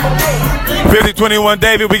5021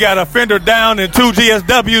 David, we got a fender down and 2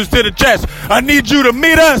 GSWs to the chest. I need you to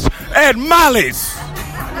meet us at Molly's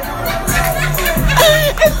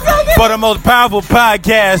for the most powerful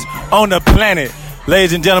podcast on the planet.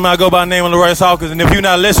 Ladies and gentlemen, I go by the name of LeRoy Hawkins, and if you're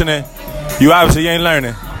not listening, you obviously ain't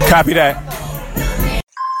learning. Copy that.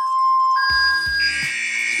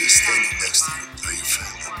 Standing next to you are your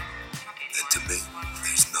family. And to me,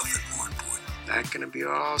 there's nothing more important. Not gonna be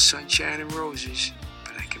all sunshine and roses,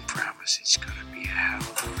 but I can promise it's gonna be a hell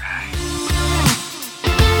of a ride.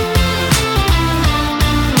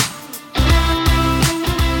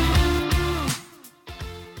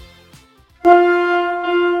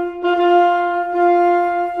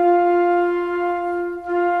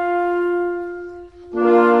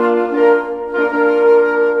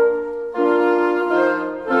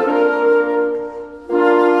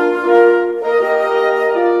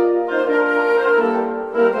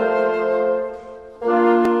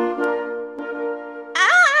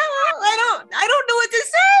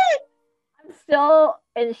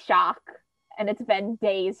 Shock, and it's been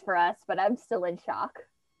days for us, but I'm still in shock.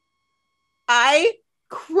 I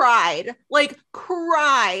cried the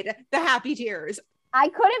happy tears. I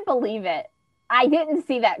couldn't believe it. I didn't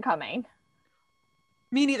see that coming.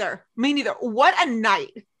 Me neither. What a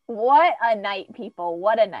night, people.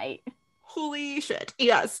 What a night. Holy shit.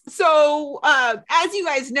 Yes. So as you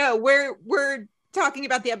guys know, we're talking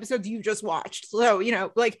about the episodes you just watched, so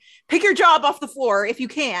pick your job off the floor if you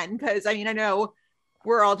can, because I know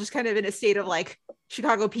we're all just kind of in a state of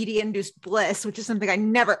Chicago PD induced bliss, which is something I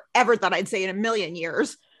never ever thought I'd say in a million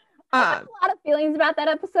years. I have a lot of feelings about that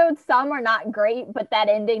episode. Some are not great, but that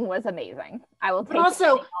ending was amazing. I will take it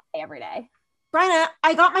all day, every day. Bryna,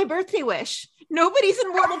 I got my birthday wish. Nobody's in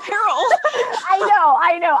mortal peril.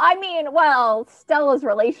 I know. I mean, well,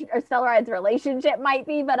 Stellaride's relationship might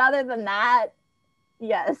be, but other than that,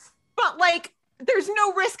 yes. But there's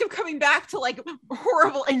no risk of coming back to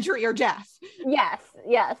horrible injury or death. Yes,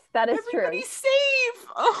 that is true. Everybody's safe.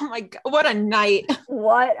 Oh my God, what a night.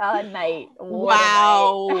 Wow.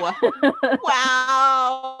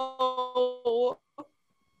 Wow.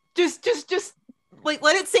 Just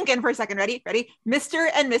let it sink in for a second. Ready? Mr.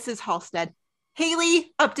 and Mrs. Halstead.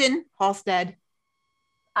 Haley Upton Halstead.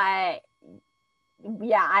 I'm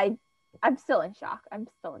still in shock.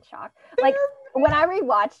 When I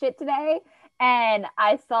rewatched it today, and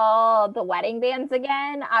I saw the wedding bands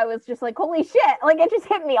again, I was just like, holy shit. It just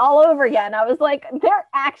hit me all over again. I was like, they're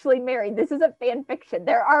actually married. This isn't fan fiction.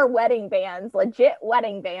 There are wedding bands, legit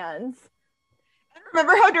wedding bands.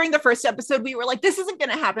 Remember how during the first episode, we were like, this isn't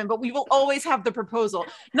going to happen, but we will always have the proposal.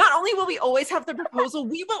 Not only will we always have the proposal,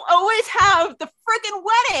 we will always have the freaking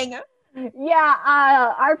wedding.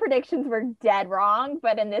 Yeah, our predictions were dead wrong,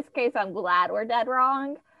 but in this case, I'm glad we're dead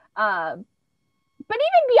wrong. But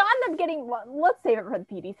even beyond them getting, let's save it for the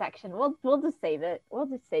PD section. We'll just save it.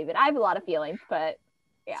 I have a lot of feelings, but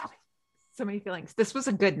yeah. So many feelings. This was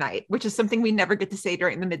a good night, which is something we never get to say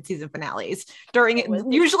during the mid-season finales.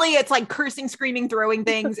 Usually it's cursing, screaming, throwing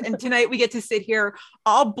things. And tonight we get to sit here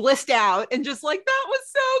all blissed out and just that was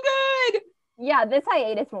so good. Yeah, this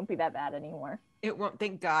hiatus won't be that bad anymore. It won't.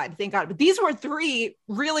 Thank God. But these were 3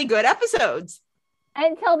 really good episodes.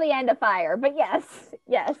 Until the end of Fire. But yes.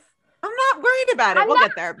 I'm not worried about it. We'll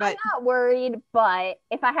get there. But I'm not worried, but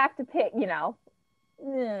if I have to pick, could have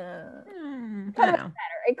been better.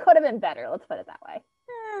 It could have been better. Let's put it that way.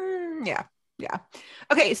 Yeah.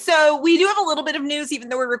 Okay, so we do have a little bit of news, even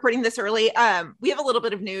though we're recording this early. We have a little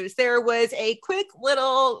bit of news. There was a quick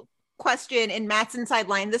little question in Matt's Inside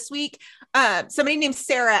Line this week. Somebody named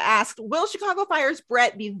Sarah asked, will Chicago Fire's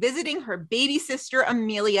Brett be visiting her baby sister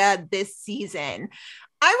Amelia this season?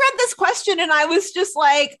 I read this question and I was just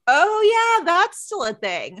like, oh yeah, that's still a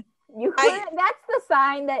thing. That's the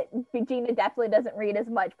sign that Gina definitely doesn't read as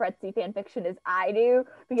much Brettsy fan fiction as I do,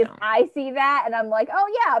 because I see that and I'm like, oh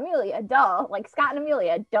yeah, Amelia, duh. Scott and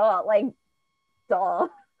Amelia, duh. Duh.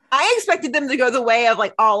 I expected them to go the way of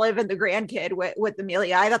Olive and the grandkid with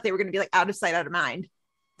Amelia. I thought they were going to be out of sight, out of mind.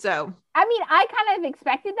 So, I mean, I kind of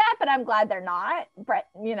expected that, but I'm glad they're not. Brett,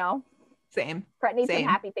 Same. Brett needs some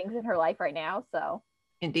happy things in her life right now, so.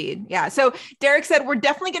 Indeed. Yeah. So Derek said, we're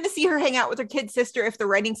definitely going to see her hang out with her kid sister if the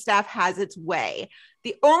writing staff has its way.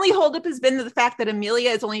 The only holdup has been the fact that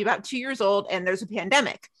Amelia is only about 2 years old and there's a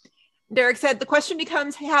pandemic. Derek said, the question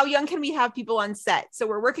becomes, how young can we have people on set? So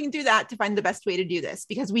we're working through that to find the best way to do this,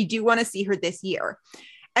 because we do want to see her this year.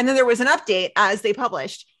 And then there was an update as they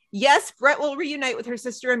published. Yes, Brett will reunite with her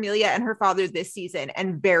sister Amelia and her father this season,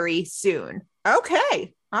 and very soon.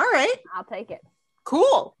 Okay. All right. I'll take it.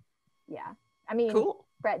 Cool. Yeah. I mean, cool.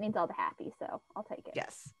 Brett needs all the happy, so I'll take it.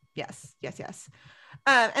 Yes. Yes.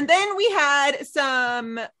 And then we had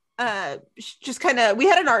some we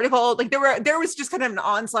had an article, like there was just kind of an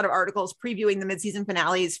onslaught of articles previewing the mid-season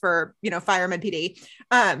finales for, Fireman PD.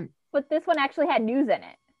 But this one actually had news in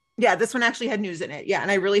it. Yeah, this one actually had news in it. Yeah,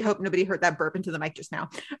 and I really hope nobody heard that burp into the mic just now.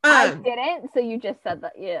 I didn't, so you just said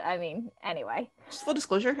that. Yeah, I mean, anyway. Just full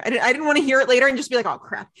disclosure, I didn't want to hear it later and just be like, oh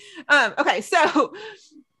crap. Okay, so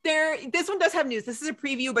this one does have news. This is a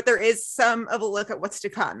preview, but there is some of a look at what's to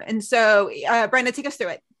come. And so, Brenda, take us through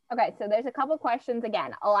it. Okay, so there's a couple questions.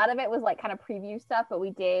 Again, a lot of it was like kind of preview stuff, but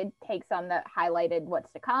we did take some that highlighted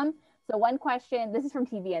what's to come. So one question, this is from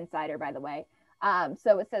TV Insider, by the way.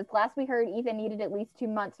 So it says, last we heard, Ethan needed at least 2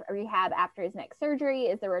 months of rehab after his next surgery.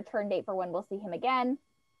 Is there a return date for when we'll see him again?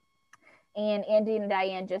 And Andy and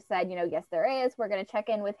Diane just said, yes, there is. We're going to check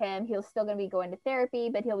in with him. He's still going to be going to therapy,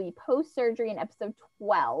 but he'll be post-surgery in episode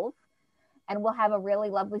 12. And we'll have a really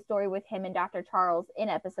lovely story with him and Dr. Charles in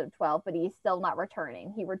episode 12, but he's still not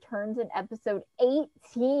returning. He returns in episode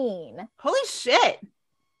 18. Holy shit.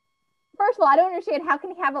 First of all, I don't understand, how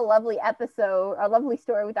can he have a lovely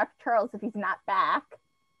story with Dr. Charles if he's not back?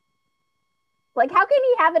 Like, how can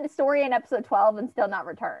he have a story in episode 12 and still not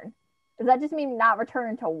return? Does that just mean not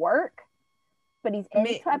return to work? But he's in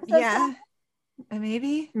episode 12?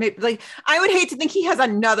 Maybe. Like, I would hate to think he has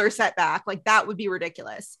another setback. Like, that would be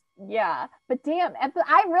ridiculous. Yeah, but damn,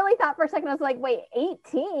 I really thought for a second, I was like, wait,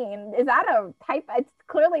 18? Is that a typo? It's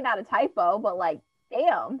clearly not a typo, but like,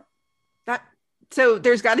 damn. So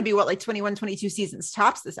there's got to be 21, 22 seasons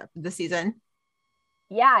tops this season.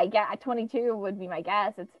 Yeah, I get 22 would be my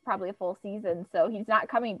guess. It's probably a full season. So he's not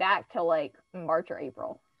coming back till like March or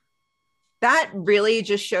April. That really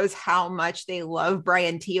just shows how much they love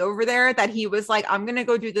Brian T over there, that he was like, I'm going to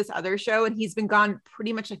go do this other show. And he's been gone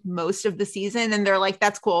pretty much like most of the season. And they're like,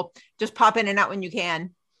 that's cool. Just pop in and out when you can.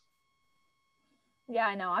 Yeah,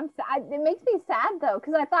 I know. It makes me sad though,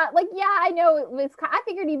 because I thought, like, yeah, I know I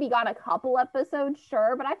figured he'd be gone a couple episodes,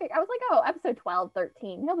 sure, but I was like, oh, episode 12,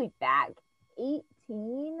 13, he'll be back.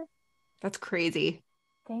 18? That's crazy.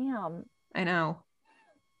 Damn. I know.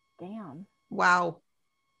 Damn. Wow.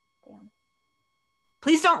 Damn.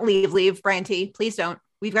 Please don't leave, Brian T. Please don't.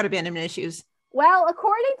 We've got abandonment issues. Well,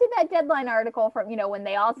 according to that Deadline article from, when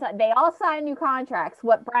they all sign new contracts,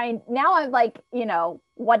 now I'm like,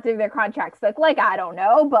 what do their contracts look like? I don't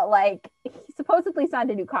know, but like he supposedly signed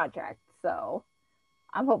a new contract. So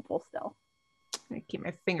I'm hopeful still. I keep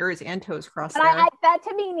my fingers and toes crossed. But that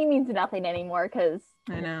to me means nothing anymore, because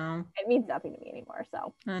I know it means nothing to me anymore.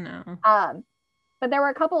 So I know. But there were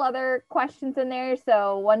a couple other questions in there.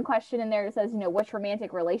 So one question in there says, which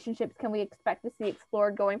romantic relationships can we expect to see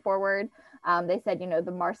explored going forward? They said,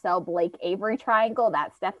 the Marcel, Blake, Avery triangle.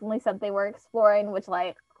 That's definitely something we're exploring, which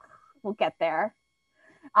like we'll get there.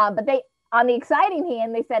 But on the exciting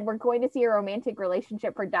hand, they said we're going to see a romantic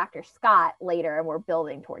relationship for Dr. Scott later, and we're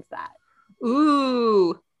building towards that.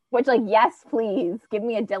 Ooh. Which, like, yes, please give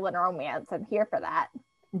me a Dylan romance. I'm here for that.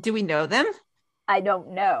 Do we know them? I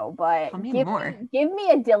don't know, but give me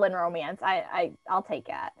a Dylan romance. I'll take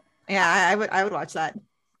that. Yeah, I would watch that.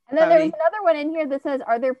 And then there's another one in here that says,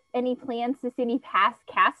 are there any plans to see any past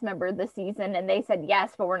cast member this season? And they said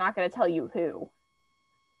yes, but we're not going to tell you who.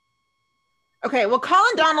 Okay, well,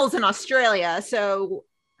 Colin Donnell's in Australia, so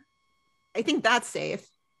I think that's safe.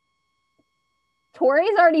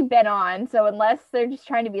 Tori's already been on, so unless they're just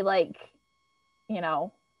trying to be like,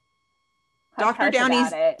 Dr.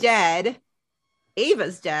 Downey's dead.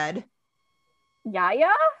 Ava's dead.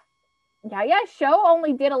 Yaya's show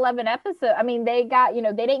only did 11 episodes. I mean, they got, they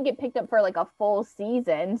didn't get picked up for like a full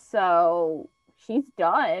season, so she's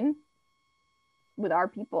done with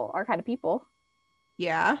our kind of people.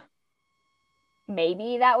 Yeah.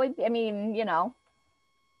 Maybe that would,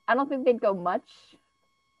 I don't think they'd go much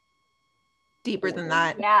deeper than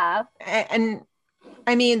that. Yeah. And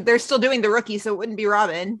I mean, they're still doing The Rookie, so it wouldn't be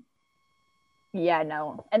Robin. Yeah,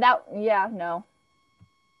 no. And no.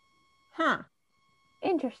 Huh.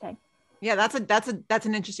 Interesting. Yeah, that's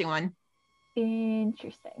an interesting one.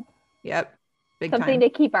 Interesting. Yep. Something to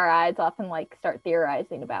keep our eyes off and like start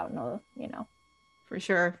theorizing about, For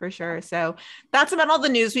sure. So that's about all the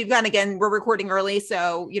news we've got. Again, we're recording early,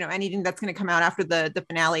 so anything that's going to come out after the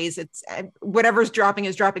finales, it's whatever's dropping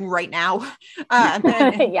is dropping right now.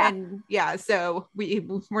 So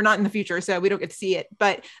we're not in the future, so we don't get to see it,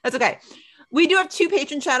 but that's okay. We do have 2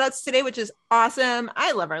 patron shout outs today, which is awesome.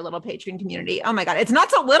 I love our little Patreon community. Oh my God. It's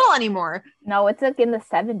not so little anymore. No, it's like in the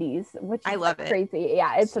 70s, which I love it. Crazy.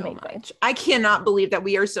 Yeah, it's so amazing. Much. I cannot believe that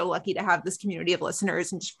we are so lucky to have this community of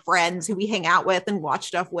listeners and just friends who we hang out with and watch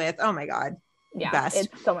stuff with. Oh my God. Yeah, best.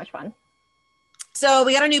 It's so much fun. So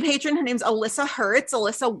we got a new patron. Her name's Alyssa Hertz.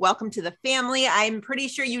 Alyssa, welcome to the family. I'm pretty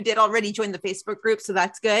sure you did already join the Facebook group, so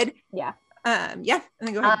that's good. Yeah. And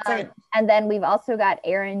then go ahead and say it. And then we've also got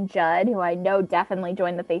Aaron Judd, who I know definitely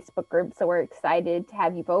joined the Facebook group. So we're excited to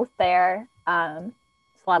have you both there. It's a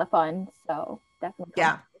lot of fun. So definitely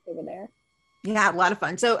come over there. Yeah, a lot of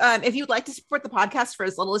fun. So if you'd like to support the podcast for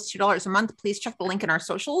as little as $2 a month, please check the link in our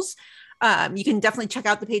socials. You can definitely check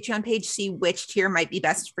out the Patreon page, see which tier might be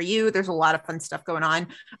best for you. There's a lot of fun stuff going on.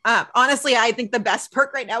 Honestly, I think the best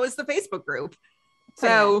perk right now is the Facebook group.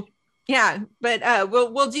 So yeah, but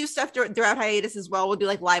we'll do stuff throughout hiatus as well. We'll do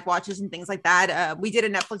like live watches and things like that. We did a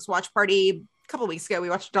Netflix watch party a couple weeks ago.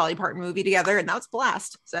 We watched a Dolly Parton movie together, and that was a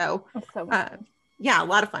blast. So yeah, a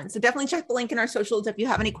lot of fun. So definitely check the link in our socials. If you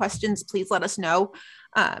have any questions, please let us know.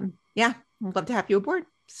 Yeah, we'd love to have you aboard.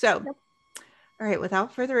 So, all right,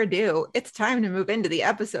 without further ado, it's time to move into the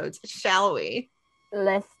episodes, shall we?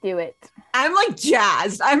 Let's do it. I'm like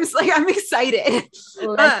jazzed. I'm excited.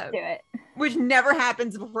 Let's do it. Which never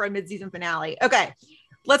happens before a mid-season finale. Okay,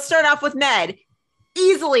 let's start off with Med.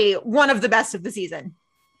 Easily one of the best of the season.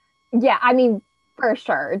 Yeah, I mean, for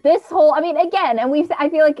sure. This whole, I mean, again, and I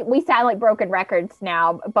feel like we sound like broken records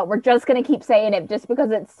now, but we're just going to keep saying it just because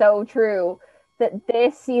it's so true that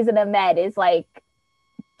this season of Med is like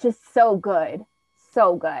just so good.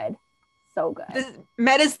 So good. So good.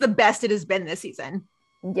 Med is the best it has been this season.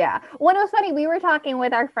 Yeah. Well, it was funny. We were talking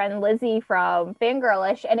with our friend Lizzie from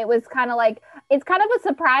Fangirlish, and it was kind of like, it's kind of a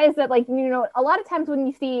surprise that, like, you know, a lot of times when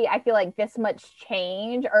you see, I feel like this much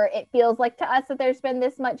change, or it feels like to us that there's been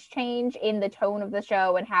this much change in the tone of the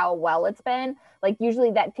show and how well it's been. Like,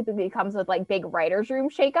 usually that typically comes with like big writers' room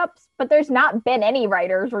shakeups, but there's not been any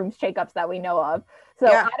writers' room shakeups that we know of. So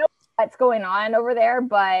I don't know what's going on over there,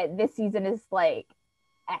 but this season is like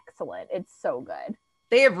excellent. It's so good.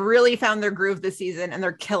 They have really found their groove this season and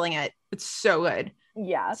they're killing it. It's so good.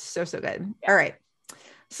 Yeah. So good. Yeah. All right.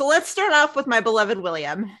 So let's start off with my beloved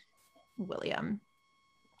William.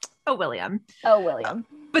 Oh, William.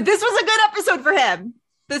 But this was a good episode for him.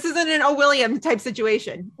 This isn't an William type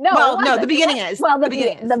situation. No, the beginning is. Well, the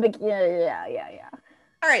beginning. Yeah.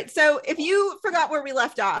 All right. So if you forgot where we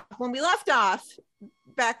left off, when we left off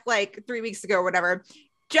back like 3 weeks ago or whatever,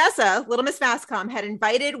 Jessa, Little Miss Mascom, had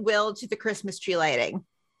invited Will to the Christmas tree lighting.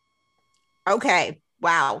 Okay.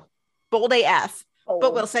 Wow. Bold AF.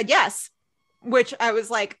 But Will said yes, which I was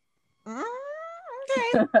like, okay.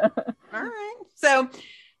 All right. So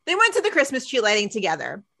they went to the Christmas tree lighting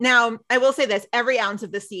together. Now, I will say this, every ounce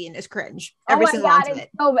of the scene is cringe. Every single ounce of it.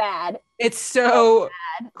 It's so bad. It's so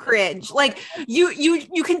cringe. Like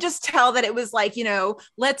you can just tell that it was like, you know,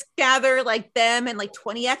 let's gather like them and like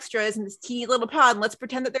 20 extras in this teeny little pod, and let's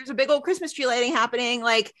pretend that there's a big old Christmas tree lighting happening.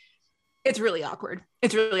 Like, it's really awkward.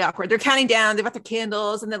 They're counting down, they've got their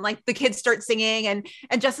candles, and then like the kids start singing, and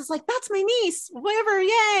Jessa's like, that's my niece, whatever,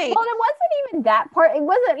 yay. Well, it wasn't even that part. It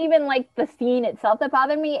wasn't even like the scene itself that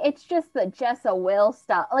bothered me. It's just the Jessa Will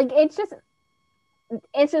stuff. Like, it's just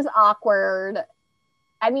awkward.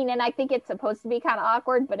 I mean, and I think it's supposed to be kind of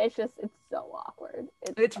awkward, but it's so awkward.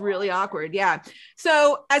 It's really awkward. Yeah.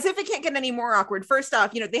 So as if it can't get any more awkward. First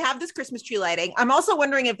off, you know, they have this Christmas tree lighting. I'm also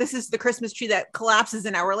wondering if this is the Christmas tree that collapses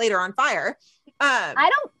an hour later on fire.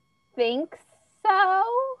 I don't think so.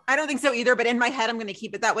 I don't think so either, but in my head, I'm going to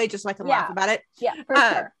keep it that way just so I can laugh about it. Yeah,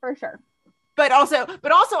 for sure. But also,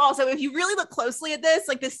 if you really look closely at this,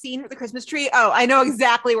 like the scene with the Christmas tree, I know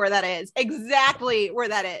exactly where that is.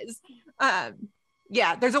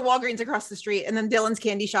 Yeah, there's a Walgreens across the street, and then Dylan's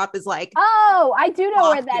candy shop is like, oh, I do know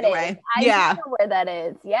where that is. I do know where that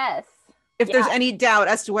is. Yes. If there's any doubt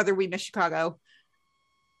as to whether we miss Chicago.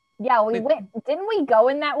 Yeah, we went. Didn't we go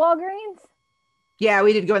in that Walgreens? Yeah,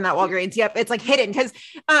 we did go in that Walgreens. Yep. It's like hidden because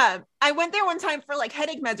I went there one time for like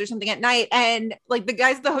headache meds or something at night. And like the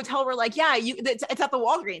guys at the hotel were like, yeah, it's at the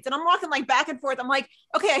Walgreens. And I'm walking like back and forth. I'm like,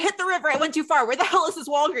 okay, I hit the river. I went too far. Where the hell is this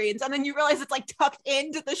Walgreens? And then you realize it's like tucked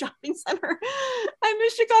into the shopping center. I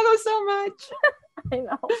miss Chicago so much. I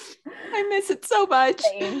know. I miss it so much.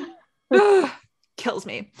 Kills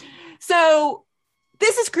me. So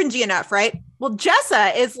this is cringy enough, right? Well,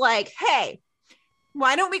 Jessa is like, hey,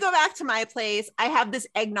 why don't we go back to my place? I have this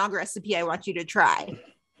eggnog recipe I want you to try.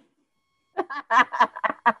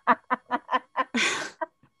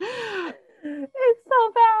 It's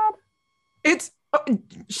so bad.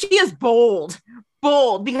 She is bold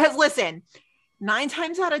because listen, 9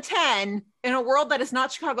 times out of 10 in a world that is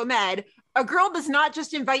not Chicago Med, a girl does not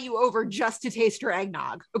just invite you over just to taste her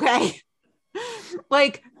eggnog. Okay.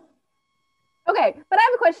 Like, okay, but I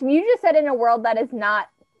have a question. You just said in a world that is not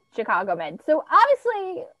Chicago Med. So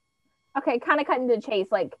obviously, okay, kind of cutting to the chase.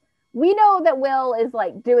 Like, we know that Will is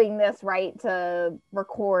like doing this right to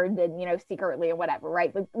record and, you know, secretly and whatever,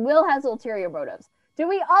 right? But Will has ulterior motives. Do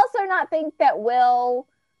we also not think that Will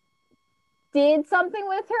did something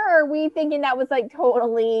with her? Or are we thinking that was like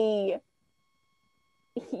totally,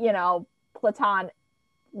 you know, platonic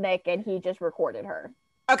and he just recorded her?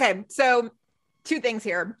 Okay, so 2 things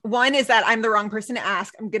here. One is that I'm the wrong person to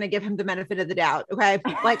ask. I'm going to give him the benefit of the doubt. Okay.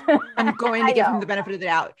 Like I'm going to give him the benefit of the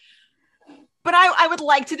doubt. But I would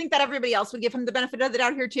like to think that everybody else would give him the benefit of the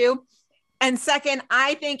doubt here too. And second,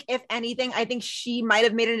 I think if anything, I think she might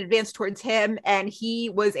have made an advance towards him and he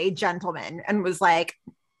was a gentleman and was like,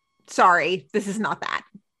 sorry, this is not that.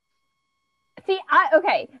 See,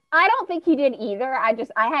 I don't think he did either. I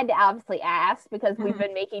had to obviously ask because we've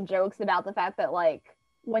been making jokes about the fact that like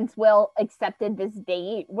once Will accepted this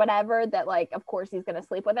date, whatever, that like, of course he's going to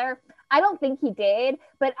sleep with her. I don't think he did,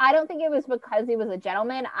 but I don't think it was because he was a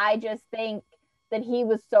gentleman. I just think that he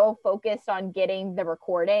was so focused on getting the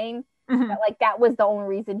recording that like, that was the only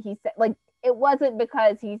reason he said, like, it wasn't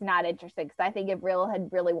because he's not interested. Cause I think if Will had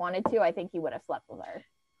really wanted to, I think he would have slept with her.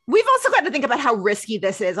 We've also got to think about how risky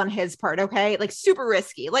this is on his part, okay? Like super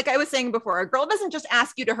risky. Like I was saying before, a girl doesn't just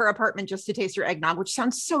ask you to her apartment just to taste your eggnog, which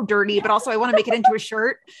sounds so dirty, but also I want to make it into a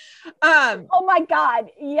shirt. Oh my God,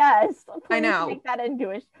 yes. Please I know. make that into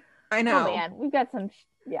a I know. Oh man, we've got some,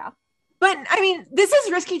 yeah. But I mean, this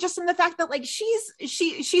is risky just in the fact that like she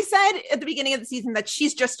said at the beginning of the season that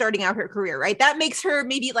she's just starting out her career, right? That makes her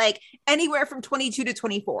maybe like anywhere from 22 to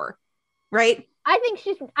 24, right? I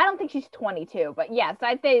don't think she's 22, but yes,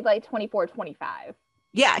 I'd say like 24, 25.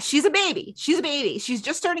 Yeah, she's a baby. She's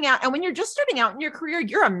just starting out. And when you're just starting out in your career,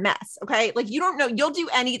 you're a mess. Okay. Like you don't know, you'll do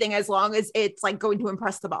anything as long as it's like going to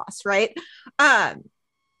impress the boss. Right. And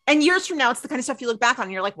years from now, it's the kind of stuff you look back on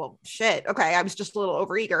and you're like, well, shit. Okay. I was just a little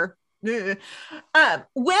overeager.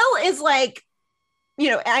 Will is like, you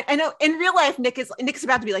know, I know in real life, Nick's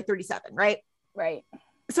about to be like 37. Right. Right.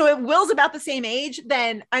 So if Will's about the same age,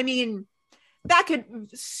 then I mean, that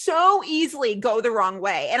could so easily go the wrong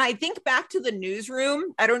way. And I think back to the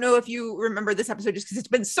Newsroom. I don't know if you remember this episode just because it's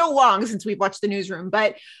been so long since we've watched the Newsroom,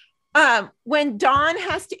 but when Dawn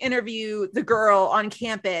has to interview the girl on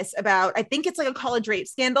campus about, I think it's like a college rape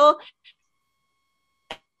scandal.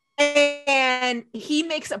 And he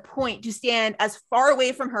makes a point to stand as far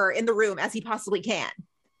away from her in the room as he possibly can.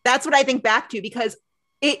 That's what I think back to because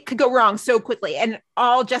it could go wrong so quickly. And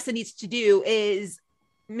all Jessa needs to do is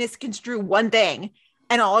misconstrue one thing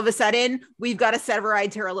and all of a sudden we've got a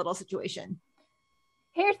severide to her little situation.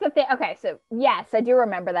 Here's the thing. Okay, so yes, I do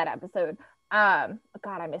remember that episode. God,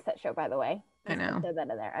 I miss that show, by the way. I know. Throw that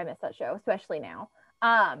in there. I miss that show, especially now.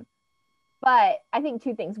 But I think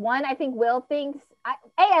 2 things. One, I think Will thinks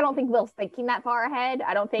I don't think Will's thinking that far ahead.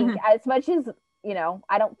 I don't think as much as, you know,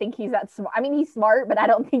 I don't think he's that smart. I mean, he's smart, but I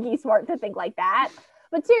don't think he's smart to think like that.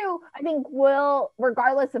 But 2, I think Will,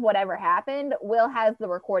 regardless of whatever happened, Will has the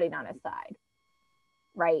recording on his side,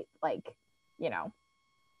 right? Like, you know,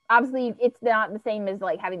 obviously it's not the same as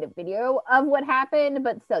like having the video of what happened,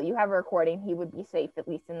 but still you have a recording. He would be safe, at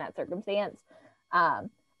least in that circumstance.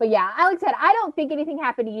 But yeah, Alex said, I don't think anything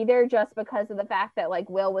happened either, just because of the fact that like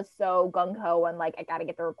Will was so gung-ho and like, I got to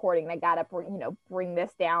get the recording. I got to, bring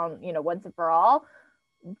this down, once and for all.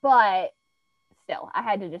 But still, I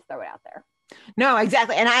had to just throw it out there. No,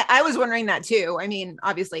 exactly. And I was wondering that too. I mean,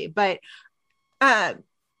 obviously, but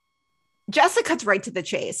Jessa cuts right to the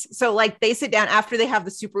chase. So like they sit down after they have the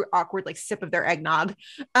super awkward like sip of their eggnog.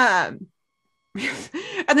 And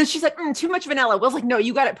then she's like, too much vanilla. Will's like, no,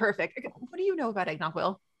 you got it perfect. What do you know about eggnog,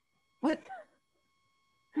 Will? What?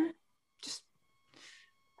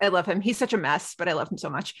 I love him. He's such a mess, but I love him so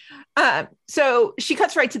much. So she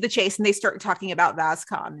cuts right to the chase and they start talking about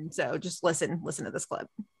VASCOM. And so just listen to this clip.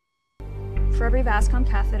 For every VASCOM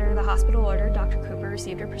catheter the hospital ordered, Dr. Cooper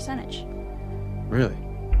received a percentage. Really?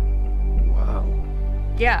 Wow.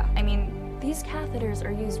 Yeah, I mean, these catheters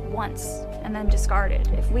are used once and then discarded.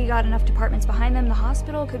 If we got enough departments behind them, the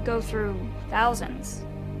hospital could go through thousands.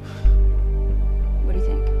 What do you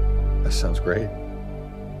think? That sounds great.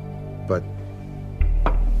 But,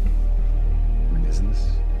 I mean, isn't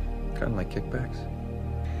this kind of like kickbacks?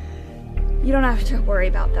 You don't have to worry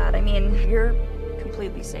about that. I mean, you're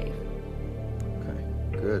completely safe. Okay,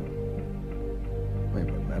 good. Wait,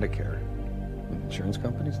 but Medicare? The insurance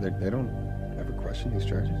companies, they don't ever question these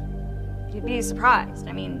charges? You'd be surprised.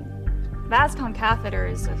 I mean, VASCOM catheter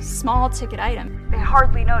is a small ticket item. They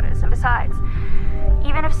hardly notice. And besides,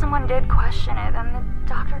 even if someone did question it, then the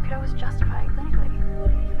doctor could always justify it clinically.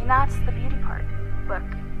 I mean, that's the beauty part. Look,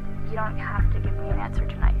 you don't have to give me an answer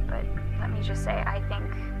tonight, but let me just say, I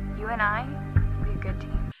think you and I would be a good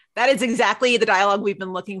team. That is exactly the dialogue we've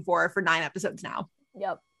been looking for 9 episodes now.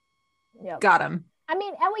 Yep. Got him. I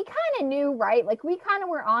mean, and we kind of knew, right? Like, we kind of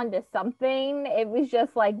were on to something. It was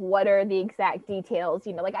just like, what are the exact details?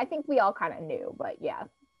 You know, like, I think we all kind of knew, but yeah,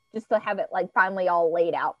 just to have it like finally all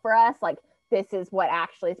laid out for us, like, this is what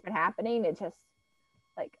actually has been happening. It just,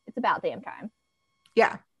 like, it's about damn time.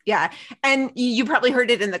 Yeah. Yeah. And you probably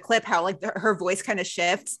heard it in the clip, how like her voice kind of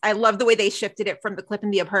shifts. I love the way they shifted it from the clip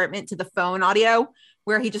in the apartment to the phone audio,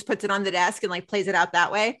 where he just puts it on the desk and like plays it out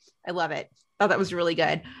that way. I love it. Thought that was really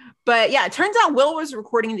good. But yeah, it turns out Will was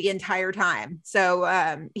recording the entire time.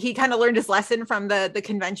 So he kind of learned his lesson from the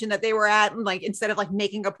convention that they were at. And like, instead of like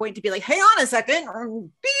making a point to be like, hang on a second,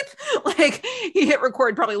 beep, like he hit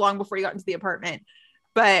record probably long before he got into the apartment.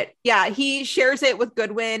 But yeah, he shares it with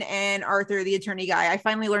Goodwin and Arthur, the attorney guy. I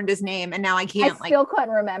finally learned his name and now I can't. I still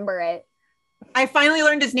couldn't remember it. I finally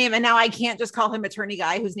learned his name and now I can't just call him attorney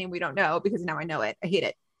guy whose name we don't know, because now I know it. I hate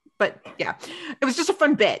it. But yeah, it was just a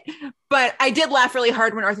fun bit. But I did laugh really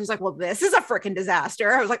hard when Arthur's like, well, this is a freaking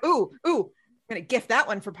disaster. I was like, ooh, I'm going to gift that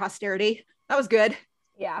one for posterity. That was good.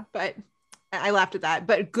 Yeah. But I laughed at that.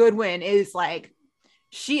 But Goodwin is like,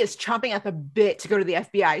 she is chomping at the bit to go to the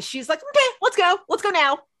FBI. She's like, okay, let's go. Let's go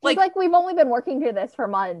now. Like, we've only been working through this for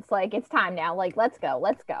months. Like, it's time now. Like, let's go.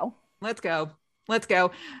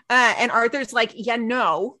 And Arthur's like, yeah,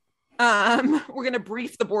 no. We're going to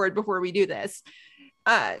brief the board before we do this.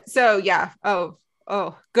 So yeah. Oh,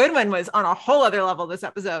 Goodwin was on a whole other level this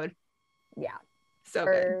episode. Yeah. So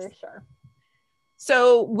for good. Sure.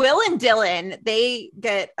 So Will and Dylan, they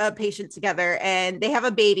get a patient together and they have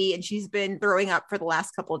a baby, and she's been throwing up for the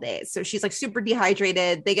last couple of days. So she's like super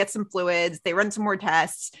dehydrated. They get some fluids, they run some more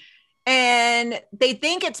tests, and they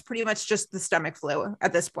think it's pretty much just the stomach flu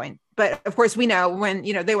at this point. But of course we know when,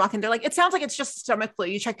 you know, they walk in, they're like, it sounds like it's just stomach flu.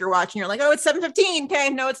 You check your watch and you're like, oh, it's 7:15.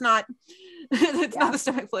 Okay. No, it's not. It's not the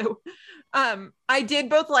stomach flu. I did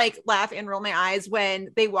both like laugh and roll my eyes when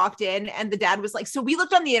they walked in and the dad was like, so we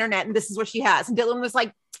looked on the internet and this is what she has. And Dylan was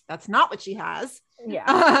like, that's not what she has.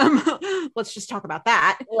 Yeah. Let's just talk about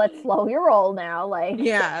that. Let's slow your roll now. Like,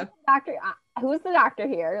 yeah. Doctor, who's the doctor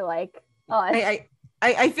here? Like,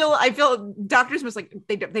 I feel doctors must like,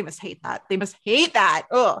 they must hate that. They must hate that.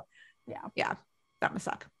 Oh yeah. That must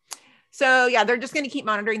suck. So yeah, they're just going to keep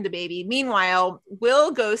monitoring the baby. Meanwhile,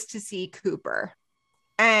 Will goes to see Cooper,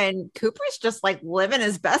 and Cooper's just like living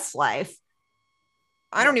his best life.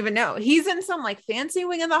 I don't even know. He's in some like fancy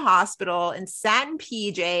wing of the hospital in satin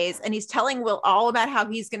PJs, and he's telling Will all about how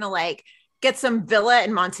he's going to like get some villa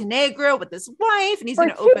in Montenegro with his wife, and he's going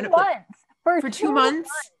to open up for 2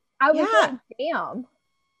 months. I was like, damn.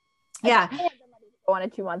 Yeah. Go on a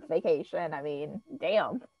 2-month vacation. I mean,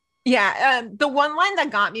 damn. Yeah. The one line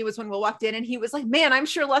that got me was when Will walked in and he was like, man, I'm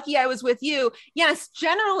sure lucky I was with you. Yes,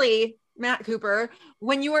 generally, Matt Cooper,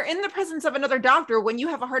 when you are in the presence of another doctor, when you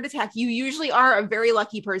have a heart attack, you usually are a very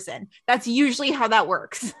lucky person. That's usually how that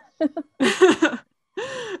works. But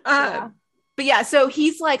yeah, so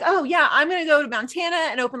he's like, oh yeah, I'm going to go to Montana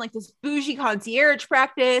and open like this bougie concierge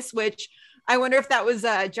practice, which I wonder if that was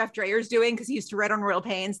Jeff Dreyer's doing, because he used to write on Royal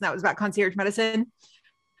Pains and that was about concierge medicine.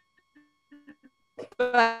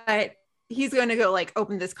 But he's going to go like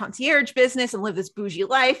open this concierge business and live this bougie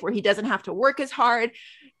life where he doesn't have to work as hard.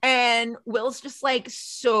 And Will's just like,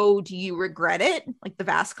 so do you regret it? Like the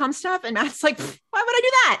Vascom stuff? And Matt's like, why would I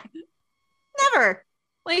do that? Never.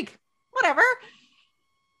 Like, whatever.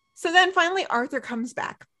 So then finally Arthur comes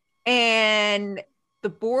back and the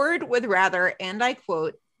board would rather, and I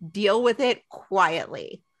quote, deal with it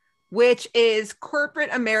quietly, which is corporate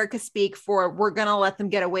America speak for we're going to let them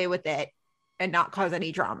get away with it and not cause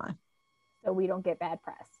any drama. So we don't get bad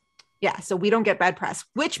press. Yeah, so we don't get bad press,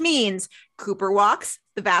 which means Cooper walks,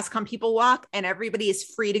 the Vascom people walk, and everybody is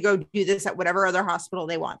free to go do this at whatever other hospital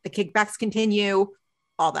they want. The kickbacks continue,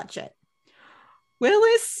 all that shit. Will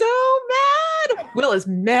is so mad. Will is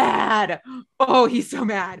mad. Oh, he's so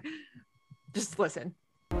mad. Just listen.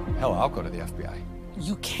 Hell, I'll go to the FBI.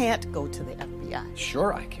 You can't go to the FBI.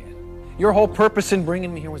 Sure I can. Your whole purpose in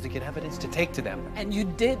bringing me here was to get evidence to take to them. And you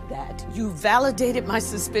did that. You validated my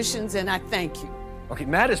suspicions, and I thank you. Okay,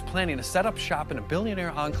 Matt is planning to set up shop in a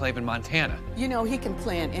billionaire enclave in Montana. You know, he can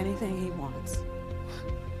plan anything he wants.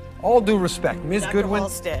 All due respect, Ms. Dr. Goodwin.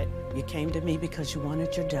 Halstead, you came to me because you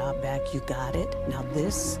wanted your job back. You got it. Now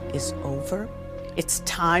this is over. It's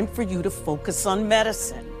time for you to focus on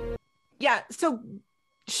medicine. Yeah, so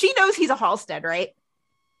she knows he's a Halstead, right?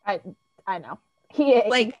 I know. He is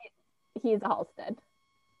a Halstead.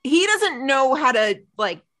 He doesn't know how to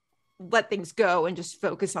like let things go and just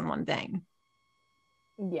focus on one thing.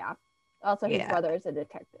 Yeah. Also, his Yeah. brother is a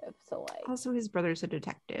detective, so like. Also, his brother's a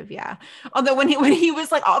detective. Yeah. Although when he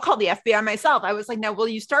was like, I'll call the FBI myself, I was like, now, will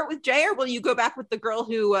you start with Jay or will you go back with the girl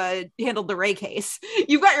who handled the Ray case?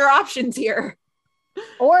 You've got your options here.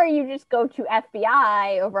 Or you just go to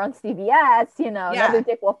FBI over on CBS, Yeah. another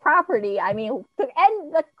Dick Wolf property. I mean,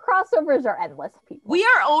 the crossovers are endless, people. We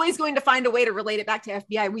are always going to find a way to relate it back to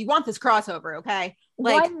FBI. We want this crossover, okay?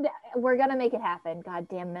 Like, we're gonna make it happen. God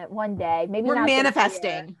damn it! One day, maybe we're not this year.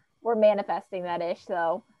 manifesting. We're manifesting that ish.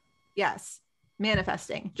 So Yes,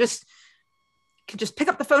 manifesting. Just pick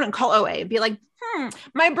up the phone and call OA and be like,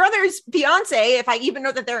 my brother's fiance, if I even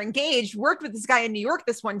know that they're engaged, worked with this guy in New York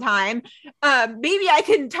this one time. Maybe I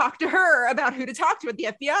can talk to her about who to talk to at the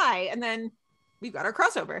FBI. And then we've got our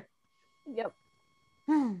crossover. Yep.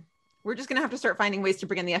 We're just going to have to start finding ways to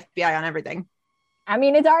bring in the FBI on everything. I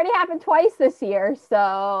mean, it's already happened twice this year.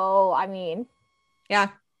 So, I mean. Yeah.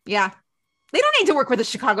 They don't need to work with the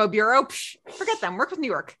Chicago Bureau. Psh, forget them. Work with New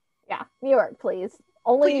York. Yeah. New York, please.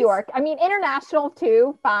 Only Please. New York. I mean, international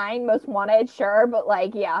too. Fine. Most wanted. Sure. But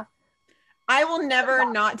like, yeah. I will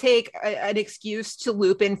never not take an excuse to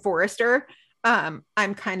loop in Forrester. I'm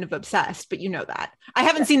kind of obsessed, but you know that. I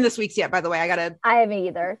haven't seen this week's yet, by the way. I haven't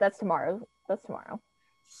either. That's tomorrow.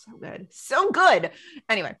 So good. So good.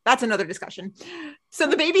 Anyway, that's another discussion. So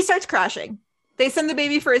the baby starts crashing. They send the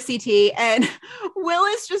baby for a CT, and Will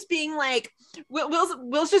is just being like,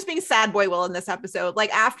 Will's just being sad boy Will in this episode.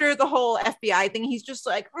 Like after the whole FBI thing, he's just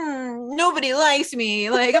like, nobody likes me.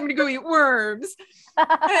 Like I'm gonna go eat worms.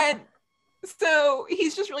 And so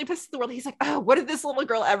he's just really pissed at the world. He's like, oh, what did this little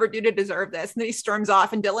girl ever do to deserve this? And then he storms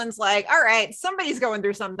off, and Dylan's like, all right, somebody's going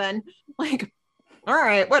through something. Like, all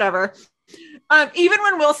right, whatever. Even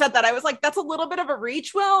when Will said that, I was like, that's a little bit of a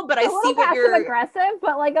reach, Will, but I see what you're aggressive,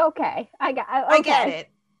 but like, okay. I get it.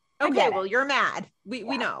 Okay, well, you're mad. We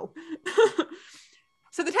know.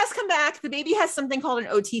 So the tests come back. The baby has something called an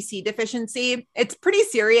OTC deficiency. It's pretty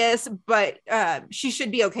serious, but she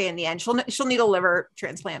should be okay in the end. She'll need a liver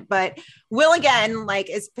transplant. But Will again, like,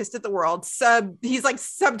 is pissed at the world. He's like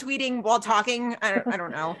subtweeting while talking. I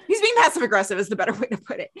don't know. He's being passive aggressive is the better way to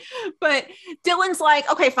put it. But Dylan's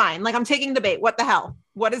like, okay, fine. Like, I'm taking the bait. What the hell?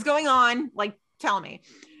 What is going on? Like, tell me.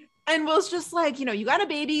 And Will's just like, you got a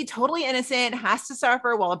baby, totally innocent, has to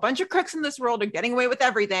suffer while a bunch of crooks in this world are getting away with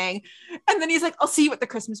everything. And then he's like, I'll see you at the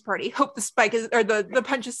Christmas party. Hope the spike is, or the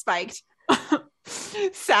punch is spiked.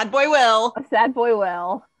 Sad boy Will. Sad boy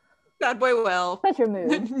Will. Sad boy Will. Such a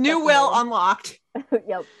mood. New Will unlocked.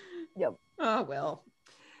 Yep. Oh, Will.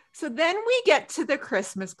 So then we get to the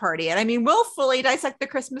Christmas party. And I mean, we'll fully dissect the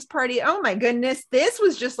Christmas party. Oh my goodness. This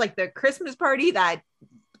was just like the Christmas party that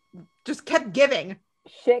just kept giving.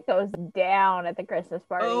 Shit goes down at the Christmas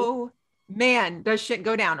party. Oh man, does shit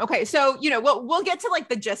go down. Okay, so we'll get to like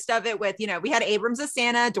the gist of it with we had Abrams as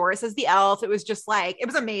Santa, Doris as the elf. It was just like, it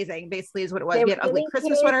was amazing, basically is what it was. We had ugly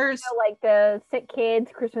Christmas sweaters, like the sick kids,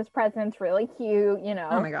 Christmas presents, really cute,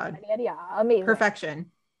 Oh my god. Yeah, amazing.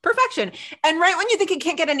 Perfection. And right when you think it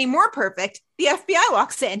can't get any more perfect, the FBI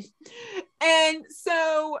walks in. And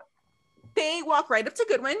so they walk right up to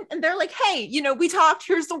Goodwin and they're like, hey, we talked,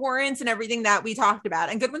 here's the warrants and everything that we talked about.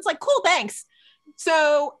 And Goodwin's like, cool, thanks.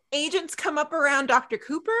 So agents come up around Dr.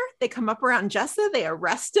 Cooper. They come up around Jessa. They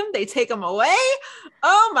arrest him. They take him away.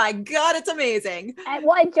 Oh my God, it's amazing. And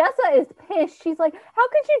Jessa is pissed. She's like, how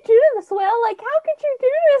could you do this, Will? Like, how could you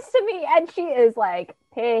do this to me? And she is like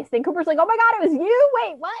pissed. And Cooper's like, oh my God, it was you?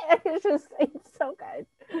 Wait, what? It's so good.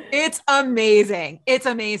 It's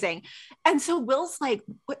amazing. And so Will's like,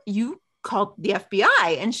 what, you called the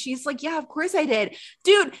FBI? And she's like, yeah, of course I did.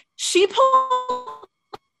 Dude, she pulled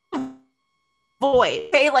voice.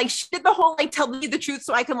 Okay, like she did the whole like tell me the truth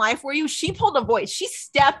so I can lie for you. She pulled a voice. She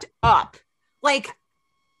stepped up. Like,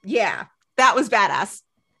 yeah, that was badass.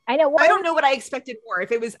 I know. I don't know what I expected more.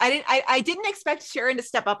 If it was, I didn't expect Sharon to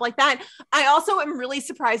step up like that. I also am really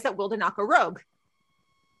surprised that Will did not go rogue.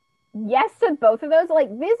 Yes to both of those. Like,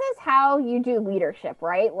 this is how you do leadership,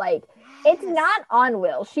 right? Like, it's not on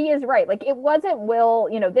Will. She is right. Like, it wasn't Will,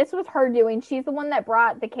 this was her doing. She's the one that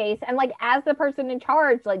brought the case. And like, as the person in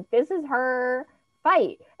charge, like, this is her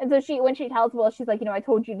fight. And so when she tells Will, she's like, I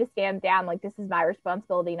told you to stand down. Like, this is my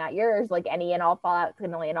responsibility, not yours. Like, any and all fallout's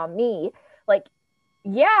going to land on me. Like,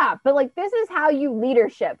 yeah, but like, this is how you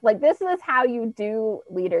leadership. Like, this is how you do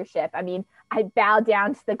leadership. I mean, I bow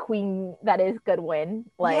down to the queen that is Goodwin.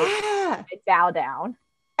 Like, yeah. I bow down.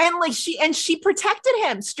 And like she protected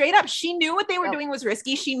him straight up. She knew what they were doing was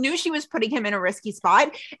risky. She knew she was putting him in a risky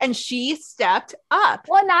spot, and she stepped up.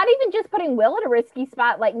 Well, not even just putting Will in a risky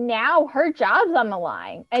spot. Like now her job's on the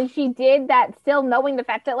line, and she did that still knowing the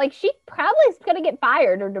fact that like she probably is going to get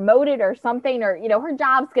fired or demoted or something, or her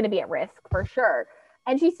job's going to be at risk for sure.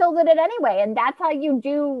 And she still did it anyway. And that's how you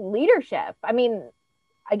do leadership. I mean,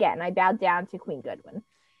 again, I bowed down to Queen Goodwin.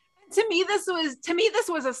 To me, this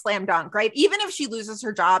was a slam dunk, right? Even if she loses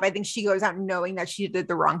her job, I think she goes out knowing that she did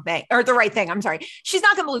the wrong thing or the right thing. I'm sorry. She's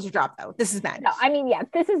not going to lose her job though. This is Med. No, I mean, yeah,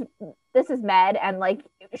 this is Med, and like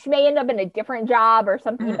she may end up in a different job or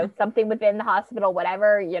something, something within the hospital,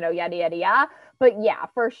 whatever, yada, yada, yada. But yeah,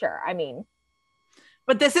 for sure. I mean,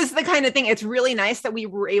 but this is the kind of thing, it's really nice that we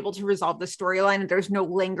were able to resolve the storyline and there's no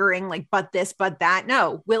lingering like, but this, but that.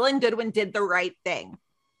 No, Will and Goodwin did the right thing.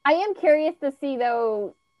 I am curious to see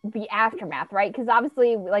though, the aftermath, right? Because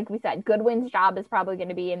obviously, like we said, Goodwin's job is probably going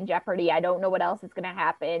to be in jeopardy. I don't know what else is going to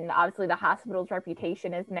happen. Obviously, the hospital's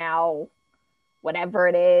reputation is now whatever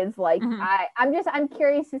it is. Like, I'm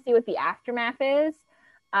curious to see what the aftermath is.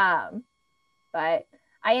 But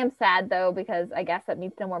I am sad though, because I guess that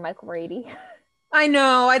means no more Michael Rady. I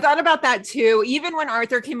know. I thought about that too. Even when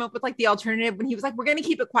Arthur came up with like the alternative, when he was like, "We're going to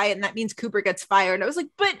keep it quiet," and that means Cooper gets fired. I was like,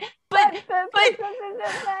 but.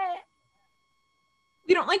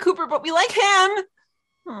 We don't like Cooper, but we like him.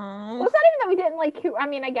 Aww. Well, it's not even that we didn't like Cooper. I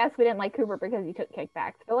mean, I guess we didn't like Cooper because he took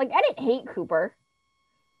kickbacks. But like, I didn't hate Cooper.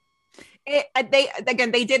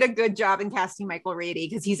 They did a good job in casting Michael Rady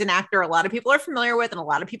because he's an actor a lot of people are familiar with and a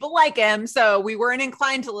lot of people like him. So we weren't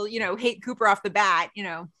inclined to, hate Cooper off the bat,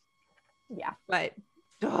 Yeah. But,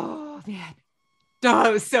 oh, man. Oh,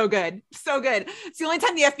 it was so good. So good. It's the only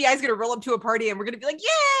time the FBI is going to roll up to a party and we're going to be like,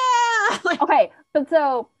 yeah. Okay. But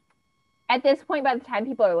so at this point, by the time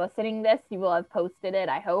people are listening to this, you will have posted it,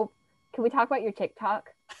 I hope. Can we talk about your TikTok?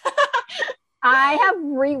 I have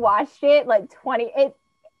rewatched it like 20.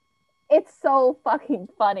 It's so fucking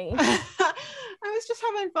funny. I was just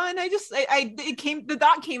having fun. The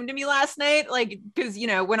thought came to me last night, like, because,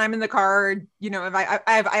 when I'm in the car, if I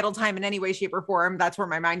have idle time in any way, shape or form, that's where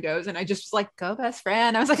my mind goes. And I just was like, go best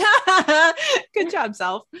friend. I was like, good job,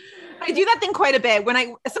 self. I do that thing quite a bit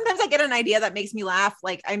sometimes I get an idea that makes me laugh.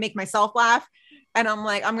 Like I make myself laugh and I'm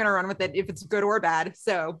like, I'm going to run with it if it's good or bad.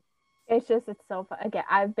 So it's so fun. Again,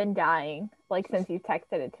 I've been dying like since you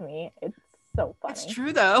texted it to me. It's so funny. It's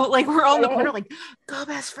true though. Like we're all in the corner like, go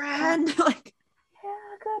best friend. Like,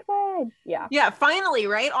 yeah, good friend. Yeah. Yeah. Finally,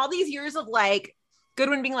 right? All these years of like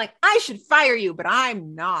Goodwin being like, I should fire you, but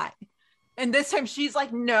I'm not. And this time she's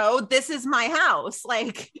like, no, this is my house.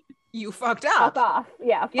 Like you fucked up. Fuck off.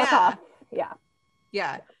 Yeah. Fuck off. Yeah.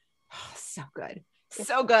 Yeah. Oh, so good.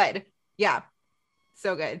 So good. Yeah.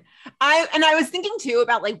 So good. I was thinking too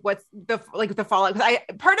about like what's the fallout, because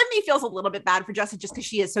part of me feels a little bit bad for Jessa just because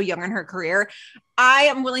she is so young in her career. I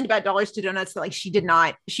am willing to bet dollars to donuts that like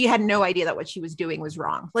she had no idea that what she was doing was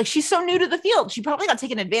wrong. Like she's so new to the field, she probably got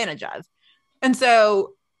taken advantage of. And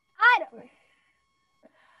so I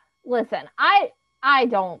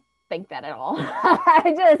don't think that at all.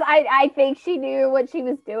 I think she knew what she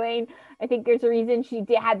was doing. I think there's a reason she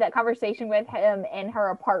had that conversation with him in her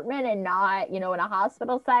apartment and not, in a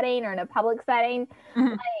hospital setting or in a public setting.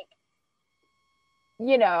 Mm-hmm.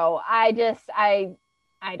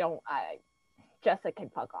 Jessa can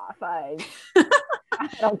fuck off. I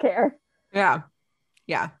don't care. Yeah.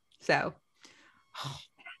 Yeah. So,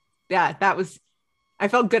 yeah, I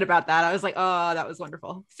felt good about that. I was like, oh, that was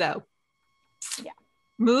wonderful. So, yeah.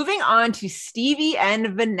 Moving on to Stevie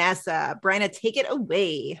and Vanessa. Bryna, take it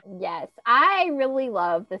away. Yes, I really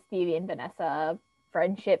love the Stevie and Vanessa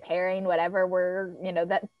friendship pairing, whatever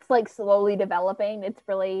that's like slowly developing. They're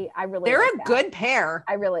like a good pair.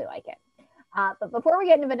 I really like it. But before we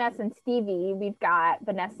get into Vanessa and Stevie, we've got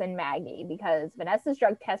Vanessa and Maggie, because Vanessa's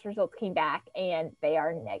drug test results came back and they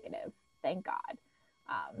are negative. Thank God.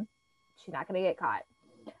 She's not going to get caught.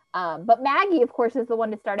 But Maggie, of course, is the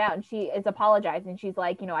one to start out, and she is apologizing. She's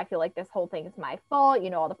like, I feel like this whole thing is my fault.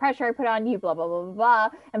 All the pressure I put on you, blah, blah, blah, blah, blah.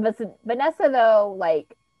 And Vanessa, though,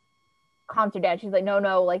 like, calms her down. She's like,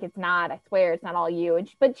 no, like, it's not. I swear it's not all you.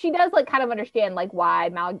 But she does, like, kind of understand, like, why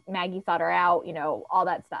Maggie sought her out, all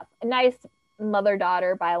that stuff. A nice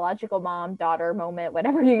mother-daughter, biological mom-daughter moment,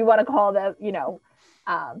 whatever you want to call them,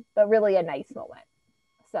 but really a nice moment.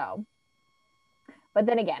 So... But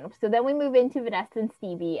then again, then we move into Vanessa and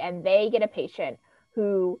Stevie, and they get a patient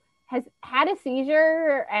who has had a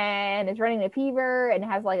seizure and is running a fever and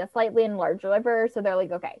has like a slightly enlarged liver. So they're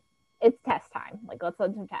like, okay, it's test time. Like, let's do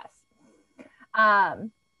some tests.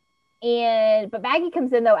 But Maggie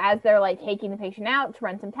comes in though as they're like taking the patient out to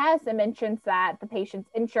run some tests and mentions that the patient's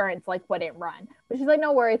insurance like wouldn't run. But she's like,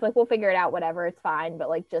 no worries, like we'll figure it out, whatever, it's fine. But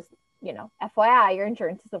like just, FYI, your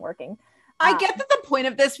insurance isn't working. I get that the point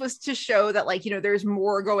of this was to show that like, there's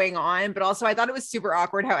more going on, but also I thought it was super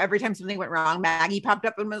awkward how every time something went wrong, Maggie popped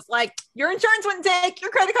up and was like, your insurance wouldn't take, your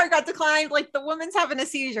credit card got declined. Like the woman's having a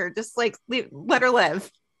seizure. Just like let her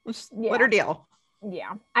live. Let her deal.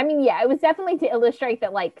 Yeah. I mean, yeah, it was definitely to illustrate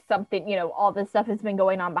that like something, all this stuff has been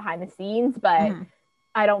going on behind the scenes, but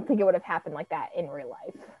I don't think it would have happened like that in real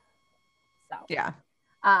life. So, yeah.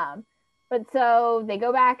 But so they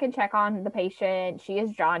go back and check on the patient. She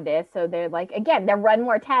is jaundiced. So they're like, again, they run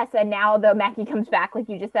more tests. And now the Mackie comes back, like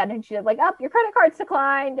you just said, and she's like, oh, your credit card's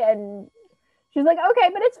declined. And she's like, okay,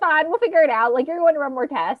 but it's fine. We'll figure it out. Like, you're going to run more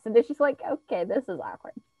tests. And it's just like, okay, this is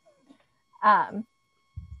awkward.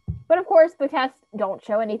 But of course, the tests don't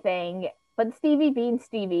show anything. But Stevie being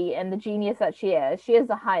Stevie and the genius that she has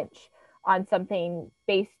a hunch on something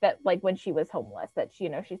based that, like, when she was homeless, that, she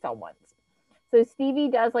saw once. So Stevie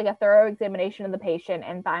does, like, a thorough examination of the patient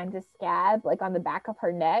and finds a scab, like, on the back of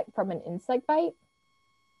her neck from an insect bite.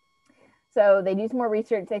 So they do some more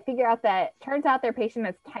research. They figure out that, turns out their patient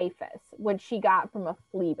has typhus, which she got from a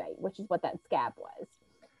flea bite, which is what that scab was.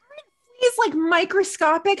 It's like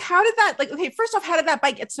microscopic. How did that, like, okay, first off, how did that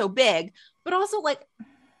bite get so big? But also, like,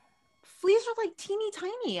 fleas are like teeny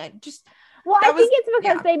tiny. I think it's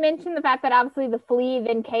because they mentioned the fact that obviously the flea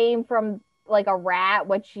then came from like a rat,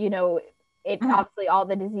 which, obviously all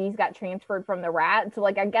the disease got transferred from the rat. So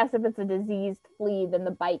like, I guess if it's a diseased flea, then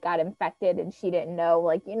the bite got infected and she didn't know,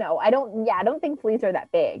 like, I don't think fleas are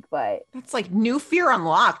that big, but. That's like new fear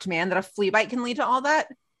unlocked, man, that a flea bite can lead to all that.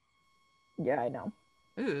 Yeah, I know.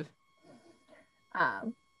 Ooh.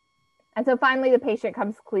 And so finally the patient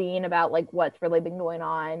comes clean about like what's really been going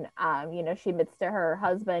on. She admits to her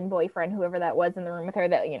husband, boyfriend, whoever that was in the room with her,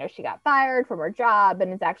 that, she got fired from her job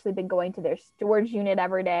and has actually been going to their storage unit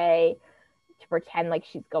every day to pretend like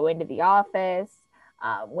she's going to the office.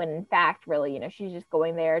 When in fact, really, she's just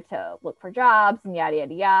going there to look for jobs and yada,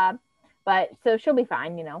 yada, yada. But so she'll be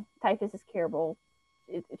fine, typhus is curable.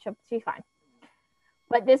 She's fine.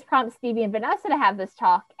 But this prompts Stevie and Vanessa to have this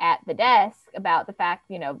talk at the desk about the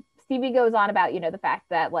fact, Stevie goes on about, the fact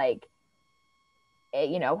that like,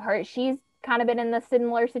 she's kind of been in the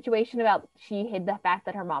similar situation about she hid the fact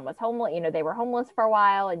that her mom was homeless, they were homeless for a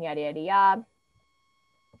while and yada, yada, yada,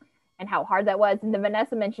 and how hard that was. And then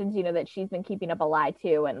Vanessa mentions, that she's been keeping up a lie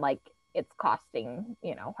too. And like, it's costing,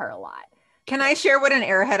 her a lot. Can I share what an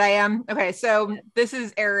airhead I am? Okay, so this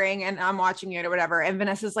is airing and I'm watching it or whatever. And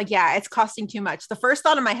Vanessa's like, yeah, it's costing too much. The first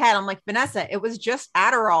thought in my head, I'm like, Vanessa, it was just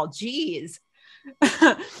Adderall. Jeez.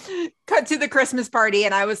 Cut to the Christmas party.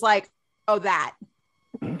 And I was like, oh, that.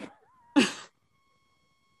 You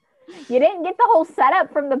didn't get the whole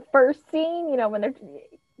setup from the first scene, when they're.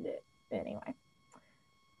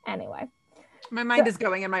 Anyway. My mind is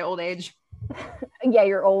going in my old age. Yeah,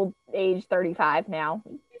 you're old age 35 now.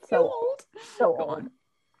 So old.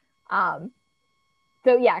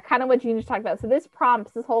 So yeah, kind of what you just talked about. So this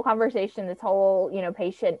prompts this whole conversation, this whole,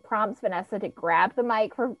 patient prompts Vanessa to grab the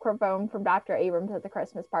microphone from Dr. Abrams at the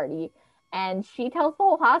Christmas party. And she tells the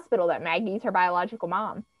whole hospital that Maggie's her biological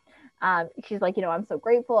mom. She's like, I'm so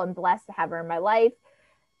grateful and blessed to have her in my life.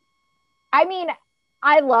 I mean,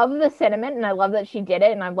 I love the sentiment and I love that she did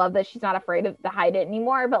it. And I love that she's not afraid to hide it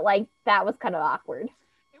anymore. But like, that was kind of awkward.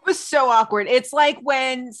 It was so awkward. It's like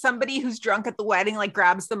when somebody who's drunk at the wedding like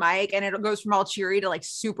grabs the mic and it goes from all cheery to like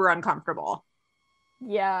super uncomfortable.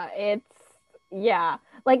 Yeah,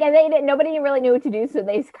 like, and nobody really knew what to do, so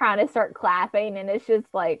they kind of start clapping, and it's just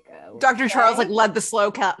like Dr. Charles like led the slow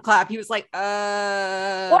clap. He was like,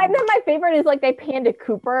 Well, and then my favorite is like they pan to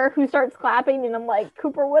Cooper, who starts clapping, and I'm like,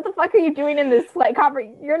 Cooper, what the fuck are you doing in this like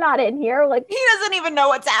conference? You're not in here. Like, he doesn't even know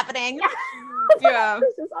what's happening. Yeah.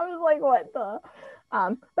 I was like, what the.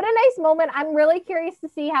 But a nice moment. I'm really curious to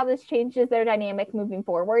see how this changes their dynamic moving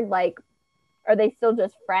forward. Like, are they still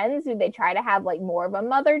just friends? Do they try to have like more of a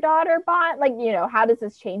mother-daughter bond? Like, how does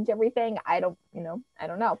this change everything? I don't know.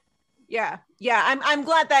 Yeah. I'm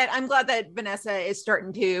glad that Vanessa is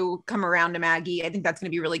starting to come around to Maggie. I think that's going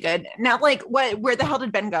to be really good. Now, like, where the hell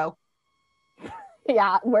did Ben go?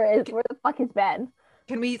 Yeah. Where the fuck is Ben?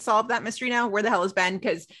 Can we solve that mystery now? Where the hell is Ben?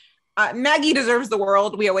 Because Maggie deserves the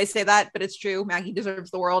world. We always say that, but it's true. Maggie deserves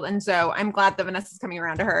the world. And so I'm glad that Vanessa's coming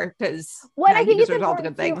around to her because Maggie deserves all the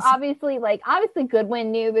good things. Obviously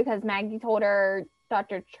Goodwin knew because Maggie told her.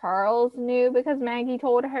 Dr. Charles knew because Maggie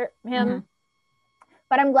told him. Mm-hmm.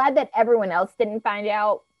 But I'm glad that everyone else didn't find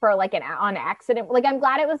out for like on accident. Like, I'm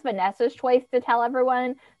glad it was Vanessa's choice to tell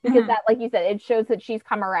everyone, because that, like you said, it shows that she's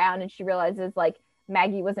come around and she realizes like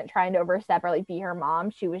Maggie wasn't trying to overstep or like be her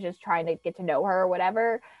mom. She was just trying to get to know her or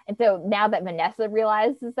whatever. And so now that Vanessa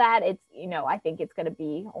realizes that, it's, you know, I think it's going to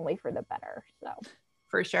be only for the better. So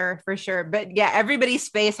for sure. But yeah, everybody's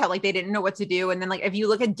face, how like they didn't know what to do. And then like if you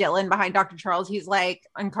look at Dylan behind Dr. Charles, he's like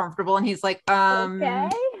uncomfortable and he's like, okay.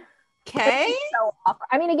 So awkward.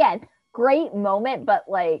 I mean, again, great moment, but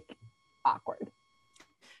like awkward.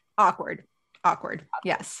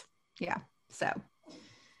 Yes. Yeah. So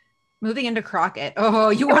moving into Crockett. Oh,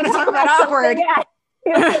 you want to talk about awkward? Yeah.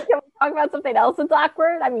 Can we talk about something else that's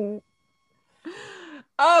awkward? I mean,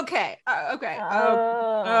 okay. Oh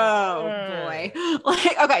boy.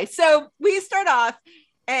 Like, okay. So we start off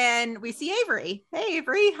and we see Avery. Hey,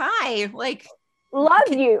 Avery. Hi. Like,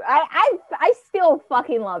 love you. I still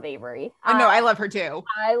fucking love Avery. I know. I love her too.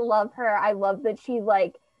 I love her. I love that she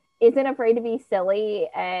like isn't afraid to be silly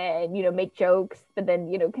and, you know, make jokes, but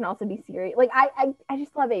then, you know, can also be serious. Like, I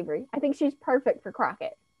just love Avery. I think she's perfect for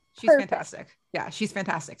Crockett. She's fantastic. Yeah, she's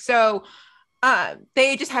fantastic. So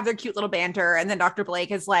they just have their cute little banter. And then Dr.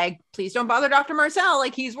 Blake is like, please don't bother Dr. Marcel.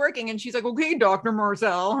 Like, he's working. And she's like, okay, Dr.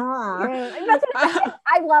 Marcel. That's what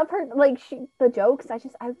I love her. Like, the jokes. I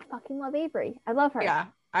fucking love Avery. I love her. Yeah,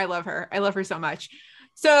 I love her. I love her so much.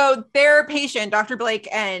 So their patient, Dr. Blake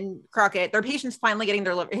and Crockett, their patient's finally getting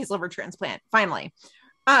his liver transplant. Finally.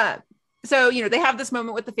 So, you know, they have this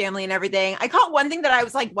moment with the family and everything. I caught one thing that I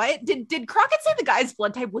was like, what? Did Crockett say the guy's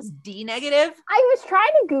blood type was D negative? I was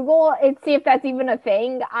trying to Google and see if that's even a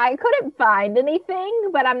thing. I couldn't find anything,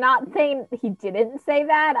 but I'm not saying he didn't say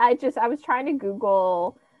that. I was trying to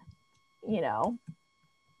Google, you know,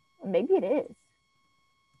 maybe it is.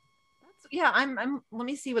 Yeah, let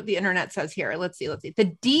me see what the internet says here. Let's see.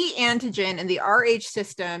 The D antigen in the RH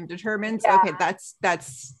system determines, okay,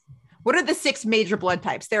 that's what are the 6 major blood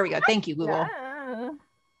types? There we go. Thank you, Google.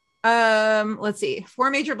 Let's see. 4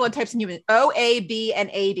 major blood types in humans: O, A, B, and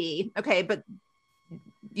AB. Okay, but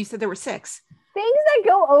you said there were 6. Things that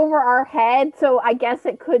go over our head, so I guess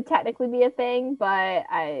it could technically be a thing, but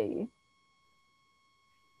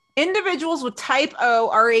individuals with type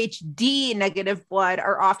O RHD negative blood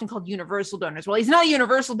are often called universal donors. Well, he's not a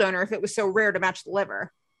universal donor if it was so rare to match the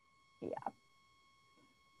liver. Yeah.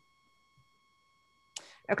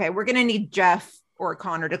 Okay, we're going to need Jeff or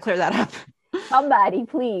Connor to clear that up. Somebody,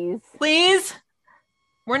 please. Please?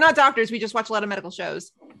 We're not doctors. We just watch a lot of medical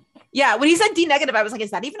shows. Yeah, when he said D negative, I was like,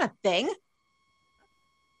 is that even a thing?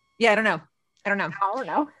 Yeah, I don't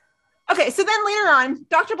know. Okay, so then later on,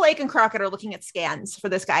 Dr. Blake and Crockett are looking at scans for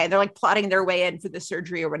this guy, and they're like plotting their way in for the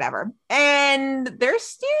surgery or whatever. And they're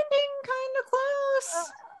standing kind of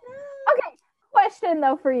close. Okay, question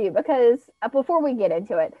though for you, because before we get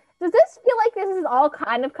into it, does this feel like this is all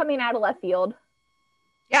kind of coming out of left field?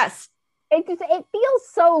 Yes. It feels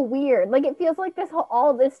so weird. Like, it feels like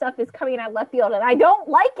all this stuff is coming out of left field, and I don't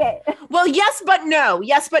like it. Well, yes, but no.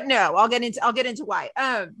 I'll get into why.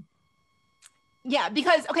 Yeah,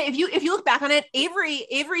 because okay, if you look back on it,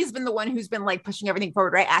 Avery's been the one who's been like pushing everything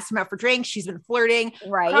forward, right? Asked him out for drinks. She's been flirting.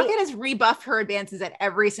 Right. Crockett has rebuffed her advances at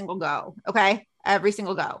every single go. Okay, every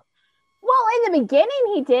single go. Well, in the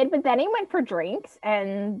beginning he did, but then he went for drinks,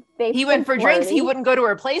 and he went for drinks. He wouldn't go to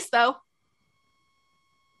her place though.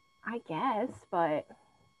 I guess, but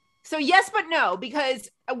so yes, but no, because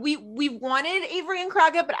we wanted Avery and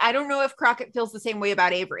Crockett, but I don't know if Crockett feels the same way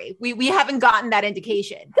about Avery. We haven't gotten that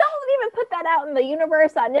indication. Don't even put that out in the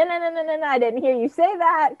universe. No, I didn't hear you say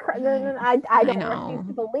that. I don't refuse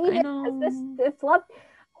to believe it, because this love,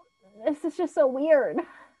 this is just so weird.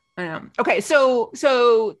 I know. Okay, so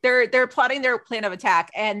they're plotting their plan of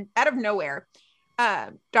attack, and out of nowhere,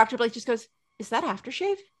 Dr. Blake just goes, "Is that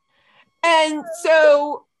aftershave?" And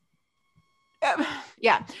so,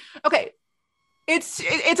 yeah, okay,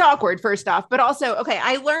 it's awkward first off, but also okay.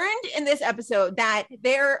 I learned in this episode that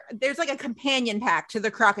there's like a companion pack to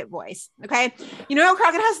the Crockett voice. Okay, you know how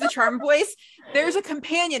Crockett has the charm voice? There's a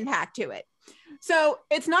companion pack to it. So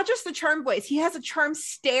it's not just the charm voice. He has a charm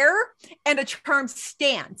stare and a charm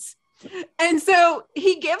stance. And so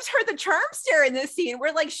he gives her the charm stare in this scene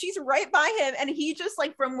where like she's right by him, and he just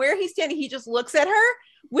like from where he's standing, he just looks at her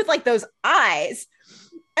with like those eyes.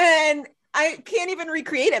 And I can't even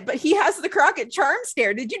recreate it, but he has the Crockett charm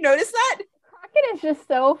stare. Did you notice that? Crockett is just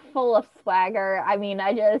so full of swagger. I mean,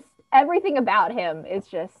 everything about him is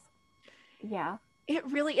just, yeah. It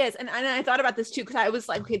really is. And I thought about this too, because I was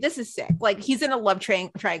like, okay, this is sick. Like, he's in a love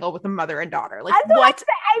triangle with a mother and daughter. Like, what?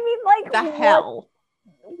 I mean, like, the hell?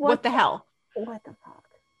 What the hell? What the fuck?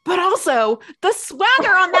 But also, the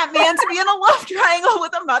swagger on that man to be in a love triangle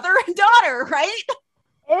with a mother and daughter, right?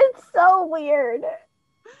 It's so weird.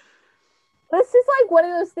 This is like one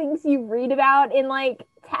of those things you read about in like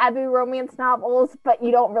taboo romance novels, but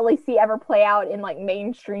you don't really see ever play out in like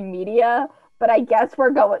mainstream media. But I guess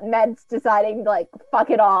Med's deciding like, fuck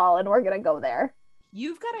it all, and we're gonna go there.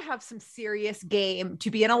 You've got to have some serious game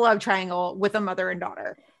to be in a love triangle with a mother and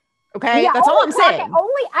daughter. Okay, yeah, that's all I'm Crockett, saying.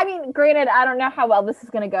 I mean, granted, I don't know how well this is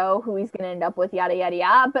gonna go, who he's gonna end up with, yada yada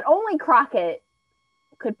yada. But only Crockett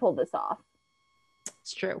could pull this off.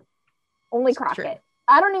 It's true. Only It's Crockett. true.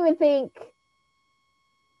 I don't even think.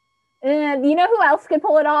 You know who else could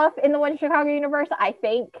pull it off in the One Chicago universe? I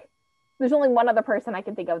think there's only one other person I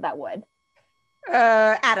can think of that would.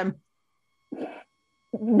 Adam.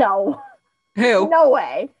 No. Who? No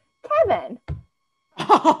way. Kevin.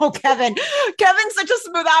 Oh, Kevin. Kevin's such a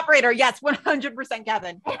smooth operator. Yes, 100%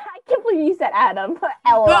 Kevin. I can't believe you said Adam.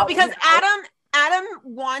 Well, because Adam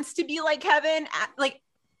wants to be like Kevin.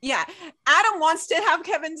 Adam wants to have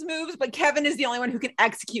Kevin's moves, but Kevin is the only one who can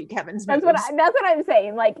execute Kevin's moves. That's what I'm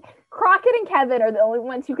saying. Like, Crockett and Kevin are the only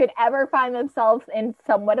ones who could ever find themselves in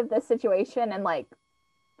somewhat of this situation and like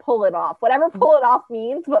pull it off. Whatever pull it off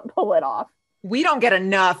means, but pull it off. We don't get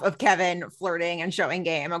enough of Kevin flirting and showing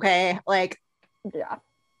game, okay? Like, yeah.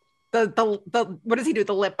 The what does he do?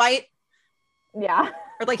 The lip bite? Yeah.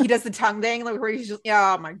 Or like he does the tongue thing, like where he's just,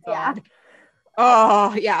 oh my God. Yeah.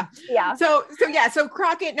 Oh yeah. Yeah. So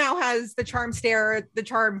Crockett now has the charm stare, the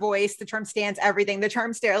charm voice, the charm stance, everything. The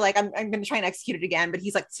charm stare, like I'm gonna try and execute it again, but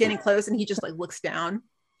he's like standing close and he just like looks down.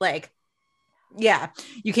 Like, yeah,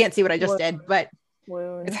 you can't see what I just did, but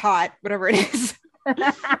it's hot, whatever it is.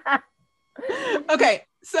 Okay,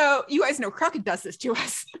 so you guys know Crockett does this to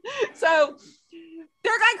us. So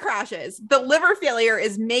their guy crashes. The liver failure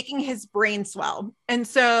is making his brain swell. And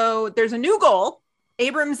so there's a new goal.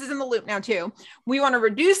 Abrams is in the loop now too. We want to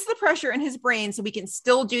reduce the pressure in his brain so we can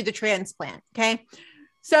still do the transplant. Okay.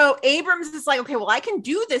 So Abrams is like, okay, well, I can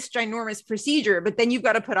do this ginormous procedure, but then you've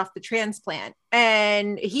got to put off the transplant.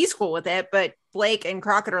 And he's cool with it. But Blake and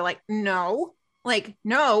Crockett are like, no,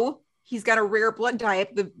 he's got a rare blood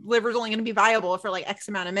type. The liver's only going to be viable for like X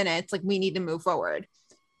amount of minutes. Like, we need to move forward.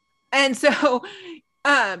 And so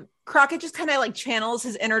Crockett just kind of like channels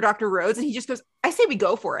his inner Dr. Rhodes and he just goes, I say we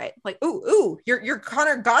go for it. Like, ooh, your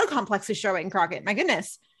Connor God complex is showing, Crockett. My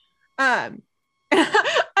goodness. I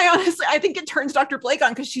think it turns Dr. Blake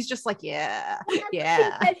on because she's just like, yeah. She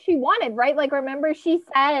said she wanted, right? Like, remember she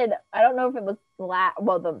said, I don't know if it was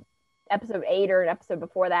the episode 8 or an episode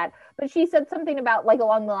before that, but she said something about like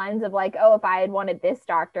along the lines of like, oh, if I had wanted this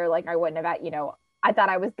doctor, like I wouldn't have, I thought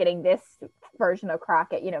I was getting this version of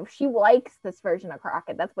Crockett. She likes this version of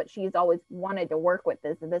Crockett. That's what she's always wanted to work with,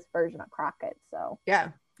 is this version of Crockett. So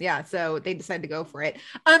yeah, so they decided to go for it.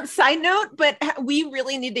 Side note, but we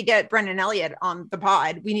really need to get Brendan Elliott on the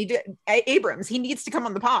pod. We need to Abrams. He needs to come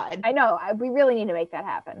on the pod. I know. We really need to make that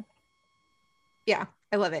happen. Yeah,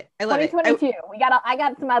 I love it. I love 2022. it. I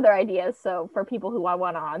got some other ideas. So for people who I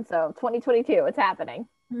want on, so 2022, it's happening.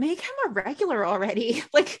 Make him a regular already.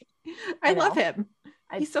 Like, I love him.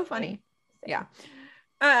 He's so funny. Yeah.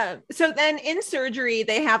 So then in surgery,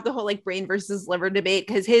 they have the whole like brain versus liver debate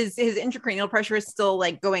because his intracranial pressure is still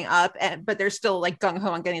like going up, but they're still like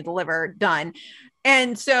gung-ho on getting the liver done.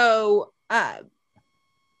 And so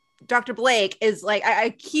Dr. Blake is like,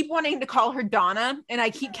 I keep wanting to call her Donna and I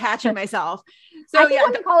keep catching myself. So I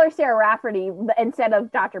want to call her Sarah Rafferty instead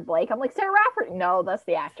of Dr. Blake. I'm like, Sarah Rafferty. No, that's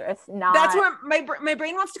the actress. That's where my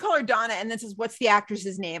brain wants to call her Donna and then says, what's the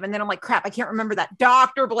actress's name? And then I'm like, crap, I can't remember that.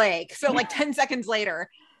 Dr. Blake. So like 10 seconds later,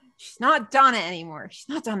 she's not Donna anymore.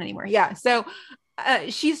 Yeah. So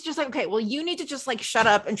she's just like, okay, well, you need to just like shut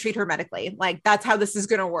up and treat her medically. Like, that's how this is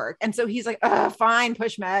going to work. And so he's like, fine,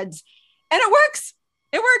 push meds. And it works.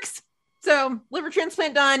 So liver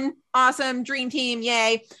transplant done. Awesome. Dream team.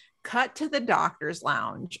 Yay. Cut to the doctor's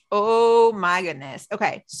lounge. Oh my goodness.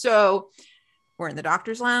 Okay. So we're in the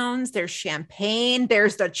doctor's lounge. There's champagne.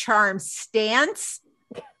 There's the charm stance.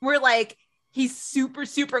 We're like, he's super,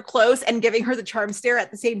 super close and giving her the charm stare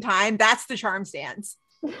at the same time. That's the charm stance.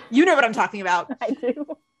 You know what I'm talking about. I do.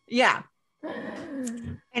 Yeah.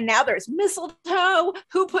 And now there's mistletoe.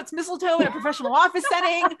 Who puts mistletoe in a professional office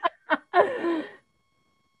setting?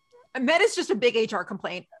 Med is just a big HR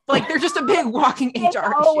complaint. Like, they're just a big walking HR issue.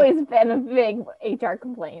 It's always been a big HR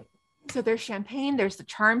complaint. So there's champagne, there's the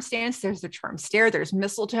charm stance, there's the charm stare, there's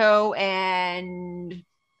mistletoe, and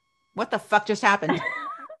what the fuck just happened?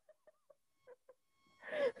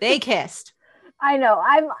 They kissed. I know.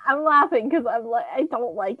 I'm laughing because I'm like, I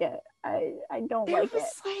don't like it. I don't like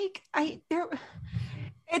it.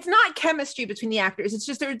 It's not chemistry between the actors. It's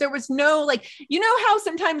just there was no, like, you know how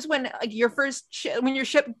sometimes when like when your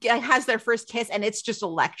ship has their first kiss and it's just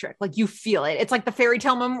electric, like you feel it. It's like the fairy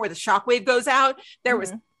tale moment where the shockwave goes out. There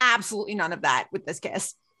was absolutely none of that with this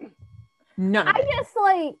kiss. None of it. I just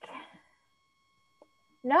like,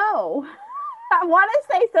 no. I want to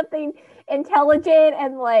say something intelligent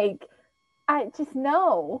and like, I just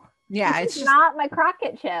no. Yeah, it's just not my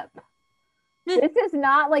Crockett ship. This is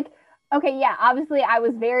not like, okay, yeah, obviously I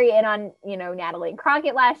was very in on, Natalie and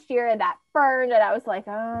Crockett last year, and that burned, and I was like,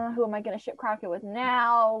 who am I going to ship Crockett with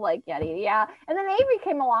now? Like, yada, yada, yada. And then Avery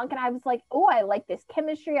came along, and I was like, oh, I like this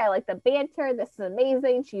chemistry. I like the banter. This is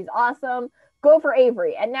amazing. She's awesome. Go for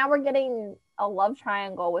Avery. And now we're getting a love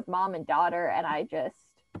triangle with mom and daughter, and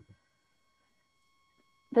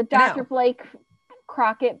the Dr. Blake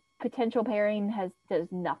Crockett potential pairing does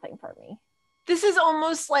nothing for me. This is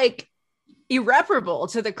almost like irreparable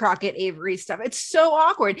to the Crockett Avery stuff. It's so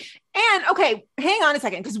awkward. And okay, hang on a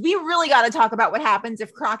second, because we really got to talk about what happens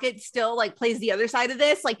if Crockett still like plays the other side of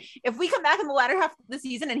this. Like if we come back in the latter half of the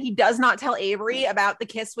season and he does not tell Avery about the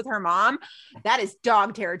kiss with her mom, that is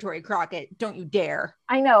dog territory, Crockett. Don't you dare.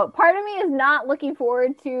 I know. Part of me is not looking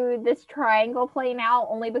forward to this triangle playing out,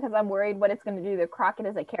 only because I'm worried what it's going to do to Crockett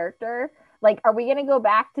as a character. Like, are we going to go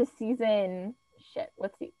back to season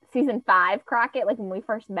 5 Crockett, like when we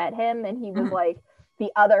first met him and he was like the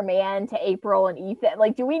other man to April and Ethan?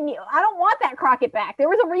 Like, I don't want that Crockett back. There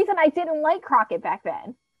was a reason I didn't like Crockett back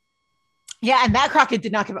then. Yeah, and that Crockett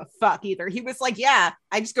did not give a fuck either. He was like, yeah,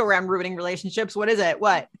 I just go around ruining relationships. What is it?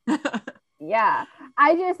 What? Yeah,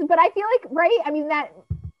 but I feel like, right, I mean, that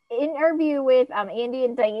interview with Andy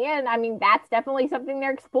and Diane, I mean, that's definitely something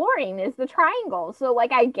they're exploring, is the triangle. So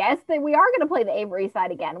like, I guess that we are going to play the Avery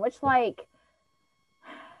side again, which like,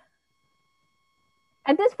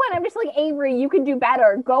 at this point, I'm just like, Avery, you can do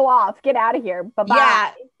better. Go off. Get out of here. Bye-bye.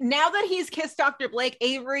 Yeah. Now that he's kissed Dr. Blake,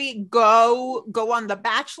 Avery, go on The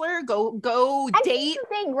Bachelor. Go date. That's the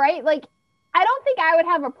thing, right? Like, I don't think I would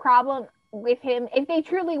have a problem with him if they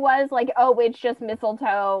truly was like, oh, it's just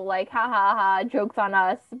mistletoe. Like, ha, ha, ha, jokes on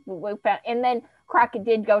us. And then Crockett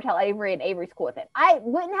did go tell Avery and Avery's cool with it. I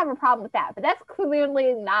wouldn't have a problem with that. But that's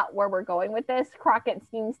clearly not where we're going with this. Crockett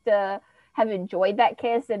seems to have enjoyed that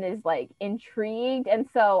kiss and is like intrigued, and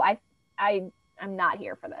so I'm not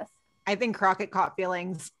here for this. I think Crockett caught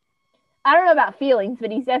feelings. I don't know about feelings, but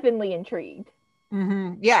he's definitely intrigued.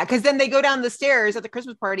 Mm-hmm. Yeah, because then they go down the stairs at the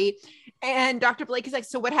Christmas party, and Dr. Blake is like,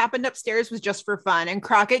 "So what happened upstairs was just for fun." And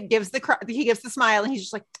Crockett gives the smile, and he's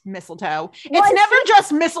just like, "Mistletoe. It's never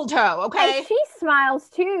just mistletoe, okay?" And she smiles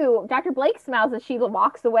too. Dr. Blake smiles as she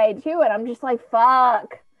walks away too, and I'm just like,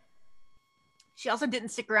 "Fuck." She also didn't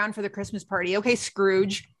stick around for the Christmas party. Okay,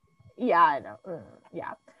 Scrooge. Yeah, I know.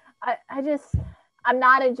 Yeah. I'm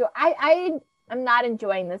not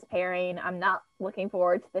enjoying this pairing. I'm not looking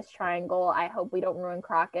forward to this triangle. I hope we don't ruin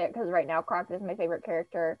Crockett, because right now Crockett is my favorite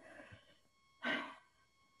character. I'm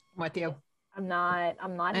with you. I'm not.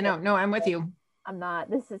 I know. No, I'm with you. I'm not.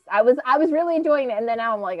 I was really enjoying it, and then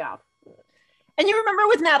now I'm like, oh. And you remember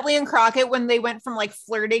with Natalie and Crockett when they went from like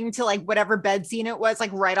flirting to like whatever bed scene it was, like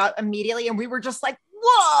right out immediately, and we were just like,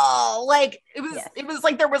 whoa, like it was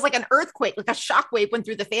like there was like an earthquake, like a shockwave went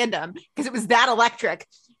through the fandom because it was that electric.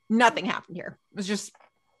 Nothing happened here. It was just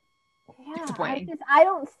disappointing.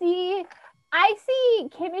 I see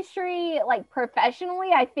chemistry like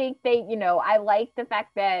professionally. I think I like the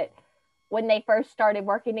fact that when they first started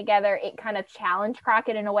working together, it kind of challenged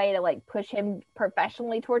Crockett in a way to like push him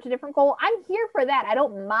professionally towards a different goal. I'm here for that. I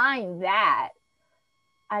don't mind that.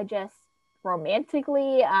 I just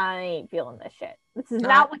romantically, I ain't feeling this shit. This is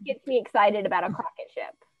not what gets me excited about a Crockett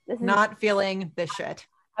ship. This is not feeling this shit.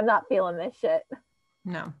 I'm not feeling this shit.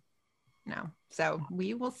 No. So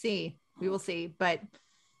we will see. But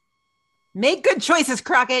make good choices,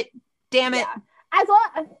 Crockett. Damn it. Yeah.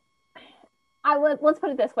 Let's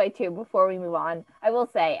put it this way too before we move on. I will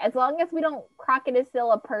say, as long as Crockett is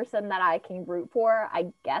still a person that I can root for,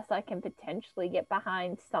 I guess I can potentially get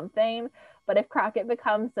behind something. But if Crockett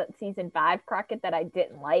becomes that season 5 Crockett that I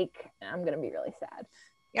didn't like, I'm gonna be really sad.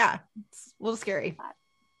 Yeah, it's a little scary.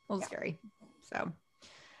 Scary. So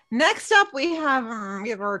next up we have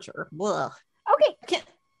Archer. Blah. Okay.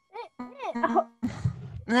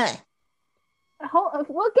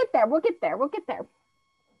 We'll get there.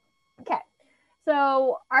 Okay.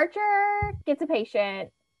 So Archer gets a patient,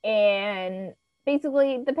 and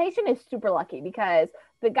basically the patient is super lucky because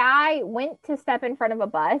the guy went to step in front of a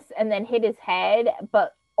bus and then hit his head,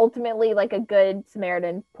 but ultimately like a good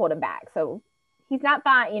Samaritan pulled him back. So he's not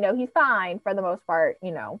fine, he's fine for the most part,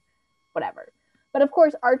 whatever. But of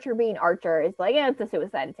course, Archer being Archer is like, yeah, it's a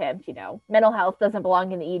suicide attempt, you know. Mental health doesn't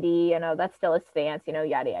belong in the ED, you know, that's still his stance, you know,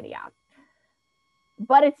 yada, yada, yada.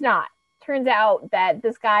 But it's not. Turns out that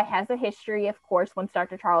this guy has a history, of course, once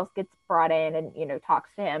Dr. Charles gets brought in and, you know, talks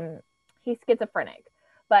to him, he's schizophrenic.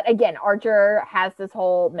 But again, Archer has this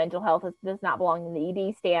whole mental health does not belong in the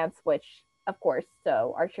ED stance, which, of course,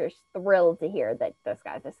 so Archer's thrilled to hear that this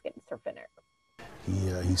guy's a schizophrenic.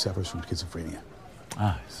 He suffers from schizophrenia.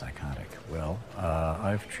 Ah, psychotic. Well,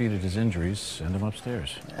 I've treated his injuries. Send him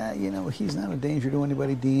upstairs. You know, he's not a danger to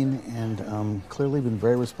anybody, Dean, and clearly been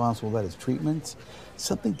very responsible about his treatments.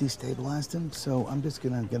 Something destabilized him, so I'm just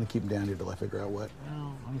gonna keep him down here till I figure out what.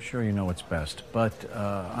 Well, I'm sure you know what's best. But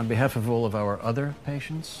on behalf of all of our other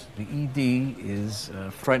patients, the ED is a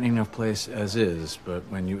frightening enough place as is, but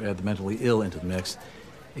when you add the mentally ill into the mix,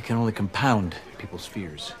 it can only compound people's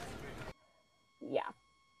fears. Yeah.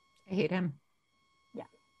 I hate him.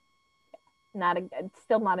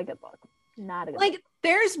 Still not a good look. Not a good like look.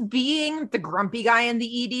 There's being the grumpy guy in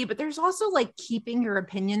the ED, but there's also like keeping your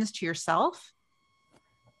opinions to yourself.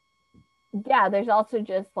 Yeah, there's also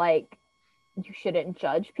just like you shouldn't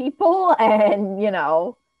judge people, and you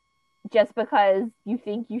know, just because you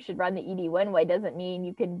think you should run the ED one way doesn't mean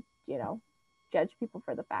you can, you know, judge people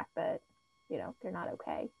for the fact that, you know, they're not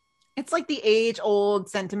okay. It's like the age-old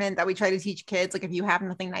sentiment that we try to teach kids, like if you have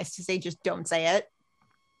nothing nice to say, just don't say it.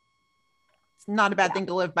 It's not a bad thing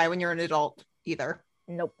to live by when you're an adult either.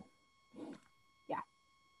 Nope. Yeah.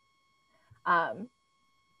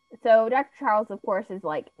 So Dr. Charles, of course, is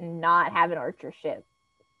like not having Archer shit.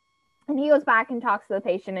 And he goes back and talks to the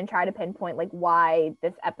patient and try to pinpoint like why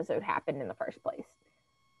this episode happened in the first place.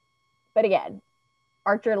 But again,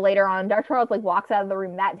 Archer later on, Dr. Charles like walks out of the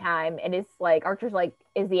room that time and it's like, Archer's like,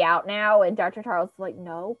 is he out now? And Dr. Charles is like,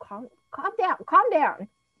 no, calm down.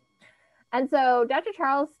 And so Dr.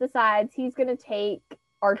 Charles decides he's going to take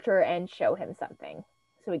Archer and show him something.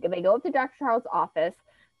 So they go up to Dr. Charles' office,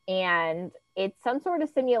 and it's some sort of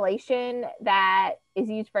simulation that is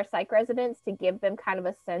used for psych residents to give them kind of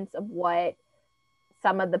a sense of what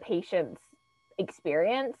some of the patients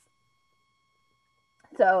experience.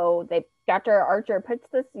 So Dr. Archer puts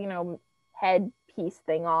this, you know, headpiece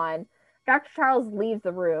thing on. Dr. Charles leaves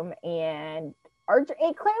the room, and Archer,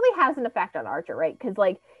 it clearly has an effect on Archer, right? Because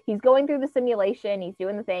like he's going through the simulation, he's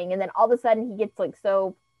doing the thing, and then all of a sudden he gets like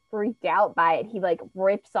so freaked out by it, he like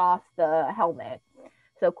rips off the helmet.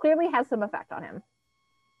 So clearly has some effect on him.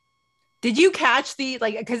 Did you catch the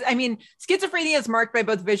like? Because I mean, schizophrenia is marked by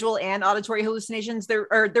both visual and auditory hallucinations. There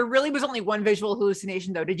really was only one visual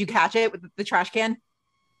hallucination though. Did you catch it with the trash can?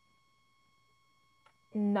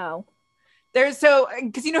 No. Because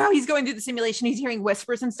you know how he's going through the simulation, he's hearing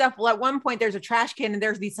whispers and stuff. Well, at one point there's a trash can and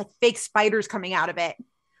there's these like fake spiders coming out of it.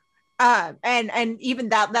 And even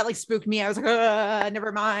that like spooked me. I was like,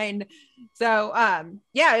 never mind. So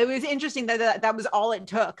yeah, it was interesting that was all it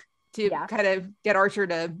took to kind of get Archer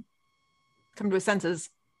to come to his senses.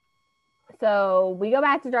 So we go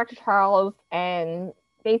back to Dr. Charles, and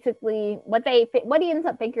basically what he ends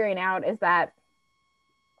up figuring out is that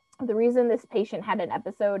the reason this patient had an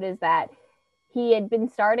episode is that he had been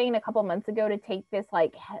starting a couple months ago to take this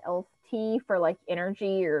like health tea for like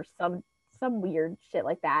energy or some weird shit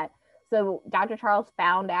like that. So Dr. Charles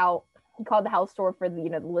found out, he called the health store for the, you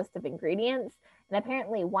know, the list of ingredients. And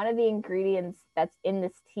apparently one of the ingredients that's in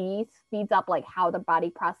this tea speeds up like how the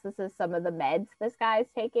body processes some of the meds this guy's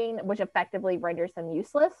taking, which effectively renders him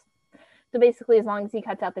useless. So basically, as long as he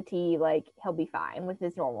cuts out the tea, like he'll be fine with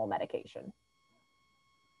his normal medication.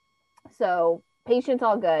 So patient's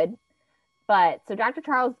all good. But so Dr.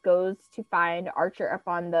 Charles goes to find Archer up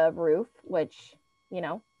on the roof, which, you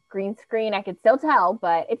know, green screen, I could still tell,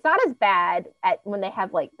 but it's not as bad when they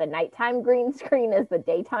have like the nighttime green screen as the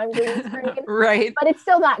daytime green screen. Right. But it's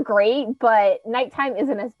still not great, but nighttime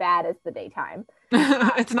isn't as bad as the daytime.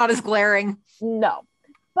 It's not as glaring. No.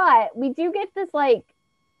 But we do get this like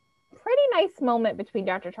pretty nice moment between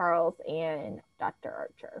Dr. Charles and Dr.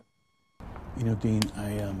 Archer. You know, Dean,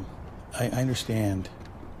 I understand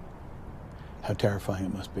how terrifying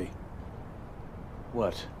it must be.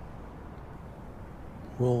 What?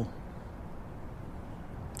 Well,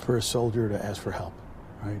 for a soldier to ask for help,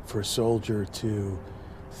 right? For a soldier to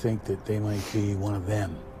think that they might be one of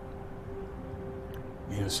them.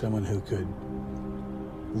 You know, someone who could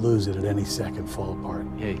lose it at any second, fall apart.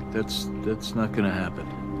 Hey, that's not gonna happen.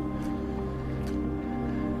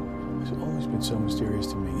 It's always been so mysterious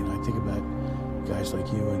to me. You know, I think about guys like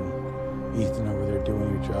you and Ethan over there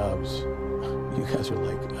doing your jobs. You guys are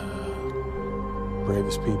like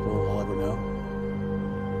bravest people I'll ever know.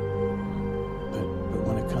 But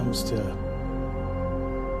when it comes to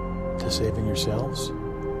to saving yourselves?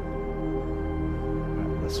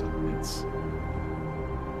 Listen,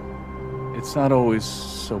 it's not always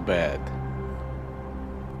so bad.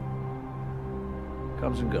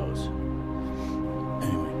 Comes and goes.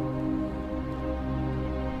 Anyway,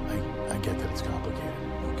 I get that it's complicated,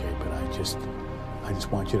 okay, but I just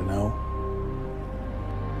want you to know,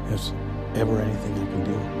 if there's ever anything I can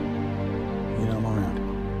do, you know I'm around.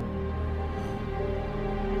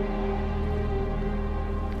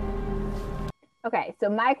 Okay, so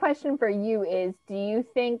my question for you is, do you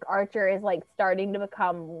think Archer is like starting to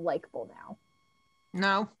become likable now?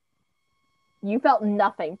 No. You felt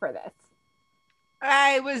nothing for this.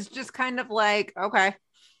 I was just kind of like, okay.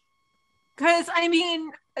 Because, I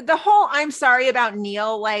mean, the whole I'm sorry about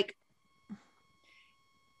Neil, like,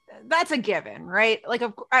 that's a given, right? Like,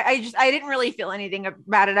 I didn't really feel anything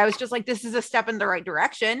about it. I was just like, this is a step in the right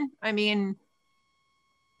direction. I mean,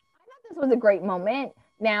 I thought this was a great moment.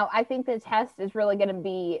 Now, I think the test is really going to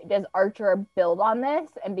be, does Archer build on this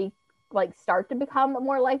and be like start to become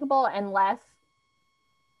more likable and less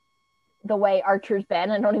the way Archer's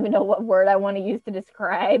been? I don't even know what word I want to use to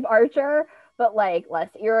describe Archer, but like less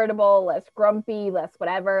irritable, less grumpy, less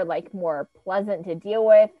whatever, like more pleasant to deal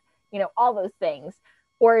with, you know, all those things.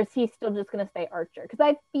 Or is he still just going to stay Archer? Because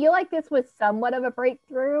I feel like this was somewhat of a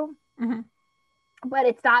breakthrough, but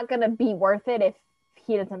it's not going to be worth it if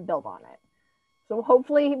he doesn't build on it. So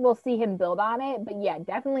hopefully we'll see him build on it. But yeah,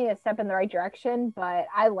 definitely a step in the right direction. But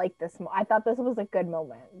I like this. I thought this was a good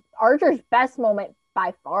moment. Archer's best moment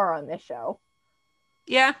by far on this show.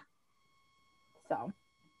 Yeah. So.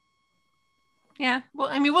 Yeah. Well,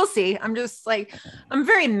 I mean, we'll see. I'm just like, I'm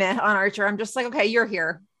very meh on Archer. I'm just like, okay, you're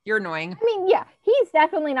here. You're annoying. I mean, yeah, he's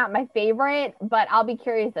definitely not my favorite, but I'll be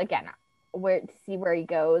curious again to see where he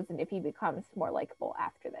goes and if he becomes more likable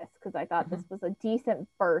after this, because I thought this was a decent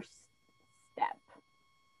first step.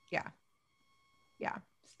 Yeah. Yeah.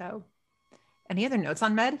 So, any other notes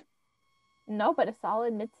on Med? No, but a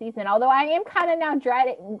solid mid-season. Although I am kind of now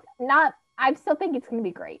dreading. I still think it's going to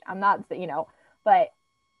be great. I'm not, but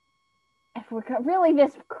if we're really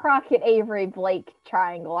this Crockett, Avery, Blake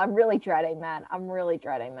triangle, I'm really dreading that.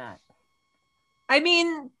 I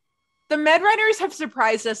mean, the Med writers have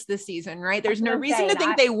surprised us this season, right? There's no reason to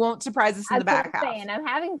think they won't surprise us in the back half. I'm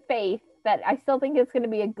having faith that I still think it's going to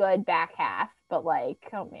be a good back half, but like,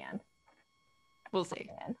 oh man. We'll see.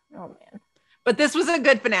 Oh man. But this was a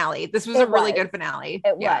good finale. This was a really good finale.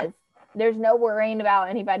 It was. There's no worrying about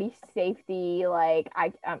anybody's safety. Like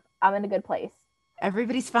I'm in a good place.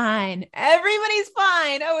 Everybody's fine. Everybody's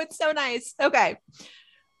fine. Oh, it's so nice. Okay.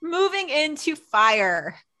 Moving into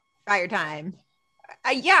fire time.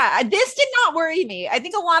 This did not worry me. I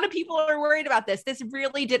think a lot of people are worried about this. This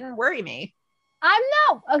really didn't worry me.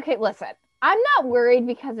 Listen, I'm not worried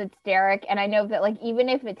because it's Derek. And I know that like, even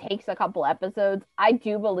if it takes a couple episodes, I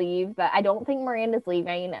do believe that I don't think Miranda's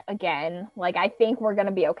leaving again. Like, I think we're going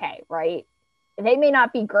to be okay. Right. They may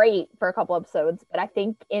not be great for a couple episodes, but I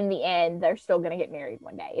think in the end, they're still going to get married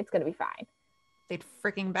one day. It's going to be fine. They'd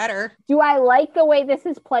freaking better. Do I like the way this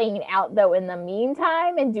is playing out, though, in the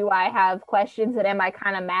meantime? And do I have questions and am I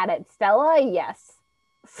kind of mad at Stella? Yes.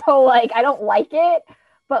 So, like, I don't like it,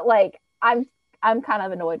 but, like, I'm kind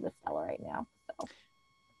of annoyed with Stella right now.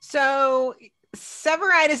 So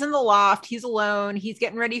Severide is in the loft. He's alone. He's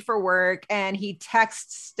getting ready for work, and he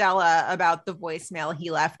texts Stella about the voicemail he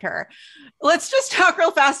left her. Let's just talk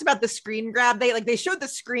real fast about the screen grab. They showed the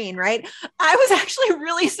screen, right? I was actually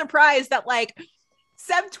really surprised that like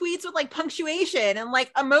Sev tweets with like punctuation and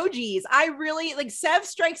like emojis. I really like Sev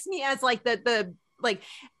strikes me as like the like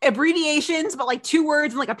abbreviations, but like 2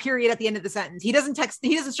 words and like a period at the end of the sentence. He doesn't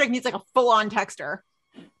strike me as like a full-on texter.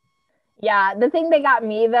 Yeah, the thing that got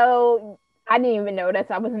me though, I didn't even notice.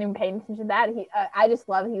 I wasn't even paying attention to that. I just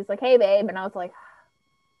love it. He was like, "Hey, babe," and I was like,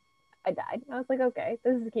 I died. I was like, "Okay,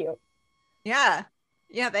 this is cute." Yeah,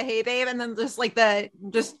 the "Hey, babe," and then just like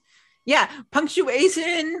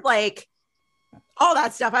punctuation, like all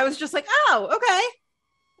that stuff. I was just like, "Oh, okay,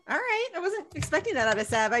 all right." I wasn't expecting that out of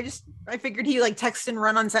Sev. I figured he like text and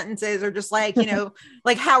run on sentences or just like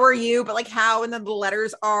like "How are you?" but like "How" and then the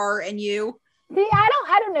letters "R" and "U." See,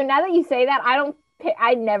 I don't know. Now that you say that,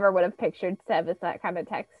 I never would have pictured Sev as that kind of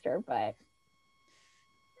texter, but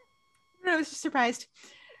I was just surprised.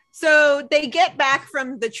 So they get back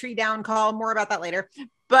from the tree down call. More about that later.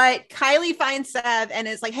 But Kylie finds Sev and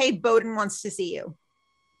is like, "Hey, Bowden wants to see you."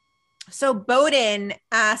 So Bowden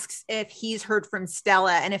asks if he's heard from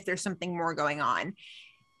Stella and if there's something more going on.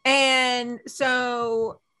 And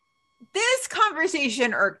so this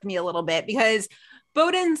conversation irked me a little bit because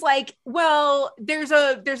Bowden's like, well, there's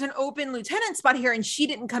an open lieutenant spot here and she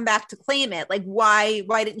didn't come back to claim it. Like, why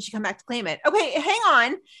didn't she come back to claim it? Okay, hang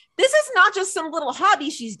on. This is not just some little hobby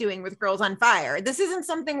she's doing with Girls on Fire. This isn't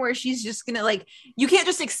something where she's just gonna, like, you can't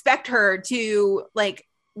just expect her to like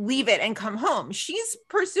leave it and come home. She's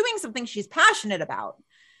pursuing something she's passionate about.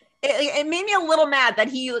 It made me a little mad that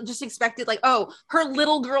he just expected, like, oh, her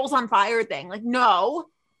little Girls on Fire thing. Like, no.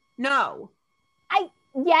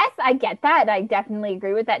 Yes, I get that. I definitely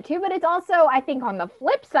agree with that too. But it's also, I think on the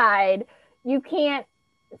flip side, you can't,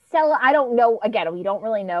 Stella, I don't know, again, we don't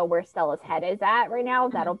really know where Stella's head is at right now.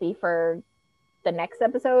 That'll be for the next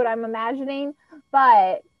episode, I'm imagining.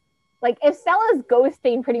 But like, if Stella's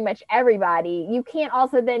ghosting pretty much everybody, you can't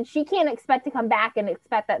also then, she can't expect to come back and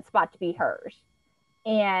expect that spot to be hers.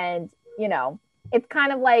 And, you know, it's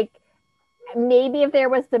kind of like, maybe if there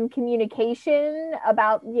was some communication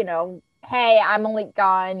about, you know, hey, I'm only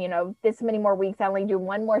gone, you know, this many more weeks. I only do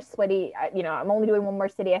one more city. You know, I'm only doing one more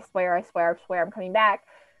city. I swear I'm coming back.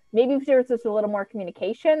 Maybe if there was just a little more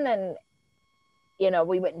communication, then, you know,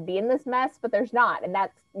 we wouldn't be in this mess, but there's not. And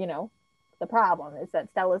that's, you know, the problem is that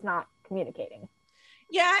Stella's not communicating.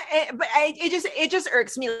 Yeah. But it just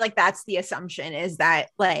irks me. Like, that's the assumption, is that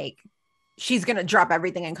like, she's going to drop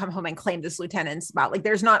everything and come home and claim this lieutenant spot. Like,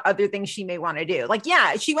 there's not other things she may want to do. Like,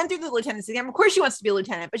 yeah, she went through the lieutenant's exam. Of course she wants to be a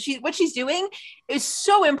lieutenant, but what she's doing is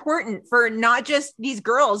so important for not just these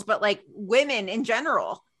girls, but like women in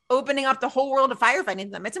general, opening up the whole world of firefighting to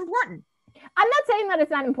them. It's important. I'm not saying that it's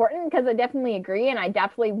not important, because I definitely agree. And I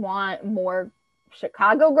definitely want more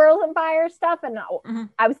Chicago Girls on Fire stuff. And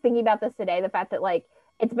I was thinking about this today, the fact that like,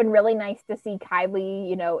 it's been really nice to see Kylie,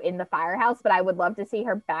 you know, in the firehouse, but I would love to see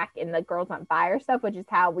her back in the Girls on Fire stuff, which is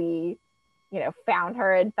how we, you know, found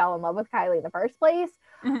her and fell in love with Kylie in the first place.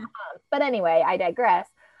 But anyway, I digress.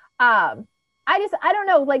 I don't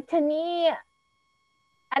know, like, to me,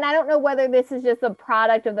 and I don't know whether this is just a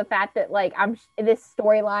product of the fact that like this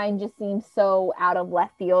storyline just seems so out of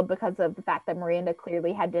left field because of the fact that Miranda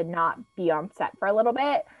clearly had to not be on set for a little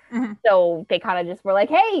bit. So they kind of just were like,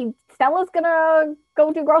 hey, Stella's gonna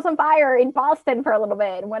go do Girls on Fire in Boston for a little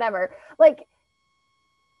bit and whatever. Like,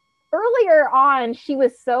 earlier on, she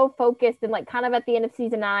was so focused, and like kind of at the end of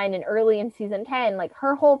season 9 and early in season 10, like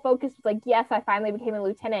her whole focus was like, yes, I finally became a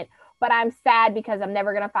lieutenant, but I'm sad because I'm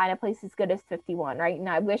never gonna find a place as good as 51, right? And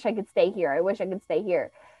I wish I could stay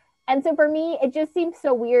here. And so for me, it just seems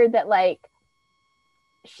so weird that like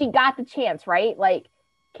she got the chance, right? Like,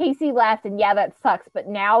 Casey left, and yeah, that sucks, but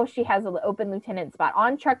now she has an open lieutenant spot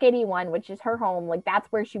on Truck 81, which is her home. Like, that's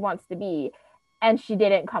where she wants to be, and she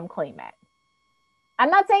didn't come claim it. I'm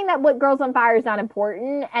not saying that what Girls on Fire is not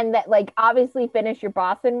important, and that like obviously finish your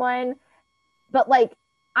Boston one, but like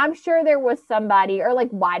I'm sure there was somebody, or like,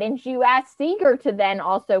 why didn't you ask Seeger to then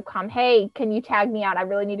also come, hey, can you tag me out? I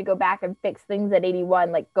really need to go back and fix things at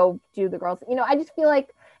 81, like go do the girls. You know, I just feel like,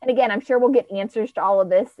 and again, I'm sure we'll get answers to all of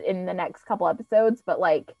this in the next couple episodes, but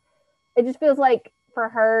like, it just feels like for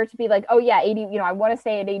her to be like, oh yeah, 80, you know, I want to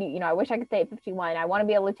stay at 80, you know, I wish I could stay at 51. I want to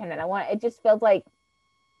be a lieutenant. It just feels like,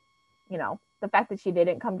 you know, the fact that she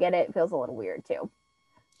didn't come get it feels a little weird too.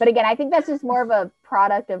 But again, I think that's just more of a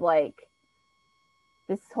product of like,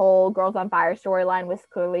 this whole Girls on Fire storyline was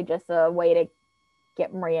clearly just a way to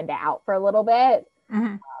get Miranda out for a little bit.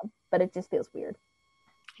 But it just feels weird.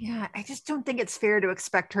 Yeah, I just don't think it's fair to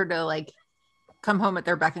expect her to like come home at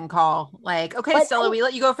their beck and call. Like, okay, but Stella, we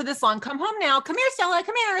let you go for this long. Come home now. Come here, Stella.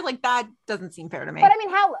 Come here. Like, that doesn't seem fair to me. But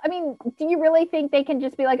I mean, do you really think they can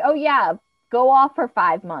just be like, oh yeah, go off for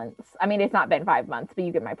 5 months? I mean, it's not been 5 months, but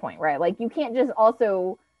you get my point, right? Like, you can't just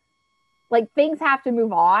also, like, things have to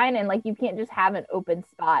move on, and like, you can't just have an open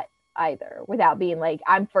spot either without being like,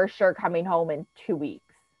 I'm for sure coming home in 2 weeks.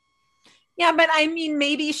 Yeah, but I mean,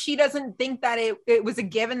 maybe she doesn't think that it was a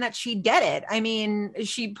given that she'd get it. I mean,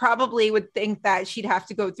 she probably would think that she'd have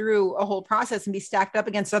to go through a whole process and be stacked up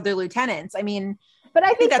against other lieutenants. I mean, but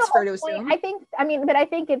I think that's fair to assume. I think at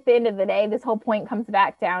the end of the day, this whole point comes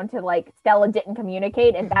back down to like, Stella didn't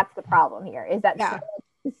communicate, and that's the problem here, is that Stella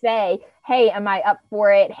to say, hey, am I up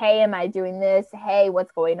for it? Hey, am I doing this? Hey,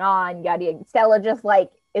 what's going on? Yada yada. Stella just like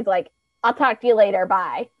is like, I'll talk to you later.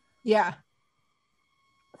 Bye. Yeah.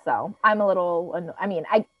 So I'm a little, I mean,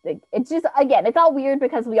 it's just, again, it's all weird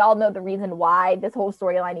because we all know the reason why this whole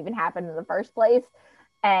storyline even happened in the first place.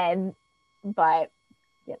 But,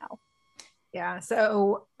 you know. Yeah.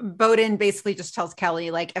 So Bowden basically just tells Kelly,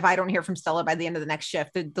 like, if I don't hear from Stella by the end of the next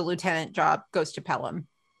shift, the lieutenant job goes to Pelham,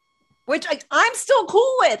 which I'm still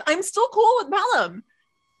cool with. I'm still cool with Pelham.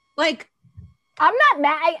 Like, I'm not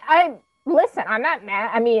mad. Listen, I'm not mad.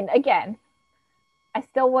 I mean, again, I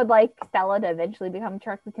still would like Stella to eventually become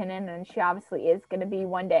Shark Lieutenant, and she obviously is going to be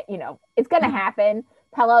one day. You know, it's going to happen.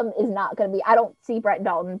 Pelham is not going to be. I don't see Brett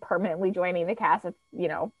Dalton permanently joining the cast of, you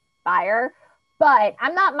know, Fire, but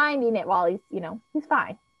I'm not minding it while he's, you know, he's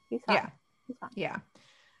fine. He's fine. Yeah. He's fine. Yeah.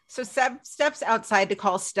 So Seb steps outside to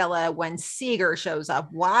call Stella when Seeger shows up.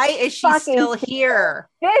 Why is she still here?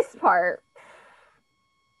 This part.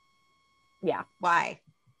 Yeah. Why?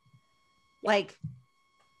 Like,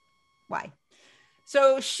 why?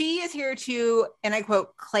 So she is here to, and I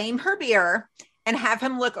quote, claim her beer and have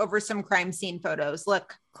him look over some crime scene photos.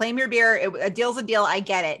 Look, claim your beer. A deal's a deal. I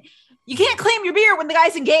get it. You can't claim your beer when the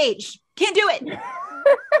guy's engaged. Can't do it.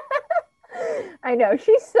 I know.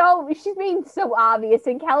 She's being so obvious,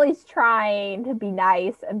 and Kelly's trying to be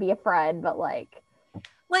nice and be a friend, but like,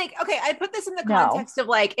 okay, I put this in the context of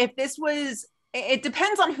like, if this was, it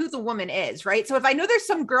depends on who the woman is, right? So if I know there's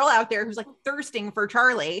some girl out there who's like thirsting for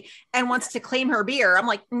Charlie and wants to claim her beer, I'm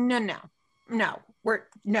like, no.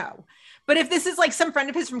 But if this is like some friend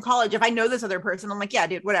of his from college, if I know this other person, I'm like, yeah,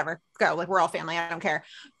 dude, whatever, go. Like, we're all family. I don't care.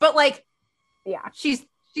 But like, yeah, she's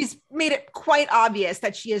made it quite obvious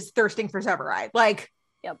that she is thirsting for Severide. Like,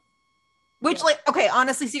 yep. Which, like, okay,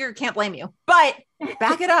 honestly, Seeger can't blame you, but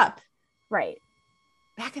back it up. Right.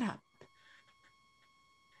 Back it up.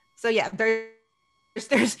 So yeah,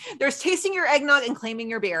 there's tasting your eggnog and claiming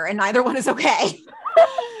your beer, and neither one is okay.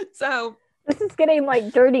 So this is getting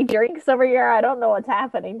like dirty drinks over here. I don't know what's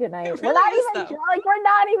happening tonight. We're not even drunk. We're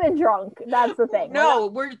not even drunk. That's the thing. No,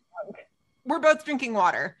 we're both drinking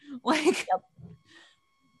water. Like, yep.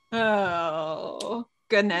 Oh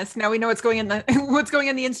goodness. Now we know what's going in the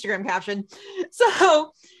Instagram caption.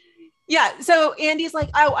 So yeah. So Andy's like,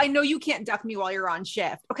 oh, I know you can't duck me while you're on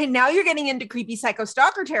shift. Okay. Now you're getting into creepy psycho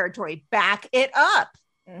stalker territory. Back it up.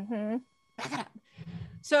 Mm-hmm. Back it up.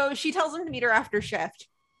 So she tells him to meet her after shift.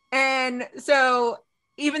 And so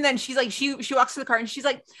even then she's like, she walks to the car and she's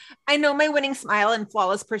like, I know my winning smile and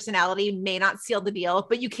flawless personality may not seal the deal,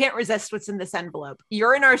 but you can't resist what's in this envelope.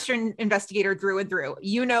 You're an arson investigator through and through.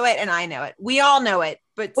 You know it and I know it. We all know it,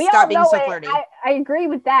 but stop being so flirty. I agree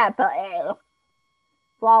with that, but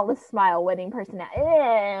flawless smile, winning personality.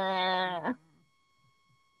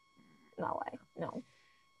 No way. No.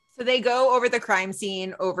 So they go over the crime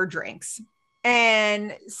scene over drinks.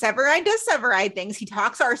 And Severide does Severide things. He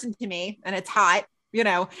talks arson to me and it's hot. You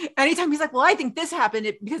know, anytime he's like, well, I think this happened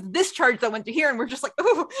because this charge that went to here. And we're just like,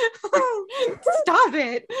 oh, stop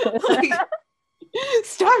it. Like,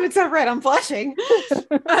 stop it, Severide. I'm flushing.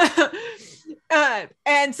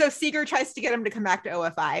 And so Seeger tries to get him to come back to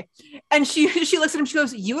OFI. And she looks at him. She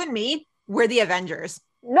goes, you and me, we're the Avengers.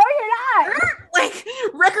 No, you're not. Like,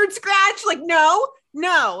 record scratch. Like,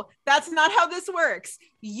 no, that's not how this works.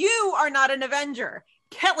 You are not an Avenger.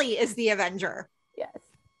 Kelly is the Avenger. Yes.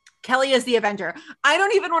 Kelly is the Avenger. I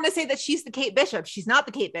don't even want to say that she's the Kate Bishop. She's not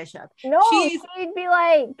the Kate Bishop. No, she'd be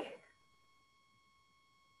like,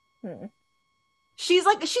 she's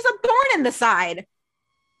a thorn in the side.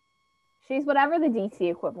 She's whatever the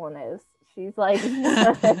DC equivalent is. She's like,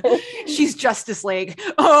 she's Justice League.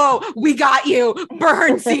 Oh, we got you.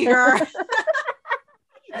 Burn, Seeger.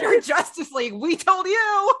 You're Justice League. We told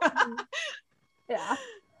you. Yeah.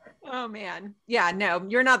 Oh man. Yeah, no,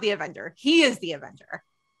 you're not the Avenger. He is the Avenger.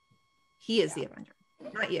 He is the Avenger,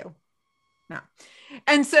 not you. No.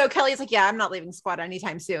 And so Kelly's like, yeah, I'm not leaving squad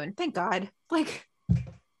anytime soon. Thank God. Like,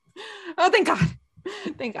 oh, thank God.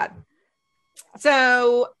 Thank God.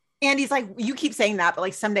 So Andy's like, you keep saying that, but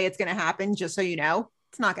like someday it's going to happen. Just so you know,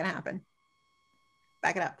 it's not going to happen.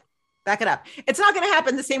 Back it up. Back it up. It's not going to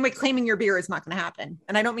happen the same way claiming your beer is not going to happen.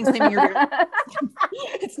 And I don't mean claiming your beer.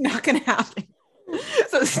 It's not going to happen.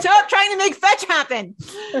 So stop trying to make fetch happen.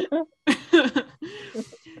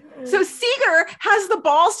 So Seeger has the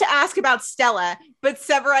balls to ask about Stella, but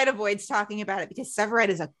Severide avoids talking about it because Severide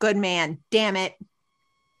is a good man. Damn it.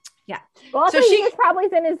 Yeah. Well, also, so he's probably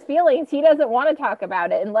in his feelings. He doesn't want to talk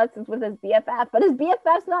about it unless it's with his BFF, but his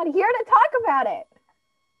BFF's not here to talk about it.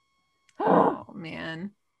 Oh,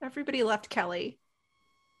 man. Everybody left Kelly.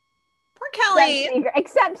 Poor Kelly.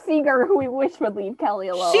 Except Seeger, who we wish would leave Kelly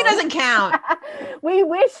alone. She doesn't count. We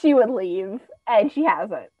wish she would leave, and she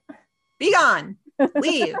hasn't. Be gone.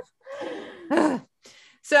 Leave.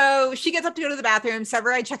 So she gets up to go to the bathroom.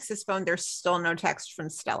 Severide checks his phone. There's still no text from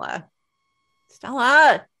Stella.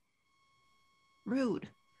 Stella. Rude.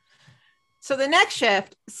 So the next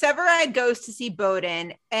shift, Severide goes to see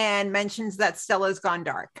Bowden and mentions that Stella's gone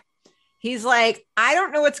dark. He's like, I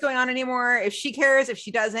don't know what's going on anymore. If she cares, if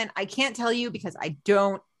she doesn't, I can't tell you because I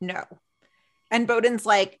don't know. And Bowden's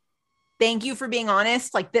like, thank you for being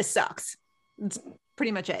honest. Like, this sucks. That's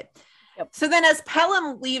pretty much it. So then as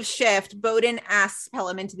Pelham leaves shift, Bowden asks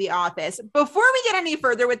Pelham into the office. Before we get any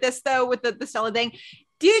further with this, though, with the Stella thing,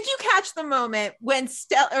 did you catch the moment when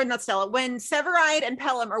when Severide and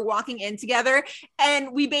Pelham are walking in together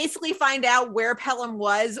and we basically find out where Pelham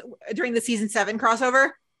was during the season 7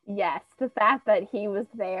 crossover? Yes, the fact that he was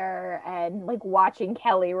there and like watching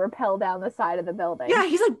Kelly rappel down the side of the building. Yeah,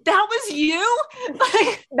 he's like, that was you?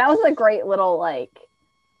 Like, that was a great little like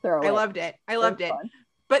throwaway. I loved it. Fun.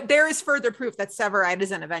 But there is further proof that Severide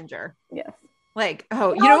is an Avenger. Yes. Like, you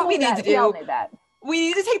know what we need to do? We all knew that. We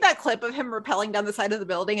need to take that clip of him rappelling down the side of the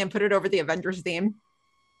building and put it over the Avengers theme.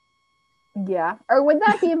 Yeah. Or would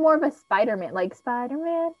that be more of a Spider-Man? Like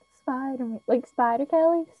Spider-Man, like Spider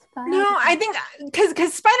Kelly? Spider-Man? No, I think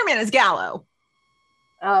because Spider-Man is Gallo.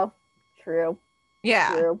 Oh, true.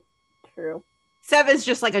 Yeah. True. Sev is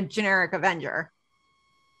just like a generic Avenger.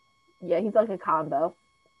 Yeah, he's like a combo.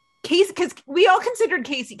 Casey, because we all considered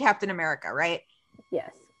Casey Captain America, right?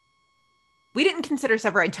 Yes. We didn't consider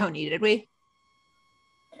Severide Tony, did we?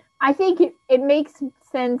 I think it makes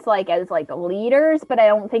sense like as like leaders, but I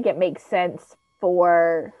don't think it makes sense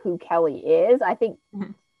for who Kelly is. I think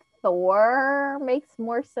Thor makes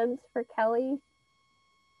more sense for Kelly.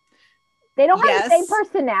 They don't have the same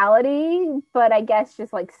personality, but I guess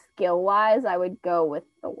just like skill wise, I would go with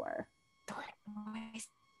Thor. Thor annoys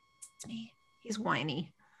me. He's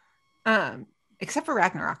whiny. Except for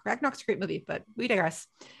Ragnarok. Ragnarok's a great movie, but we digress.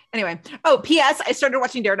 Anyway. Oh, P.S. I started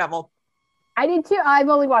watching Daredevil. I did too. I've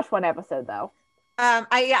only watched one episode though.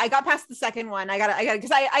 I got past the second one. I got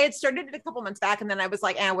because I had started it a couple months back and then I was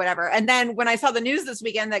like, whatever. And then when I saw the news this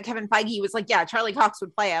weekend that Kevin Feige was like, yeah, Charlie Cox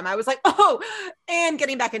would play him, I was like, oh, and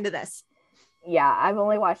getting back into this. Yeah, I've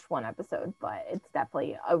only watched one episode, but it's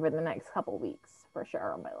definitely over the next couple weeks for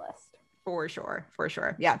sure on my list. For sure.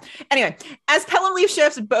 Yeah. Anyway, as Pelham leaves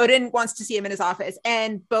shifts, Bowden wants to see him in his office,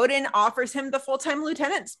 and Bowden offers him the full-time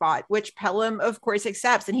lieutenant spot, which Pelham, of course,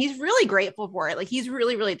 accepts, and he's really grateful for it. Like he's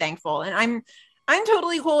really, really thankful, and I'm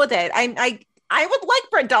totally cool with it. I would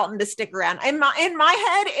like Brett Dalton to stick around. In my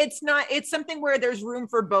head, it's something where there's room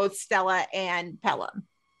for both Stella and Pelham.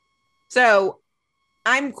 So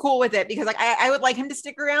I'm cool with it because like I would like him to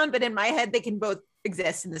stick around, but in my head, they can both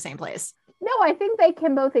exist in the same place. No, I think they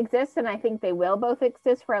can both exist, and I think they will both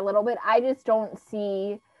exist for a little bit. I just don't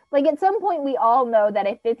see, like, at some point we all know that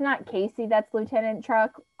if it's not Casey that's Lieutenant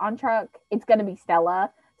Truck, it's going to be Stella.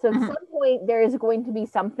 So at some point there is going to be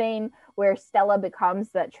something where Stella becomes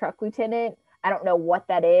that truck lieutenant. I don't know what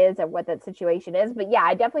that is or what that situation is, but yeah,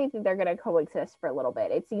 I definitely think they're going to coexist for a little bit.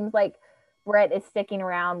 It seems like Brett is sticking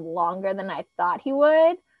around longer than I thought he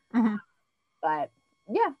would. But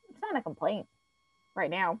yeah, it's not a complaint right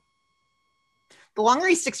now. The longer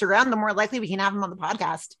he sticks around, the more likely we can have him on the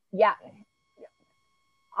podcast. Yeah.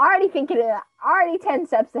 Already 10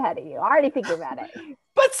 steps ahead of you. Already thinking about it.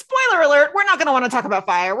 But spoiler alert, we're not going to want to talk about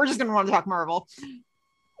Fire. We're just going to want to talk Marvel.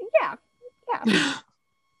 Yeah.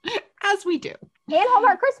 As we do. And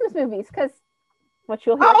Hallmark Christmas movies, because what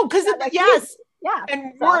you'll hear. Oh, because yes. Yeah.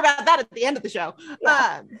 And more about that at the end of the show.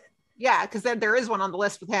 Yeah, because there is one on the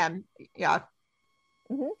list with him. Yeah.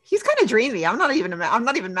 He's kind of dreamy. I'm not even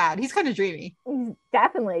mad. He's kind of dreamy. He's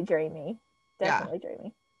definitely dreamy.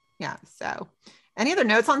 Dreamy. Yeah. So, any other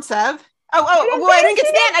notes on Sev? Oh, I didn't get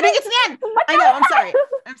to the end. I know.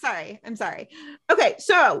 I'm sorry. Okay,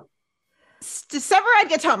 so Severide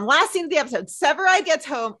gets home. Last scene of the episode. Severide gets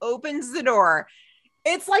home, opens the door.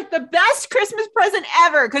 It's like the best Christmas present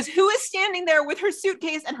ever because who is standing there with her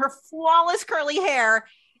suitcase and her flawless curly hair?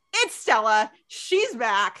 It's Stella. She's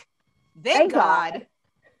back. Thank God.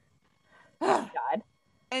 God.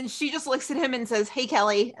 And she just looks at him and says, "Hey,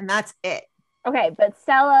 Kelly," and that's it. Okay, but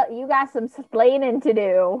Stella, you got some splaining to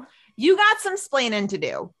do.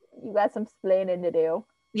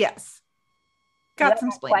 Yes. Got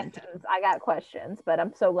some splaining to do. I got questions, but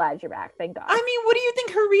I'm so glad you're back. Thank God. I mean, what do you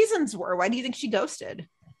think her reasons were? Why do you think she ghosted?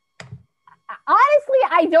 Honestly,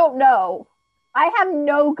 I don't know. I have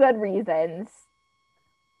no good reasons.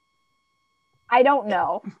 I don't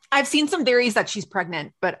know. I've seen some theories that she's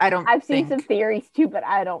pregnant, but I've seen some theories too, but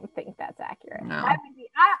I don't think that's accurate. No.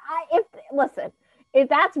 If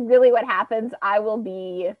that's really what happens, I will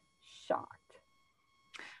be shocked.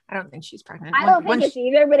 I don't think she's pregnant. I don't think it's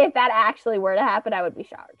either, but if that actually were to happen, I would be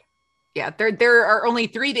shocked. Yeah, there are only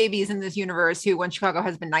 3 babies in this universe who One Chicago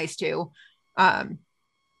has been nice to. And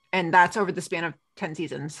that's over the span of 10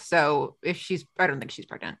 seasons. So I don't think she's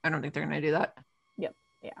pregnant. I don't think they're going to do that. Yep.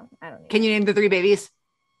 Yeah, I don't know. Can you name the 3 babies?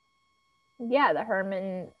 Yeah, the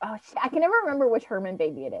Herman. Oh, I can never remember which Herman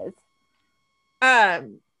baby it is.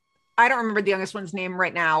 I I don't remember the youngest one's name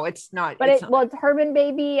right now. It's not. But it's it's Herman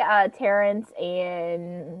baby, Terrence,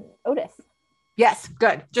 and Otis. Yes,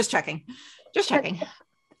 good. Just checking.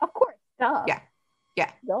 Of course. Duh.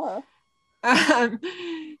 Yeah. Duh.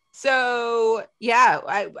 So yeah,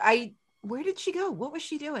 I where did she go? What was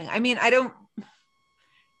she doing? I mean,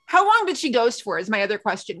 how long did she ghost for is my other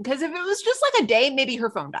question. Because if it was just like a day, maybe her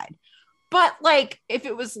phone died. But like if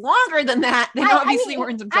it was longer than that, then obviously we're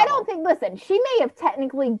in some trouble. I don't think, listen, she may have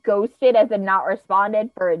technically ghosted as in not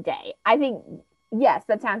responded for a day. I think, yes,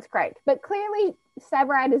 that sounds correct. But clearly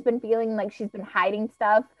Severide has been feeling like she's been hiding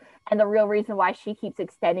stuff. And the real reason why she keeps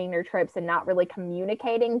extending her trips and not really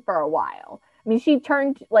communicating for a while. I mean, she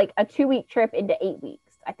turned like a 2-week trip into 8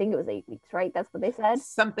 weeks. I think it was 8 weeks, right? That's what they said.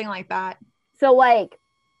 Something like that. So like,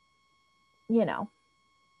 you know.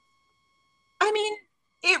 I mean,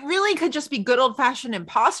 it really could just be good old fashioned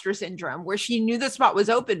imposter syndrome where she knew the spot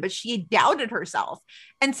was open, but she doubted herself.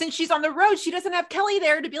 And since she's on the road, she doesn't have Kelly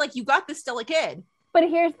there to be like, you got this, still a kid. But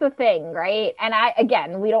here's the thing, right?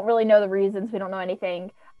 And we don't really know the reasons. We don't know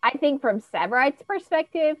anything. I think from Severide's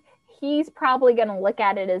perspective, he's probably going to look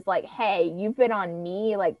at it as like, hey, you've been on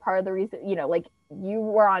me. Like part of the reason, you know, like you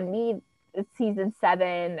were on me season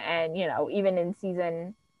 7 and, you know, even in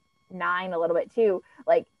season 9 a little bit too,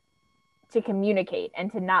 like to communicate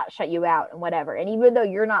and to not shut you out and whatever. And even though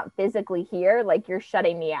you're not physically here, like you're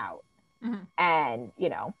shutting me out. Mm-hmm. And, you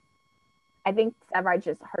know, I think Severide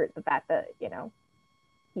just hurt the fact that, you know,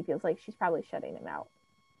 he feels like she's probably shutting him out.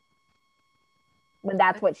 When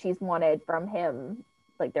that's what she's wanted from him,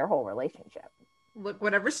 like their whole relationship. Look,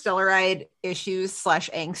 whatever Stellaride issues /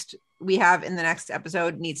 angst we have in the next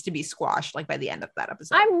episode needs to be squashed like by the end of that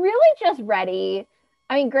episode. I'm really just ready.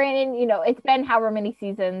 I mean, granted, you know, it's been however many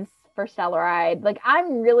seasons for Stellaride. Like,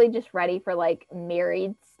 I'm really just ready for like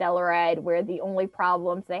married Stellaride where the only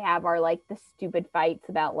problems they have are like the stupid fights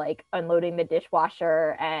about like unloading the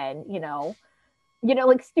dishwasher and, you know,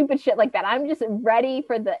 like stupid shit like that. I'm just ready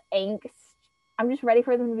for the angst. I'm just ready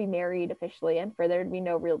for them to be married officially and for there to be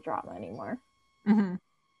no real drama anymore. Mm-hmm.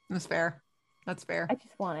 That's fair. I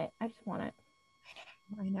just want it. I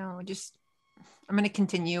know. I'm going to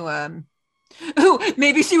continue.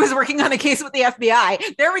 Maybe she was working on a case with the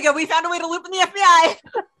FBI. There we go. We found a way to loop in the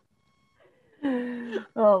FBI.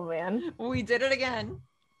 Oh, man. We did it again.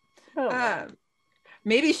 Oh,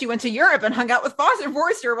 maybe she went to Europe and hung out with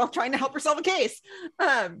Forrester while trying to help her solve a case.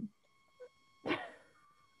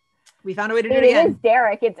 We found a way to do it again. It is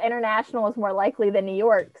Derek. It's international is more likely than New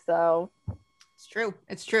York. So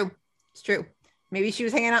It's true. Maybe she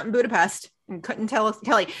was hanging out in Budapest and couldn't tell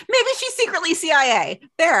Kelly. Maybe she's secretly CIA.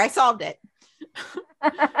 There, I solved it.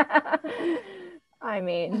 I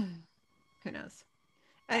mean, who knows?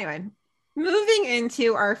 Anyway, moving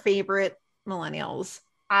into our favorite millennials.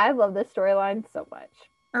 I love this storyline so much.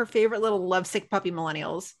 Our favorite little lovesick puppy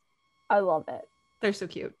millennials. I love it. They're so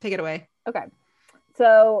cute. Take it away. Okay.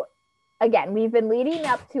 So again, we've been leading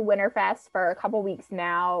up to Winterfest for a couple weeks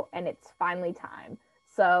now, and it's finally time.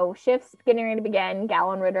 So shifts getting ready to begin.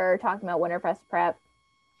 Gallo and Ritter are talking about Winterfest prep.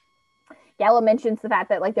 Gallo mentions the fact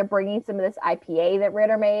that like they're bringing some of this IPA that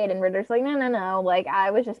Ritter made, and Ritter's like, no, like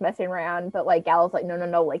I was just messing around. But like Gallo's like,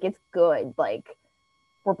 no, like it's good. Like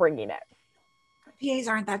we're bringing it. IPAs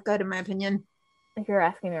aren't that good in my opinion. If you're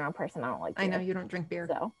asking the wrong person, I don't like beer. I know you don't drink beer.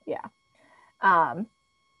 So yeah.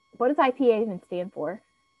 What does IPA even stand for?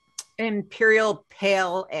 Imperial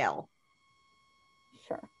Pale Ale.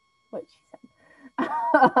 Sure. What she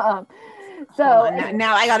said. So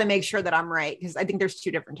now I got to make sure that I'm right because I think there's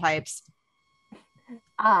 2 different types.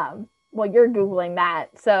 Well, you're Googling that.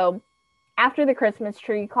 So after the Christmas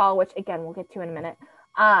tree call, which again, we'll get to in a minute,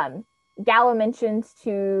 Gallo mentions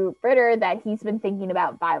to Ritter that he's been thinking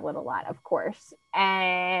about Violet a lot, of course.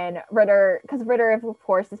 And Ritter, of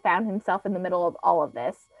course, has found himself in the middle of all of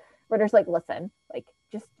this. Ritter's like, listen, like,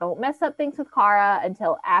 just don't mess up things with Kara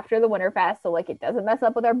until after the Winterfest. So like, it doesn't mess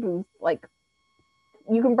up with our booth. Like,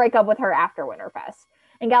 you can break up with her after Winterfest.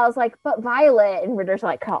 And Gallo's like, but Violet. And Ritter's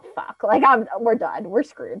like, oh, fuck. Like, we're done. We're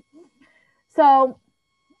screwed. So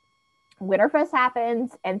Winterfest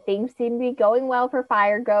happens and things seem to be going well for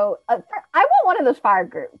Fire Goat. I want one of those Fire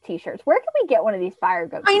Goat t-shirts. Where can we get one of these Fire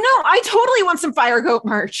Goat t-shirts? I know. I totally want some Fire Goat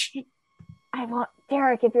merch.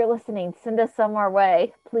 Derek, if you're listening, send us some our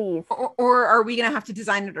way, please. Or are we going to have to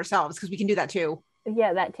design it ourselves? Because we can do that too.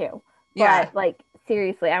 Yeah, that too. Yeah. But like,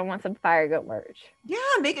 seriously, I want some Fire Goat merch. Yeah,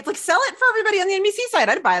 make it like sell it for everybody on the NBC side.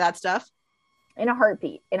 I'd buy that stuff. In a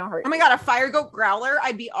heartbeat. Oh my God, a Fire Goat growler.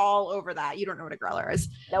 I'd be all over that. You don't know what a growler is.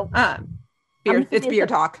 Nope. It's beer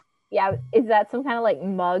talk. Yeah. Is that some kind of like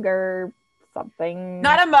mug or something?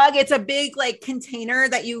 Not a mug. It's a big like container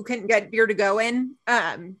that you can get beer to go in.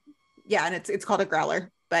 Yeah, and it's called a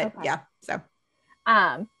growler. But yeah, so.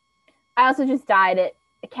 I also just died at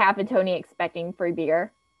Cap and Tony expecting free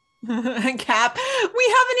beer. Cap, we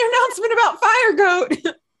have an announcement about Fire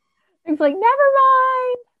Goat. It's like, never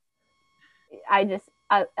mind.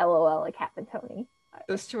 I LOL at Cap and Tony.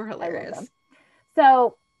 Those two are hilarious.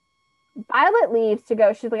 So Violet leaves to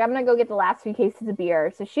go. She's like, I'm going to go get the last few cases of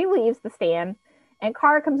beer. So she leaves the stand. And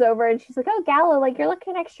Kara comes over and she's like, oh, Gallo, like, you're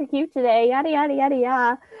looking extra cute today. Yada, yada, yada,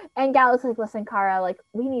 yada. And Gallo's like, listen, Kara, like,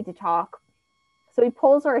 we need to talk. So he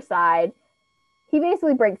pulls her aside. He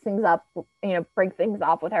basically breaks things off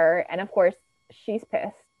with her. And of course, she's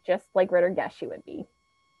pissed, just like Ritter guessed she would be.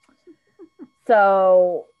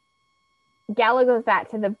 So Gallo goes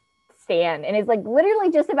back to the stand and is like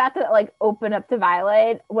literally just about to like open up to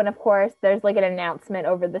Violet when, of course, there's like an announcement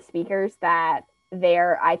over the speakers that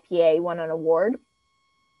their IPA won an award.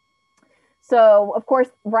 So, of course,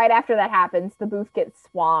 right after that happens, the booth gets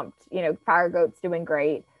swamped. Fire Goat's doing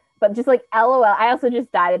great. But just like, LOL, I also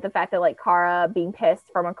just died at the fact that like Kara being pissed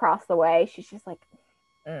from across the way. She's just like,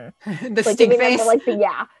 the like, stink face. Like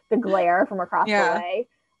the glare from across the way.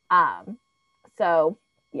 So,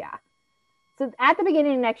 yeah. So at the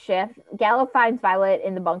beginning of the next shift, Gallo finds Violet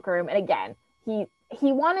in the bunk room. And again, he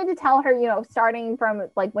wanted to tell her, starting from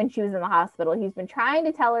like when she was in the hospital, he's been trying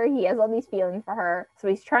to tell her he has all these feelings for her. So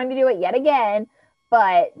he's trying to do it yet again,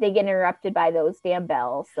 but they get interrupted by those damn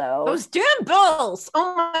bells. So those damn bells.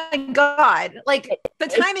 Oh my God. Like the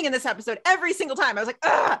timing in this episode, every single time I was like,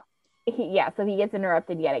 ugh. So he gets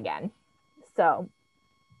interrupted yet again. So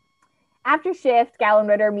after shift, Gallo and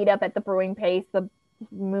Ritter meet up at the brewing place, the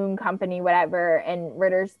Moon Company, whatever. And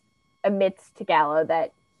Ritter's admits to Gallo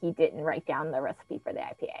that he didn't write down the recipe for the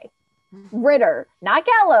IPA. Ritter, not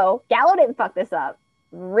Gallo. Gallo didn't fuck this up.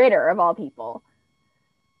 Ritter, of all people.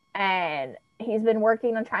 And he's been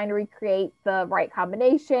working on trying to recreate the right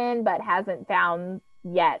combination, but hasn't found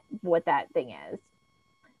yet what that thing is.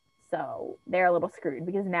 So they're a little screwed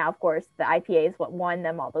because now, of course, the IPA is what won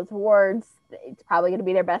them all those awards. It's probably going to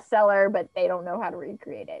be their bestseller, but they don't know how to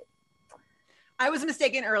recreate it. I was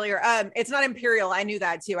mistaken earlier. It's not Imperial. I knew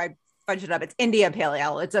that too. I fudged it up. It's India Pale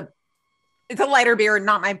Ale. It's a lighter beer,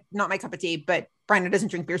 not my cup of tea, but Bryna doesn't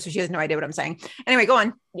drink beer, so she has no idea what I'm saying. Anyway, go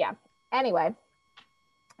on. Yeah. Anyway.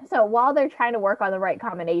 So while they're trying to work on the right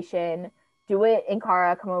combination, DeWitt and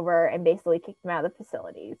Kara come over and basically kick them out of the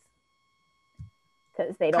facilities.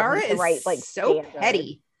 Because they don't meet the right, like, so standard.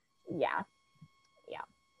 petty. Yeah.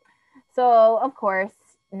 So, of course,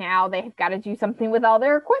 now they've got to do something with all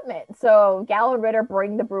their equipment. So Gallo and Ritter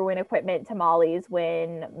bring the brewing equipment to Molly's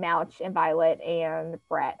when Mouch and Violet and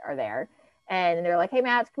Brett are there. And they're like, hey,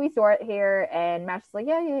 Mouch, can we store it here? And Mouch is like,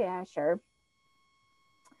 yeah, sure.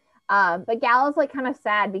 But Gallo's like kind of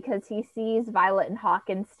sad because he sees Violet and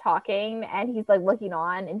Hawkins talking and he's like looking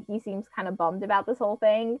on and he seems kind of bummed about this whole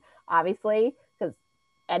thing, obviously, because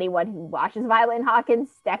anyone who watches Violet and Hawkins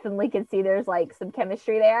definitely can see there's like some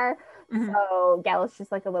chemistry there. Mm-hmm. So Gallo's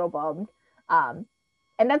just like a little bummed.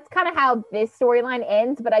 And that's kind of how this storyline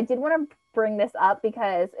ends. But I did want to bring this up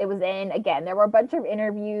because it was there were a bunch of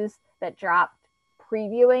interviews that dropped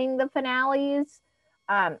previewing the finales.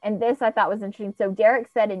 And this I thought was interesting. So Derek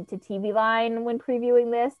said into TV Line when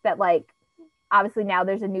previewing this that like, obviously now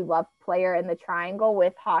there's a new love player in the triangle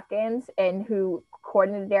with Hawkins and who,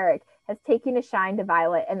 according to Derek, has taken a shine to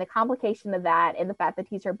Violet and the complication of that and the fact that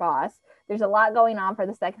he's her boss. There's a lot going on for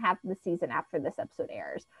the second half of the season after this episode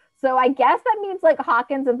airs. So I guess that means like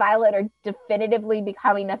Hawkins and Violet are definitively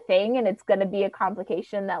becoming a thing and it's going to be a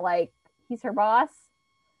complication that like he's her boss.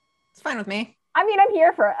 It's fine with me. I mean, I'm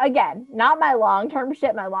here for, again, not my long-term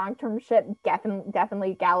ship. My long-term ship,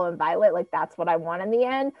 definitely Gallo and Violet. Like, that's what I want in the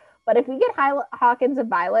end. But if we get Hawkins and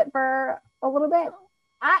Violet for a little bit,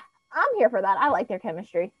 I'm here for that. I like their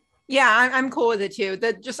chemistry. Yeah, I'm cool with it too.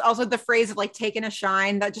 That just also the phrase of like taking a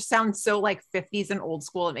shine, that just sounds so like 50s and old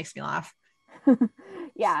school. It makes me laugh.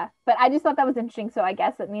 Yeah, but I just thought that was interesting. So I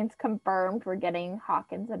guess it means confirmed we're getting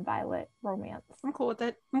Hawkins and Violet romance. I'm cool with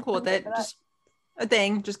it. Just a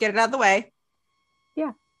thing. Just get it out of the way.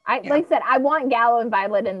 Yeah. Like I said, I want Gallo and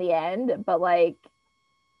Violet in the end, but like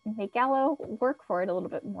make Gallo work for it a little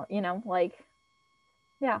bit more, like,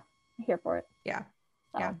 yeah, I'm here for it. Yeah.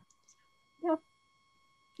 So,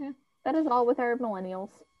 yeah. That is all with our millennials.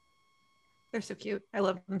 They're so cute. I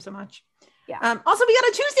love them so much. Yeah. Also, we got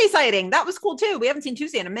a Tuesday sighting. That was cool too. We haven't seen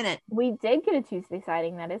Tuesday in a minute. We did get a Tuesday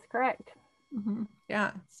sighting. That is correct. Mm-hmm.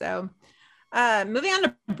 Yeah. So, moving on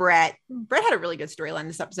to Brett. Brett had a really good storyline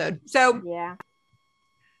this episode. So, yeah.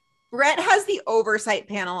 Brett has the oversight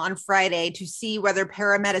panel on Friday to see whether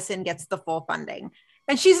paramedicine gets the full funding.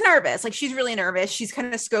 And she's nervous. Like, she's really nervous. She's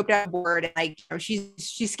kind of scoped out board, and like, you know,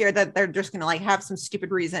 she's scared that they're just gonna like have some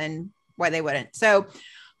stupid reason why they wouldn't. So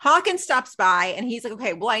Hawkins stops by and he's like,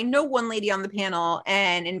 okay, well, I know one lady on the panel,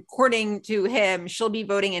 and according to him, she'll be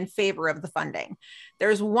voting in favor of the funding.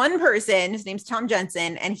 There's one person, his name's Tom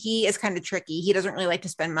Jensen, and he is kind of tricky. He doesn't really like to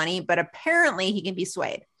spend money, but apparently he can be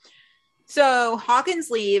swayed. So Hawkins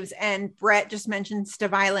leaves, and Brett just mentions to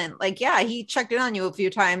Violet, like, yeah, he checked in on you a few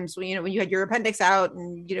times when, you know, when you had your appendix out,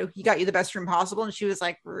 and, you know, he got you the best room possible. And she was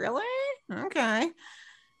like, really? Okay.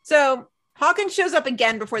 So Hawkins shows up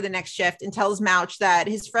again before the next shift and tells Mouch that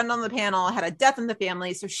his friend on the panel had a death in the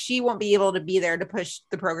family, so she won't be able to be there to push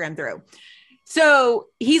the program through. So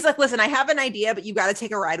he's like, listen, I have an idea, but you got to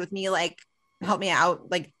take a ride with me. Like, help me out.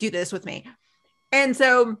 Like, do this with me. And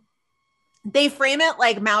so they frame it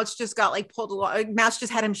like Mouch just got like pulled along. Like, Mouch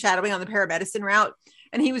just had him shadowing on the paramedicine route.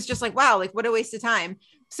 And he was just like, wow, like what a waste of time.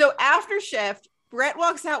 So after shift, Brett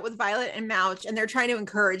walks out with Violet and Mouch, and they're trying to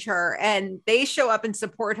encourage her, and they show up and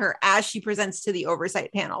support her as she presents to the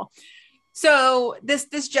oversight panel. So this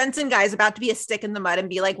Jensen guy is about to be a stick in the mud and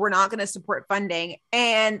be like, we're not going to support funding.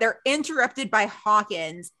 And they're interrupted by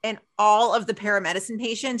Hawkins and all of the paramedicine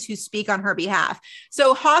patients who speak on her behalf.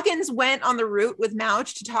 So Hawkins went on the route with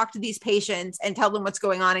Mouch to talk to these patients and tell them what's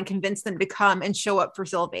going on and convince them to come and show up for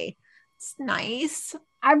Sylvie. It's nice.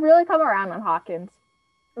 I've really come around on Hawkins.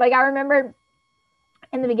 Like, I remember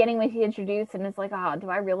in the beginning when he introduced, and it's like, oh, do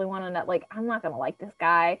I really want to know? Like, I'm not going to like this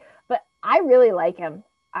guy, but I really like him.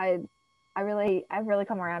 I've really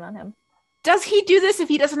come around on him. Does he do this if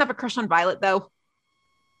he doesn't have a crush on Violet, though?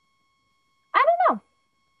 I don't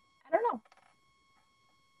know.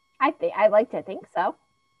 I'd like to think so.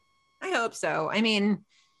 I hope so. I mean,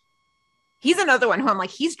 he's another one who I'm like,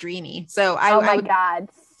 he's dreamy. So God,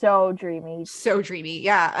 so dreamy. So dreamy.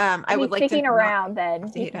 Yeah. I would like to sticking around,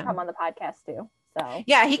 then he can come on the podcast too. So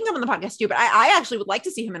yeah, he can come on the podcast too, but I actually would like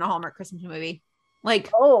to see him in a Hallmark Christmas movie.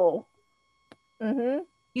 Like,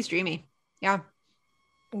 he's dreamy. Yeah.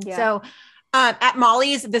 So at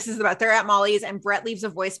Molly's, they're at Molly's, and Brett leaves a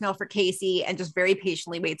voicemail for Casey and just very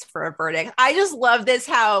patiently waits for a verdict. I just love this,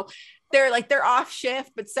 how they're off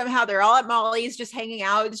shift, but somehow they're all at Molly's just hanging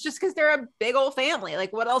out. It's just because they're a big old family.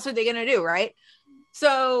 Like, what else are they going to do? Right.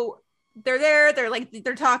 So they're there.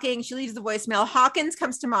 They're talking. She leaves the voicemail. Hawkins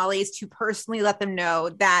comes to Molly's to personally let them know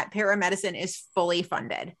that paramedicine is fully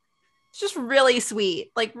funded. It's just really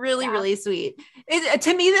sweet, like really sweet.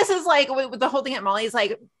 To me, this is like with the whole thing at Molly's,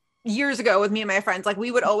 like years ago with me and my friends, like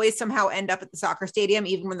we would always somehow end up at the soccer stadium,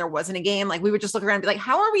 even when there wasn't a game. Like we would just look around and be like,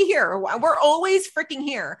 how are we here? We're always freaking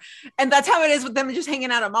here. And that's how it is with them just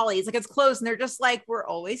hanging out at Molly's. Like, it's closed and they're just like, we're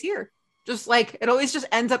always here. Just like, it always just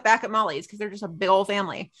ends up back at Molly's because they're just a big old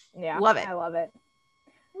family. Yeah. Love it. I love it.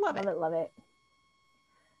 Love it.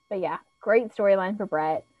 But yeah, great storyline for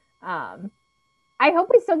Brett. I hope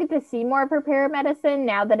we still get to see more of her paramedicine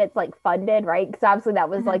now that it's like funded, right? Because obviously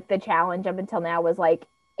that was like the challenge up until now was like,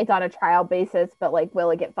 it's on a trial basis, but like,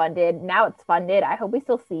 will it get funded? Now it's funded. I hope we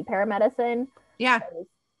still see paramedicine. Yeah.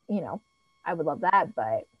 You know, I would love that,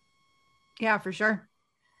 but. Yeah, for sure.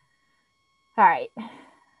 All right.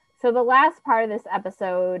 So the last part of this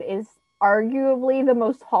episode is arguably the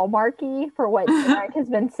most Hallmarky for what Derek has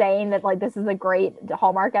been saying, that like, this is a great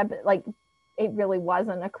Hallmark episode. Like, it really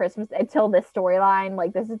wasn't a Christmas until this storyline.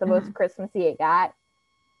 Like, this is the most Christmassy it got.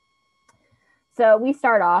 So we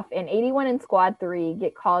start off, and 81 and Squad 3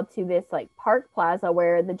 get called to this like park plaza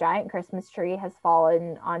where the giant Christmas tree has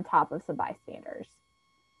fallen on top of some bystanders.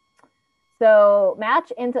 So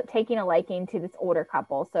Match ends up taking a liking to this older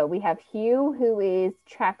couple. So we have Hugh, who is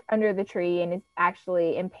trapped under the tree and is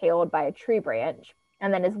actually impaled by a tree branch.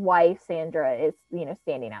 And then his wife, Sandra, is,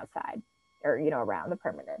 standing outside or, around the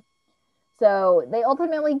perimeter. So they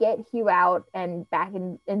ultimately get Hugh out and back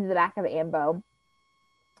into the back of the Ambo.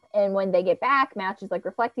 And when they get back, Match is like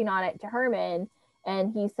reflecting on it to Herman.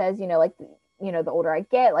 And he says, the older I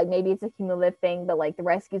get, like maybe it's a cumulative thing, but like the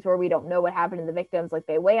rescues where we don't know what happened to the victims, like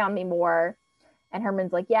they weigh on me more. And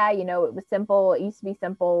Herman's like, yeah, it was simple. It used to be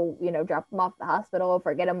simple, drop them off at the hospital,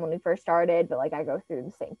 forget them when we first started. But like I go through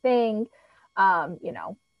the same thing.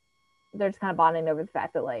 They're just kind of bonding over the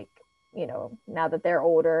fact that like, now that they're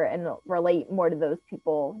older and relate more to those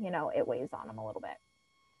people, it weighs on them a little bit.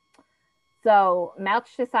 So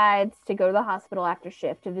Mouch decides to go to the hospital after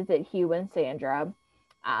shift to visit Hugh and Sandra.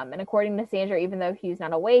 And according to Sandra, even though Hugh's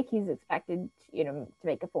not awake, he's expected, to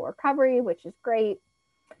make a full recovery, which is great.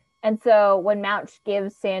 And so when Mouch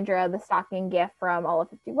gives Sandra the stocking gift from All of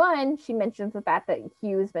 51, she mentions the fact that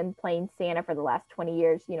Hugh's been playing Santa for the last 20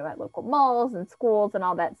 years, at local malls and schools and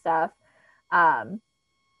all that stuff.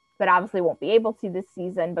 But obviously won't be able to this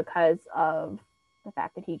season because of the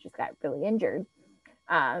fact that he just got really injured.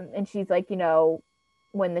 And she's like, you know,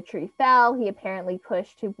 when the tree fell, he apparently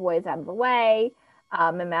pushed two boys out of the way.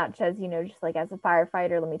 And Mount says, you know, just like as a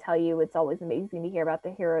firefighter, let me tell you, it's always amazing to hear about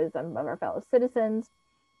the heroism of our fellow citizens.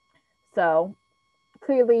 So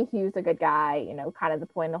clearly he was a good guy, you know, kind of the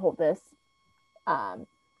point of this. And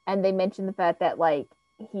they mentioned the fact that like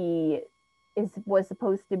he was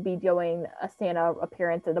supposed to be doing a Santa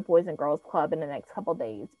appearance at the Boys and Girls Club in the next couple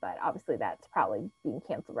days, but obviously that's probably being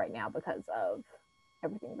canceled right now because of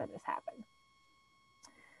everything that just happened.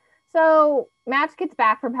 So Max gets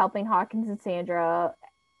back from helping Hawkins and Sandra.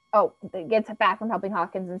 Oh, gets back from helping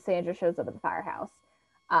Hawkins and Sandra shows up at the firehouse.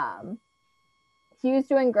 Hugh's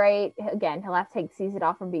doing great. Again, he'll have to take season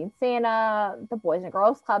off from being Santa. The Boys and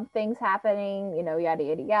Girls Club things happening, you know, yada,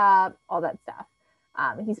 yada, yada, all that stuff.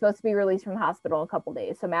 He's supposed to be released from the hospital in a couple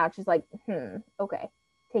days. So Mouch is like, okay,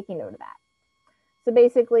 taking note of that. So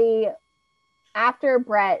basically, after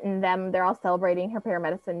Brett and them, they're all celebrating her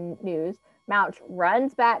paramedicine news. Mouch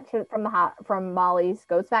runs back from Molly's,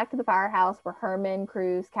 goes back to the firehouse where Herman,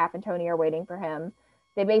 Cruz, Cap, and Tony are waiting for him.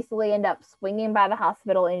 They basically end up swinging by the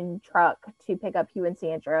hospital in a truck to pick up Hugh and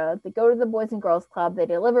Sandra. They go to the Boys and Girls Club. They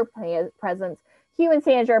deliver presents. Hugh and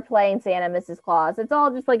Sandra are playing Santa and Mrs. Claus. It's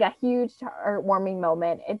all just like a huge heartwarming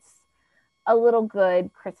moment. It's a little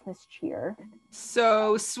good Christmas cheer.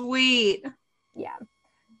 So sweet. Yeah.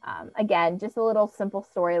 Again, just a little simple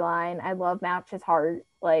storyline. I love Mouch's heart.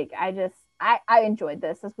 Like, I enjoyed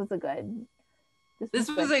this. This was a good. This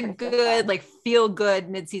was a good, like, feel good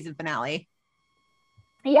mid-season finale.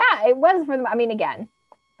 Yeah, it was for them. I mean, again,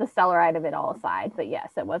 the Stellaride of it all aside, but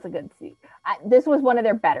yes, it was a good season. This was one of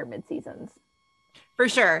their better mid-seasons. For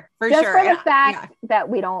sure. Just for the fact that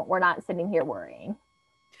we're not sitting here worrying.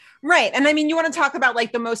 Right. And I mean, you want to talk about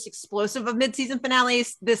like the most explosive of mid-season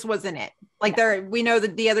finales. This wasn't it. Like we know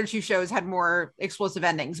that the other two shows had more explosive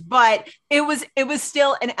endings, but it was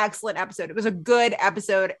still an excellent episode. It was a good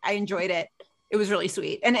episode. I enjoyed it. It was really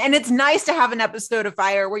sweet. And it's nice to have an episode of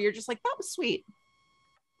Fire where you're just like, that was sweet.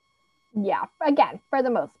 Yeah. Again, for the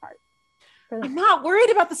most part. I'm not worried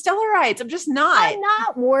about the Stellarites. I'm just not. I'm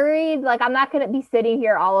not worried. Like, I'm not going to be sitting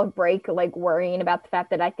here all of break, like, worrying about the fact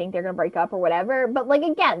that I think they're going to break up or whatever. But, like,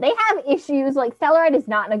 again, they have issues. Like, Stellarite is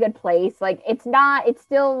not in a good place. Like, it's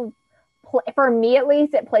still, for me at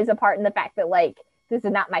least, it plays a part in the fact that, like, this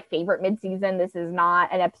is not my favorite midseason. This is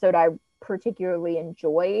not an episode I particularly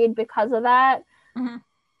enjoyed because of that. Mm-hmm.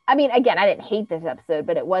 I mean, again, I didn't hate this episode,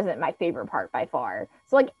 but it wasn't my favorite part by far.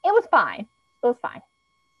 So, like, it was fine. It was fine.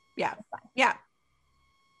 Yeah. Yeah.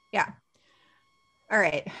 Yeah. All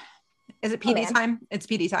right. Is it PD time? It's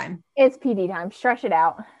PD time. It's PD time. Stretch it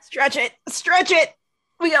out. Stretch it. Stretch it.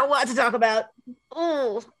 We got a lot to talk about.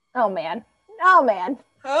 Oh man. Oh man.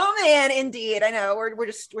 Oh man, indeed. I know.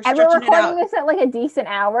 We're stretching and we're recording this at like a decent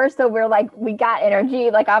hour, so we're like, we got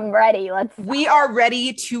energy. Like, I'm ready. We are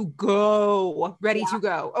ready to go. Ready to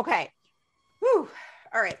go. Okay. Whew.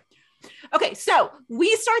 All right. Okay, so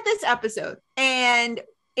we start this episode and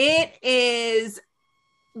it is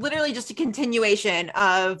literally just a continuation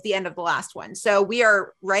of the end of the last one. So we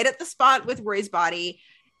are right at the spot with Roy's body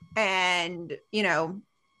and, you know,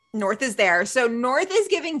 North is there. So North is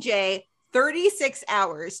giving Jay 36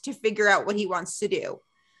 hours to figure out what he wants to do.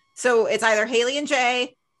 So it's either Haley and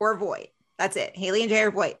Jay or Voight. That's it. Haley and Jay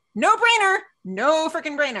or Voight. No brainer. No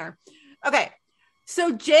freaking brainer. Okay.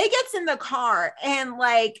 So Jay gets in the car and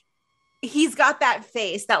like, he's got that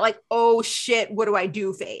face, that like, oh shit, what do I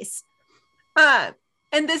do face? And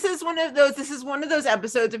this is one of those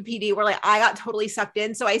episodes of PD where like I got totally sucked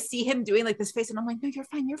in. So I see him doing like this face and I'm like, no, you're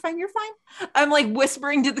fine. You're fine. You're fine. I'm like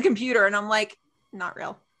whispering to the computer and I'm like, not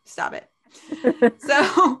real. Stop it.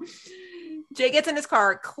 So Jay gets in his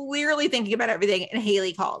car, clearly thinking about everything, and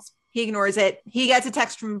Haley calls. He ignores it. He gets a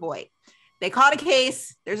text from Voight. They caught a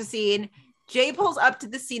case. There's a scene. Jay pulls up to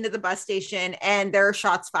the scene of the bus station and there are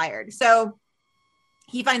shots fired. So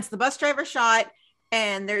he finds the bus driver shot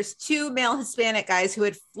and there's two male Hispanic guys who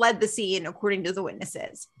had fled the scene, according to the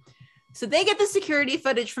witnesses. So they get the security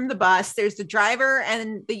footage from the bus. There's the driver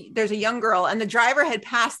and there's a young girl, and the driver had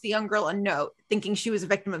passed the young girl a note thinking she was a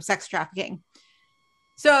victim of sex trafficking.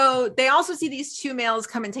 So they also see these two males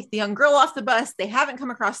come and take the young girl off the bus. They haven't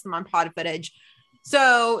come across them on pod footage.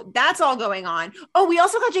 So that's all going on. Oh, we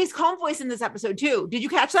also got Jay's calm voice in this episode too. Did you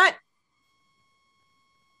catch that?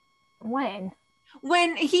 When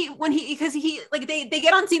because he like they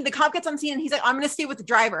get on scene, the cop gets on scene and he's like, I'm gonna stay with the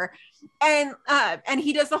driver. And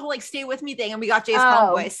he does the whole like stay with me thing, and we got Jay's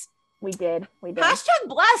calm voice. We did. Hashtag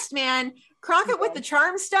blessed, man. Crockett with the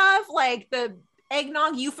charm stuff, like the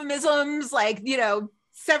eggnog euphemisms, like, you know,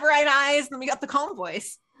 Severine eyes, and then we got the calm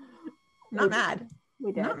voice. not mad.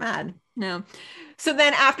 We did. Not mad. No. So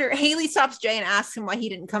then after Haley stops Jay and asks him why he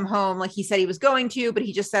didn't come home, like he said he was going to, but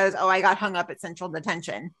he just says, oh, I got hung up at Central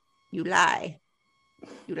Detention. You lie.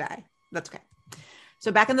 You lie. That's okay.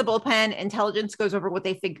 So back in the bullpen, intelligence goes over what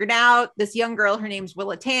they figured out. This young girl, her name's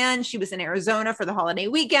Willa Tan. She was in Arizona for the holiday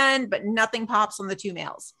weekend, but nothing pops on the two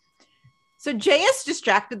males. So Jay is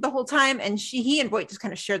distracted the whole time, and he and Voight just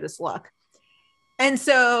kind of share this look. And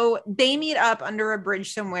so they meet up under a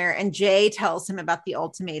bridge somewhere, and Jay tells him about the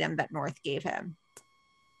ultimatum that North gave him.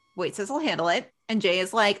 Voight says he'll handle it, and Jay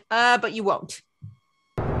is like, but you won't.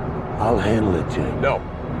 I'll handle it, Jay. No.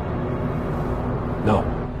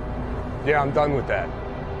 No. Yeah, I'm done with that.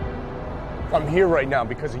 I'm here right now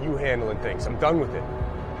because of you handling things. I'm done with it.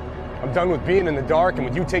 I'm done with being in the dark and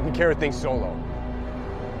with you taking care of things solo.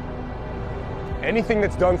 Anything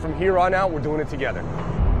that's done from here on out, we're doing it together.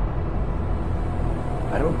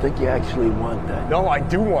 I don't think you actually want that. No, I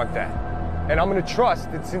do want that. And I'm gonna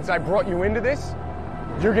trust that since I brought you into this,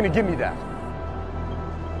 you're gonna give me that.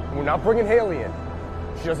 And we're not bringing Haley in.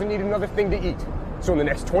 She doesn't need another thing to eat. So in the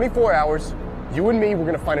next 24 hours, you and me, we're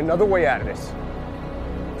gonna find another way out of this.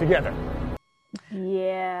 Together.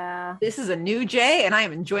 Yeah. This is a new Jay, and I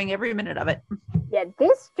am enjoying every minute of it. Yeah,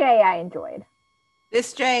 this Jay I enjoyed.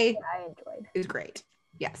 This Jay I enjoyed. Is great.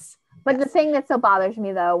 Yes. But the thing that still bothers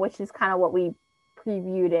me, though, which is kind of what we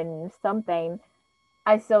previewed in something,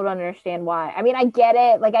 I still don't understand why. I mean, I get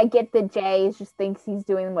it. Like, I get that Jay just thinks he's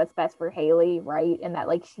doing what's best for Haley, right? And that,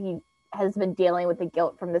 like, she has been dealing with the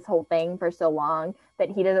guilt from this whole thing for so long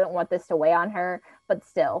that he doesn't want this to weigh on her. But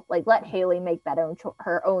still, like, let Haley make that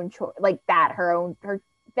her own choice, like that,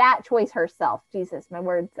 that choice herself. Jesus, my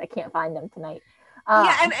words, I can't find them tonight.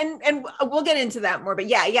 Yeah, and we'll get into that more. But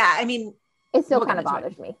yeah, I mean, it still kind of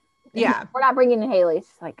bothers me. Yeah, we're not bringing in Haley. It's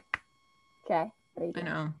just like, okay. I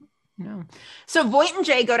know. So Voight and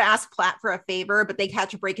Jay go to ask Platt for a favor, but they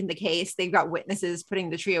catch a break in the case. They've got witnesses putting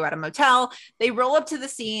the trio at a motel. They roll up to the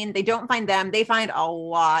scene. They don't find them. They find a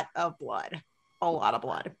lot of blood.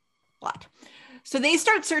 So they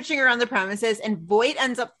start searching around the premises, and Voight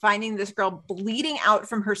ends up finding this girl bleeding out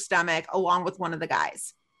from her stomach along with one of the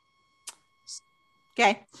guys.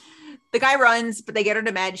 Okay. The guy runs, but they get her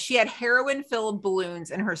to med. She had heroin-filled balloons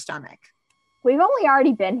in her stomach. We've only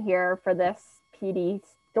already been here for this PD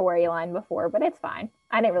storyline before, but it's fine.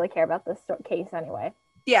 I didn't really care about this case anyway.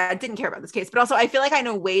 Yeah, I didn't care about this case, but also I feel like I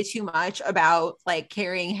know way too much about like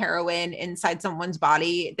carrying heroin inside someone's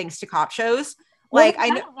body thanks to cop shows. Like I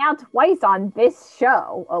know now twice on this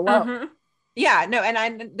show alone. Mm-hmm. Yeah, no, and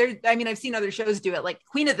I've seen other shows do it. Like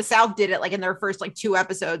Queen of the South did it like in their first like 2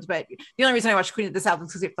 episodes, but the only reason I watched Queen of the South is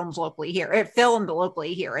because it films locally here. It filmed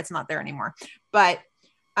locally here. It's not there anymore. But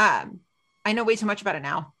I know way too much about it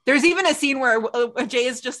now. There's even a scene where Jay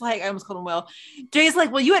is just like, I almost called him Will. Jay's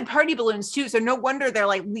like, well, you had party balloons too, so no wonder they're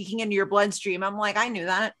like leaking into your bloodstream. I'm like, I knew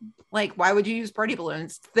that. Like, why would you use party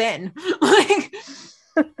balloons? Thin. Like,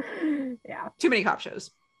 yeah, too many cop shows.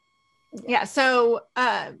 Yeah, so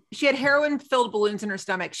she had heroin-filled balloons in her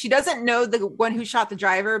stomach. She doesn't know the one who shot the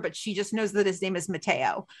driver, but she just knows that his name is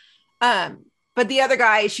Mateo. But the other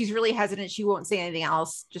guy, she's really hesitant. She won't say anything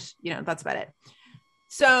else. Just, that's about it.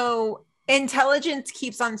 So intelligence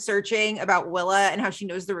keeps on searching about Willa and how she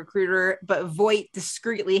knows the recruiter, but Voight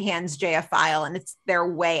discreetly hands Jay a file, and it's their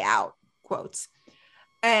way out, quotes.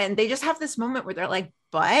 And they just have this moment where they're like,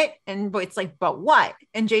 but? And Voight's like, but what?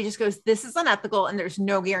 And Jay just goes, this is unethical, and there's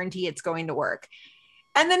no guarantee it's going to work.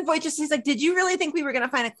 And then Voight just says, like, did you really think we were going to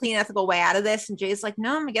find a clean, ethical way out of this? And Jay's like,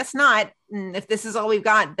 no, I guess not. And if this is all we've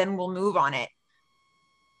got, then we'll move on it.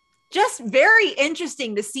 Just very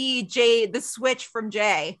interesting to see the switch from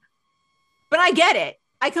Jay. But I get it.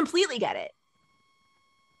 I completely get it.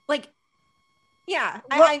 Like, yeah.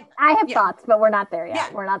 Well, I have thoughts, but we're not there yet.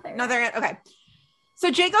 Yeah. We're not there. Not there yet. Okay.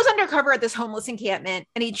 So Jay goes undercover at this homeless encampment,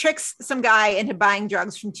 and he tricks some guy into buying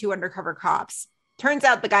drugs from 2 undercover cops. Turns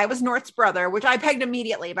out the guy was North's brother, which I pegged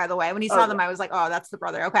immediately, by the way. When he saw them, I was like, oh, that's the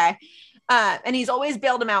brother. Okay. And he's always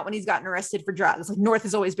bailed him out when he's gotten arrested for drugs. Like North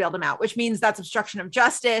has always bailed him out, which means that's obstruction of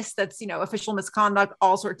justice. That's, official misconduct,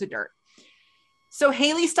 all sorts of dirt. So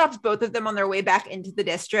Haley stops both of them on their way back into the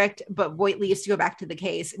district, but Voight leaves to go back to the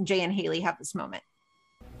case, and Jay and Haley have this moment.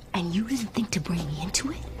 And you didn't think to bring me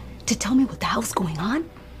into it? To tell me what the hell's going on?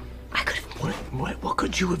 I could have... What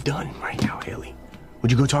could you have done right now, Haley?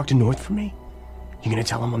 Would you go talk to North for me? You gonna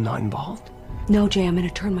tell him I'm not involved? No, Jay, I'm gonna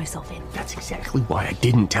turn myself in. That's exactly why I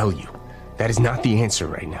didn't tell you. That is not the answer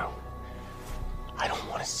right now. I don't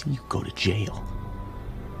want to see you go to jail.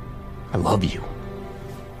 I love you.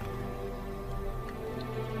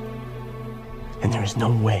 And there is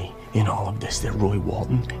no way in all of this that Roy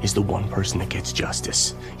Walton is the one person that gets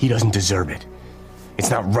justice. He doesn't deserve it. It's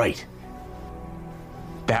not right.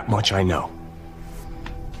 That much I know.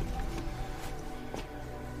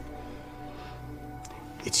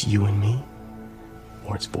 It's you and me,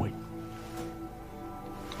 or it's Voight.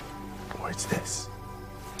 Or it's this.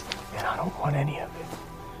 And I don't want any of it.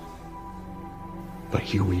 But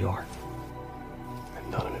here we are.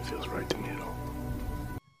 And none of it feels right to me at all.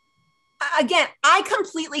 Again, I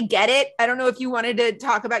completely get it. I don't know if you wanted to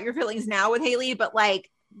talk about your feelings now with Haley, but like...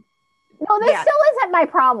 No, this still isn't my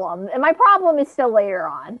problem. And my problem is still later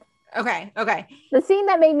on. Okay. The scene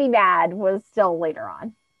that made me mad was still later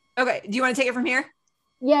on. Okay. Do you want to take it from here?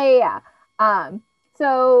 Yeah.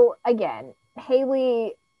 So again,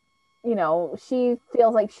 Haley, you know, she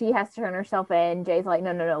feels like she has to turn herself in. Jay's like,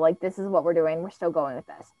 no, like this is what we're doing. We're still going with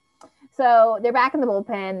this. So they're back in the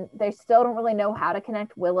bullpen. They still don't really know how to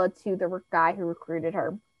connect Willa to the guy who recruited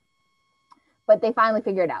her. But they finally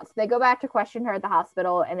figure it out. So they go back to question her at the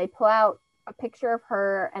hospital, and they pull out a picture of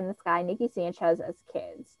her and this guy, Nicky Sanchez, as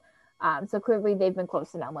kids. So clearly they've been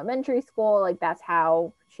close in elementary school. Like that's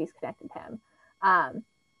how she's connected him.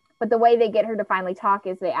 But the way they get her to finally talk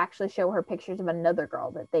is they actually show her pictures of another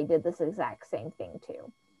girl that they did this exact same thing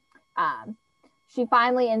to. She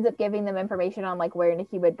finally ends up giving them information on like where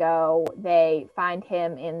Nicky would go. They find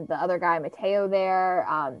him in the other guy, Mateo, there.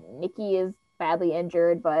 Nicky is badly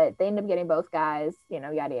injured, but they end up getting both guys, you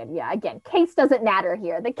know, yada, yada, yada. Again, case doesn't matter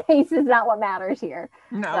here. The case is not what matters here.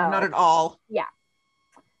 No, not at all. Yeah.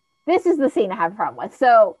 This is the scene I have a problem with.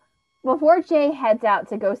 So before Jay heads out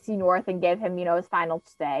to go see North and give him, you know, his final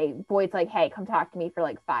say, Boyd's like, hey, come talk to me for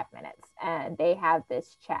like 5 minutes. And they have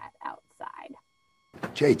this chat outside.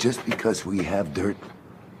 Jay, just because we have dirt,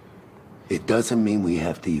 it doesn't mean we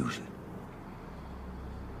have to use it.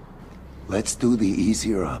 Let's do the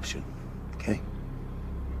easier option, okay?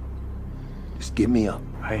 Just give me up.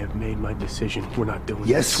 I have made my decision. We're not doing this.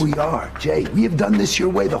 Yes, we are. Jay, we have done this your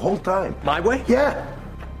way the whole time. My way? Yeah.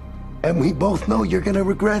 And we both know you're gonna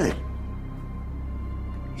regret it.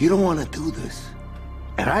 You don't want to do this.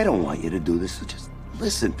 And I don't want you to do this, so just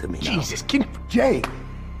listen to me now. Jesus, can... Jay!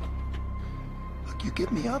 Look, you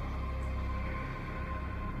give me up.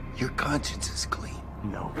 Your conscience is clean.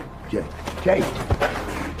 No. Jay.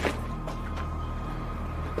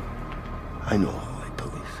 I know how I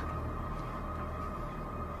police.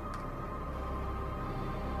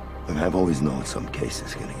 And I've always known some case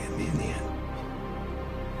is gonna get me in the end.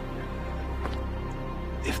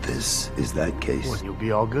 If this is that case... Well, you'll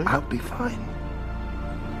be all good? I'll be fine.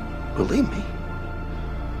 Believe me.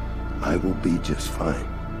 I will be just fine.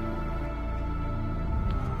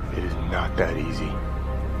 It is not that easy.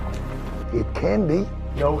 It can be.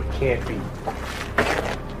 No, it can't be.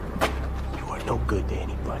 You are no good to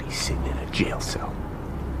anybody sitting in a jail cell.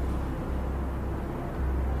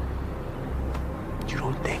 You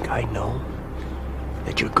don't think I know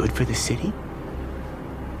that you're good for the city?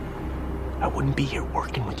 I wouldn't be here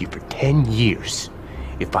working with you for 10 years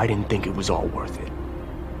if I didn't think it was all worth it.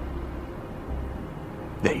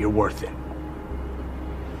 That you're worth it.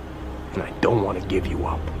 And I don't want to give you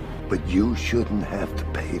up. But you shouldn't have to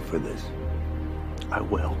pay for this. I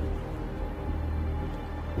will.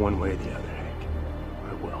 One way or the other, Hank.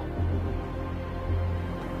 I will.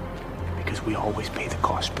 Because we always pay the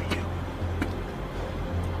cost for you.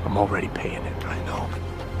 I'm already paying it. I know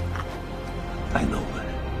that.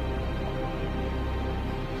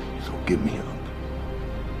 So give me up.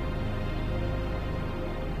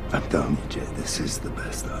 I'm telling you, Jay, this is the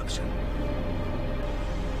best option.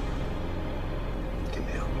 Give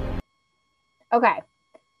me up. Okay.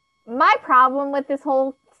 My problem with this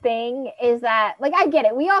whole thing is that, like, I get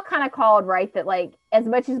it. We all kind of called, right, that, like, as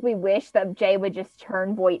much as we wish that Jay would just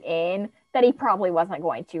turn Voight in, that he probably wasn't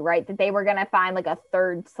going to, right? That they were going to find, like, a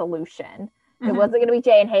third solution. It wasn't going to be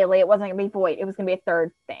Jay and Haley. It wasn't going to be Voight. It was going to be a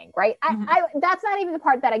third thing, right? That's not even the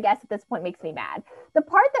part that I guess at this point makes me mad. The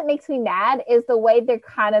part that makes me mad is the way they're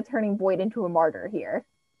kind of turning Voight into a martyr here.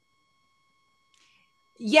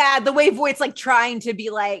 Yeah, the way Voight's like trying to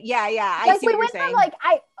be like, I see what you're saying.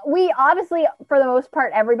 We obviously, for the most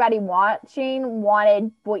part, everybody watching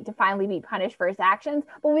wanted Voight to finally be punished for his actions.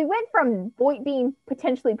 But we went from Voight being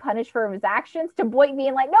potentially punished for his actions to Voight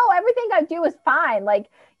being like, no, everything I do is fine. Like,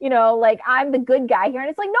 you know, like I'm the good guy here. And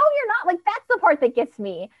it's like, no, you're not. Like, that's the part that gets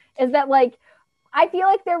me is that, like, I feel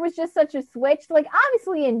like there was just such a switch, like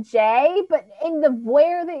obviously in Jay, but in the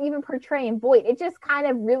where they're even portraying Voight, it just kind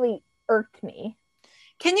of really irked me.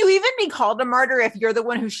 Can you even be called a martyr if you're the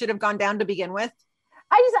one who should have gone down to begin with?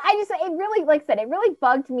 I just, it really, like I said, it really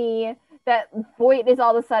bugged me that Voight is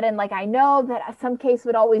all of a sudden like, I know that some case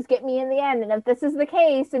would always get me in the end. And if this is the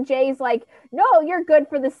case, and Jay's like, no, you're good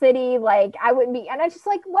for the city. Like, I wouldn't be. And I just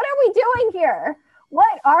like, what are we doing here?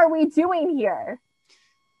 What are we doing here?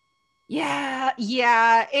 Yeah.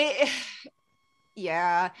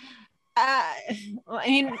 I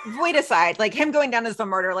mean, Voight aside, like him going down as the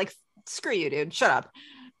murderer, like, screw you, dude. Shut up.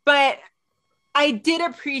 But I did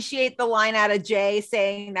appreciate the line out of Jay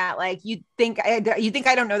saying that, like, you think I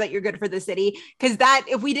don't know that you're good for the city, because that,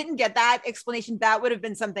 if we didn't get that explanation, that would have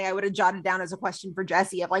been something I would have jotted down as a question for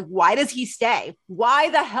Jesse of like, why does he stay? Why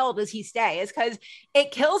the hell does he stay? It's because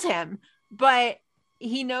it kills him, but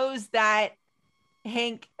he knows that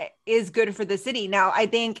Hank is good for the city. Now, I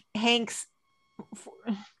think Hank's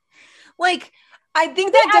like, I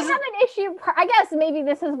think that I have an issue. I guess maybe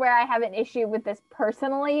this is where I have an issue with this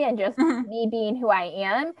personally, and just me being who I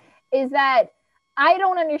am, is that I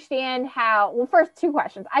don't understand how. Well, first, two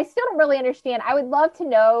questions. I still don't really understand. I would love to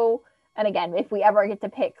know, and again, if we ever get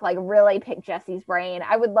to really pick Jesse's brain,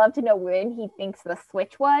 I would love to know when he thinks the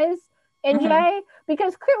switch was in Jay,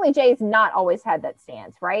 because clearly Jay's not always had that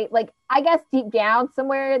stance, right? Like, I guess deep down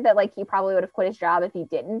somewhere that like he probably would have quit his job if he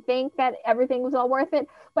didn't think that everything was all worth it.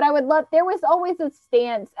 But I would love, there was always a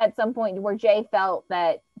stance at some point where Jay felt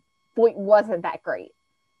that Voight wasn't that great,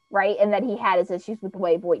 right? And that he had his issues with the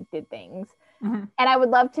way Voight did things. And I would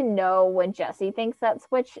love to know when Jesse thinks that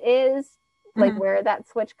switch is, like where that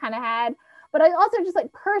switch kind of had. But I also just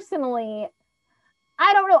like personally,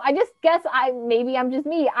 I don't know. I just guess maybe I'm just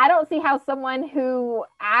me. I don't see how someone who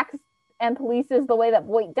acts and polices the way that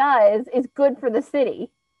Voight does is good for the city.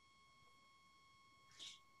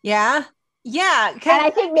 Yeah. And I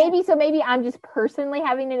think maybe I'm just personally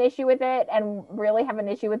having an issue with it, and really have an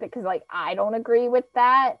issue with it because like I don't agree with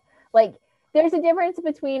that. Like, there's a difference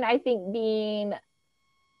between, I think, being,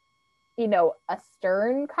 you know, a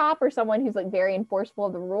stern cop or someone who's like very enforceful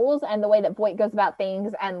of the rules, and the way that Voight goes about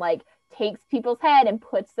things and like takes people's head and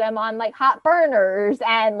puts them on like hot burners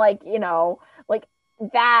and like, you know, like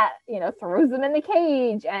that, you know, throws them in the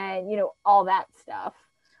cage and, you know, all that stuff.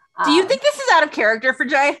 Do you think this is out of character for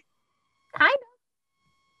Jay? Kind of.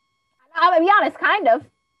 I'm gonna be honest, kind of.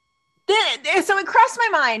 So it crossed my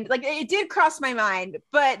mind. Like, it did cross my mind,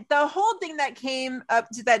 but the whole thing that came up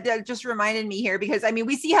to that just reminded me here, because I mean,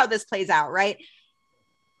 we see how this plays out, right?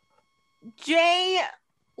 Jay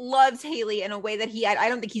loves Haley in a way that I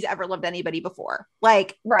don't think he's ever loved anybody before,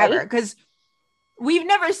 like, ever, because we've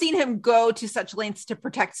never seen him go to such lengths to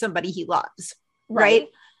protect somebody he loves, right?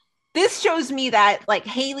 This shows me that like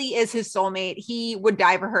Haley is his soulmate. He would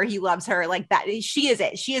die for her. He loves her, like that. She is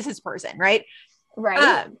it. She is his person, right?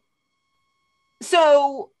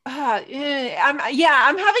 So I'm having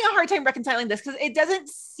a hard time reconciling this because it doesn't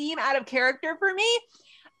seem out of character for me.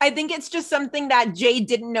 I think it's just something that Jay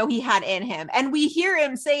didn't know he had in him. And we hear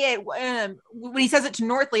him say it when he says it to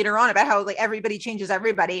North later on about how like everybody changes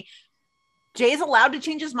everybody. Jay's allowed to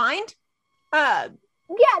change his mind.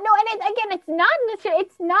 Yeah, no, and it's not necessarily,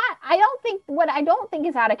 it's not, I don't think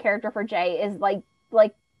is out of character for Jay is like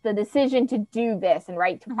the decision to do this and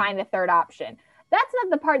to find a third option. That's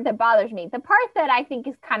not the part that bothers me. The part that I think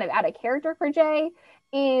is kind of out of character for Jay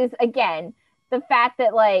is, again, the fact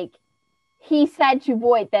that like he said to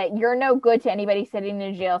Voight that you're no good to anybody sitting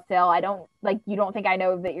in a jail cell. You don't think I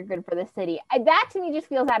know that you're good for the city. That to me just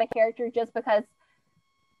feels out of character, just because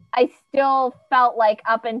I still felt like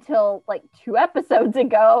up until like 2 episodes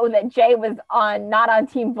ago that Jay was not on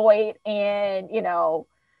Team Voight and, you know,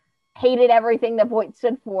 hated everything that Voight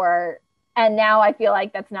stood for. And now I feel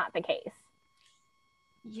like that's not the case.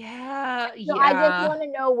 Yeah. So I just want to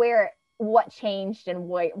know what changed and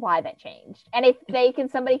why that changed. And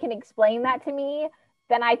if somebody can explain that to me,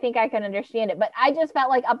 then I think I can understand it. But I just felt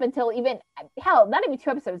like up until not even 2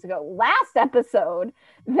 episodes ago, last episode,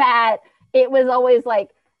 that it was always like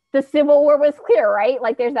the Civil War was clear, right?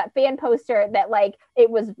 Like there's that fan poster that like it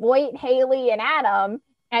was Voight, Haley, and Adam,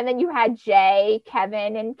 and then you had Jay,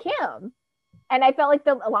 Kevin, and Kim. And I felt like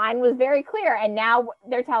the line was very clear. And now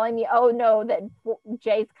they're telling me, oh no, that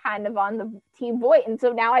Jay's kind of on the Team Voight. And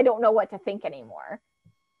so now I don't know what to think anymore.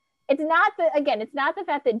 It's not the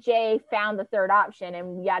fact that Jay found the third option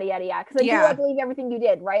and yada, yada, yada. Because I believe everything you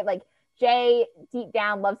did, right? Like Jay deep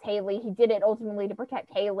down loves Haley. He did it ultimately to protect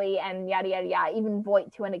Haley and yada, yada, yada. Even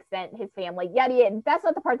Voight to an extent, his family, yada, yada. That's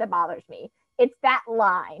not the part that bothers me. It's that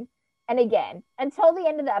line. And again, until the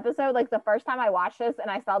end of the episode, like the first time I watched this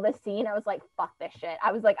and I saw this scene, I was like, fuck this shit.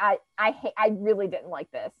 I was like, I really didn't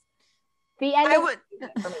like this. The end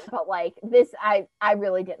for me, but like this, I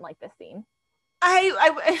really didn't like this scene.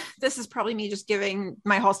 This is probably me just giving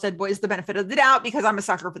my Halstead boys the benefit of the doubt because I'm a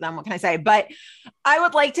sucker for them. What can I say? But I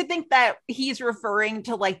would like to think that he's referring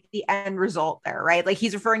to like the end result there, right? Like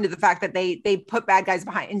he's referring to the fact that they put bad guys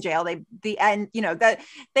behind in jail. That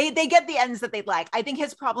they get the ends that they'd like. I think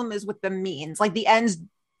his problem is with the means. Like the ends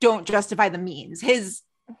don't justify the means. His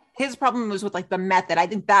problem was with like the method. I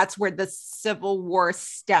think that's where the Civil War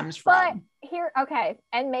stems from. But here, okay,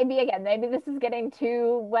 and maybe this is getting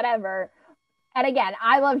to whatever. And again,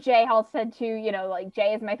 I love Jay Halstead too. You know, like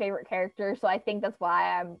Jay is my favorite character, so I think that's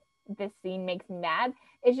why this scene makes me mad.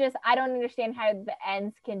 It's just I don't understand how the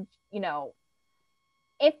ends can, you know,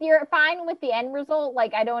 if you're fine with the end result,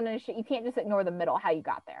 like I don't understand. You can't just ignore the middle, how you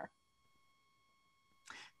got there.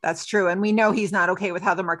 That's true, and we know he's not okay with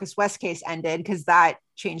how the Marcus West case ended because that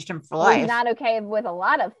changed him for life. He's not okay with a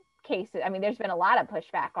lot of cases. I mean, there's been a lot of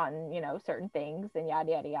pushback on, you know, certain things and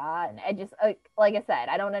yada yada yada. And I just like I said,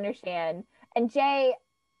 I don't understand. And Jay,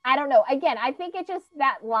 I don't know. Again, I think it just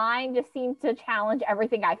that line just seemed to challenge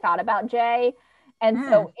everything I thought about Jay. And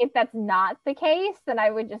so if that's not the case, then I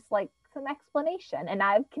would just like some explanation and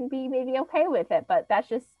I can be maybe okay with it. But that's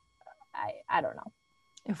just, I don't know.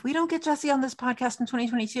 If we don't get Jesse on this podcast in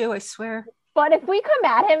 2022, I swear. But if we come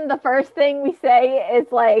at him, the first thing we say is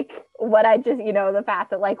like what I just, you know, the fact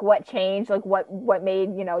that like what changed, like what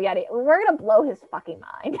made, you know, yada. We're going to blow his fucking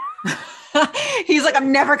mind. He's like,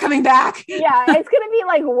 I'm never coming back. Yeah, it's gonna be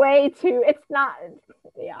like way too. It's not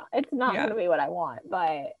gonna be what I want.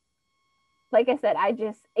 But like I said,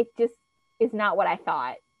 it just is not what I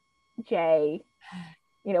thought. Jay,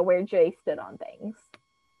 you know, where Jay stood on things.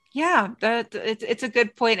 Yeah, it's a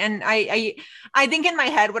good point, and I think in my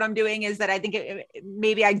head what I'm doing is that I think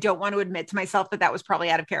maybe I don't want to admit to myself that was probably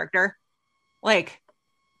out of character. Like,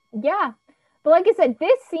 yeah. But like I said,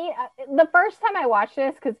 this scene, the first time I watched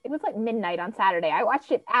this, because it was like midnight on Saturday, I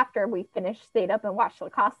watched it after we stayed up and watched La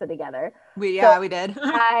Casa together. We did.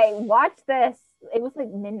 I watched this, it was like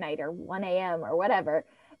midnight or 1 a.m. or whatever.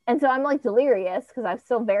 And so I'm like delirious because I'm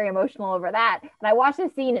still very emotional over that. And I watched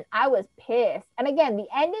this scene and I was pissed. And again, the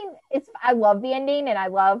ending, I love the ending and I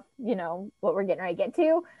love, you know, what we're getting ready to get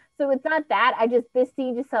to. So it's not that. This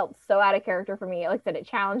scene just felt so out of character for me. Like I said, it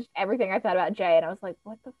challenged everything I thought about Jay. And I was like,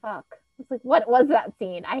 what the fuck? It's like, what was that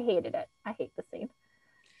scene? I hated it. I hate the scene.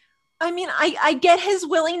 I mean, I get his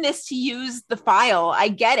willingness to use the file. I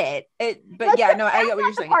get it. I get what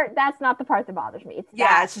you're saying. That's not the part that bothers me.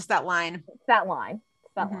 It's just that line. It's that line.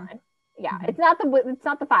 Line. Yeah, it's not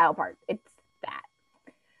the file part. It's that.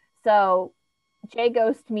 So Jay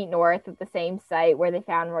goes to meet North at the same site where they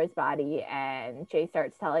found Roy's body, and Jay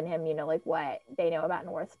starts telling him, you know, like what they know about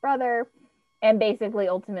North's brother. And basically,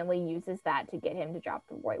 ultimately uses that to get him to drop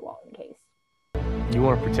the Roy Walton case. You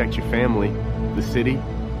want to protect your family, the city?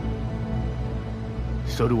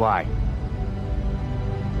 So do I.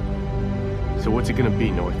 So what's it gonna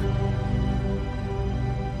be, North?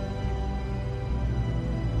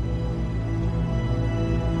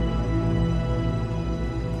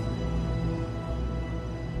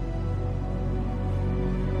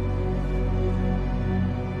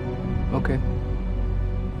 Okay.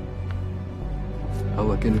 I'll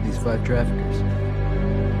look into these 5 traffickers.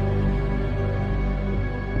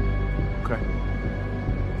 Okay.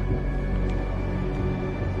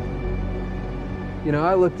 You know,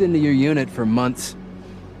 I looked into your unit for months.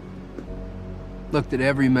 Looked at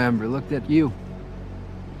every member, looked at you.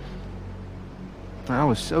 I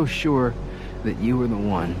was so sure that you were the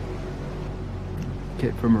one.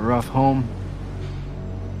 Kid from a rough home.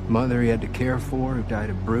 Mother he had to care for who died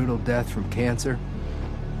a brutal death from cancer.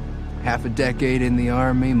 Half a decade in the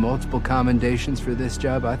Army, multiple commendations for this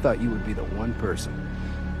job. I thought you would be the one person.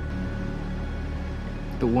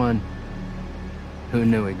 The one who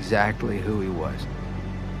knew exactly who he was.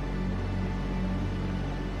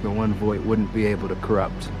 The one Voight wouldn't be able to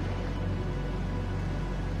corrupt.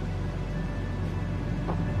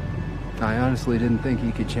 I honestly didn't think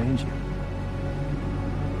he could change you.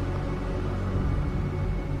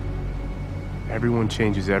 Everyone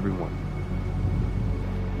changes everyone.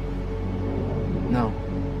 No.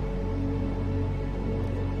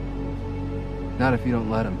 Not if you don't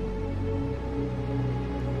let him.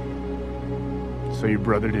 So your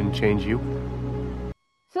brother didn't change you?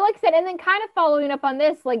 So like I said, and then kind of following up on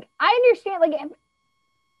this, like I understand, like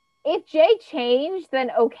if Jay changed,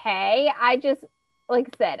 then okay. I just, like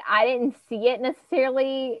I said, I didn't see it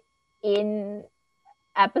necessarily in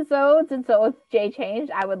episodes, and so if Jay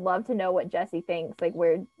changed, I would love to know what Jesse thinks, like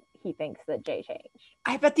where he thinks that Jay changed.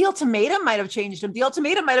 I bet the ultimatum might have changed him. The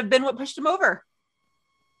ultimatum might have been what pushed him over.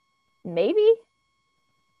 Maybe.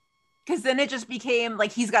 Because then it just became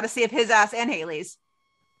like he's got to save his ass and Haley's.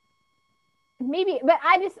 maybe, but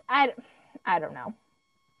I don't know.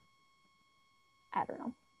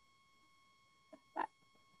 But,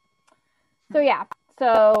 so yeah,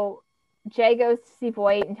 so Jay goes to see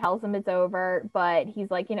Voight and tells him it's over, but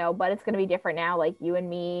he's like, but it's going to be different now. Like, you and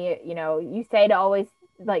me, you say to always,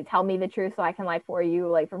 like, tell me the truth so I can lie for you.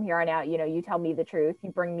 Like, from here on out, you tell me the truth.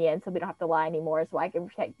 You bring me in so we don't have to lie anymore so I can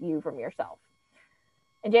protect you from yourself.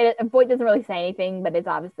 And Voight doesn't really say anything, but it's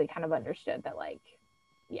obviously kind of understood that, like,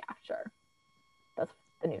 yeah, sure. That's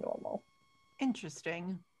the new normal.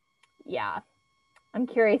 Interesting. Yeah. I'm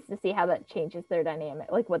curious to see how that changes their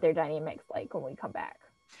dynamic, like what their dynamic's like when we come back.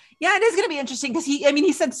 Yeah, it is going to be interesting because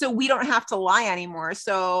he said, so we don't have to lie anymore.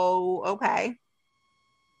 So, okay.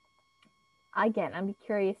 Again, I'm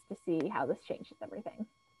curious to see how this changes everything.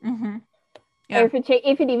 Mm-hmm. Yeah. Or if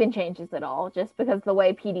it even changes at all, just because the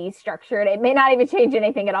way PD is structured, it may not even change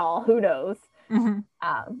anything at all. Who knows? Mm-hmm.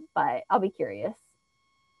 But I'll be curious.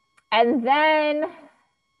 And then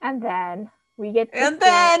we get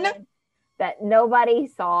that nobody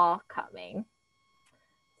saw coming.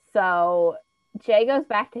 So Jay goes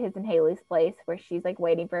back to his and Haley's place where she's like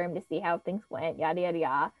waiting for him to see how things went, yada yada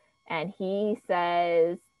yada. And he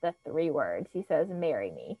says the 3 words. He says, "Marry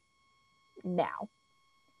me now."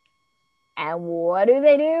 And what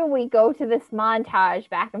do? We go to this montage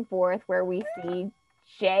back and forth where we see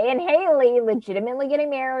Jay and Haley legitimately getting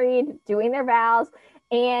married, doing their vows,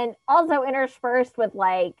 and also interspersed with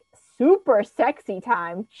like super sexy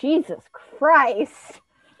time. Jesus Christ.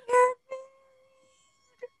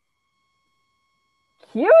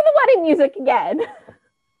 Cue the wedding music again.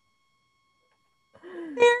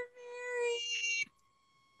 They're married.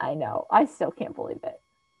 I know. I still can't believe it.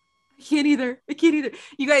 I can't either.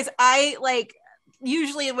 You guys, I like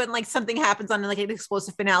usually when like something happens on like an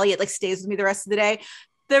explosive finale, it like stays with me the rest of the day.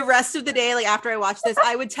 The rest of the day, like after I watch this,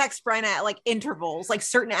 I would text Bryna at like intervals, like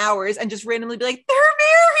certain hours, and just randomly be like, "They're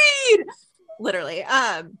married!" Literally.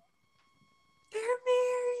 They're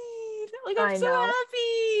married. Like, I'm so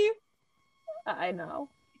happy. I know.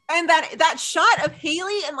 And that shot of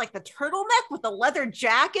Haley and like the turtleneck with the leather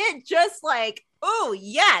jacket, just like, oh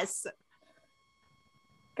yes.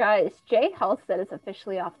 Guys, Jay Halstead is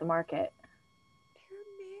officially off the market. They're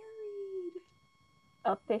married.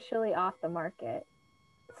 Officially off the market.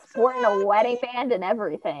 Sporting a wedding band and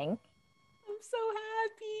everything. I'm so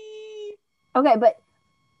happy. Okay, but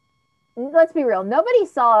let's be real. Nobody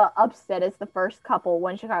saw Upstead as the first couple,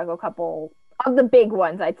 one Chicago couple of the big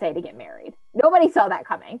ones, I'd say, to get married. Nobody saw that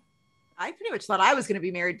coming. I pretty much thought I was going to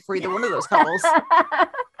be married before either one of those couples. I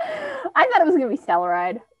thought it was going to be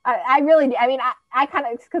Stellaride. I really did. I mean, I kind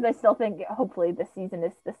of, because I still think hopefully this season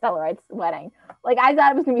is the Stellaride's wedding. Like, I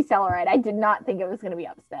thought it was going to be Stellaride. I did not think it was going to be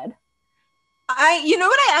Upstead. You know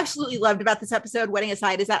what I absolutely loved about this episode, wedding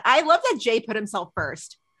aside, is that I love that Jay put himself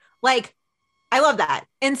first. Like, I love that.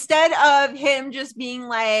 Instead of him just being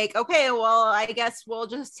like, okay, well, I guess we'll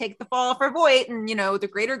just take the fall for Voight and, the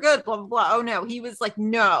greater good, blah, blah, blah. Oh, no. He was like,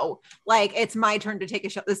 no, like, it's my turn to take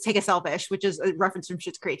a selfish, which is a reference from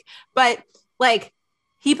Schitt's Creek. But, like,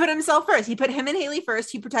 he put himself first. He put him and Haley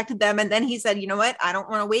first. He protected them. And then he said, you know what? I don't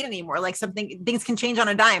want to wait anymore. Like things can change on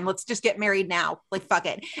a dime. Let's just get married now. Like, fuck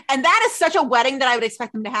it. And that is such a wedding that I would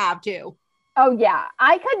expect them to have too. Oh yeah.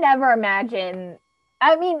 I could never imagine.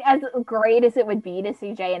 I mean, as great as it would be to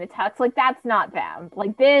see Jay in a tux, like that's not them.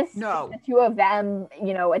 Like this, no. The 2 of them,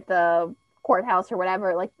 at the courthouse or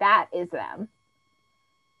whatever, like that is them.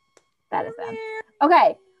 That is them.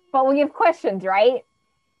 Okay. But we have questions, right?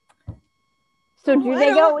 So do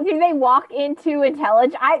they walk into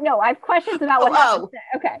intelligence? I have questions about what happens.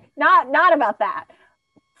 Okay. Not about that.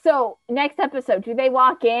 So next episode, do they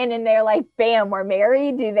walk in and they're like, bam, we're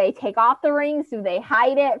married? Do they take off the rings? Do they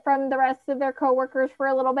hide it from the rest of their coworkers for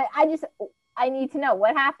a little bit? I need to know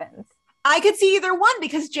what happens. I could see either one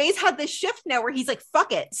because Jay's had this shift now where he's like,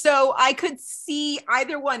 fuck it. So I could see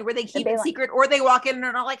either one where they keep it secret or they walk in and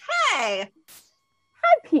are like, hey.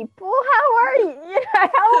 Hi, people. How are you? How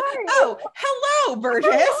are you? Oh, hello,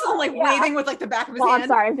 Burgess. I'm like waving with like the back of his hand. I'm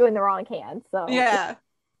sorry. I'm doing the wrong hand. So yeah.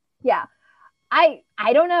 Yeah. I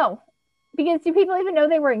don't know. Because do people even know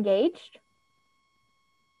they were engaged?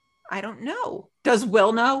 I don't know. Does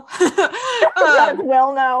Will know? Does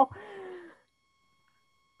Will know?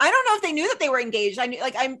 I don't know if they knew that they were engaged. I knew,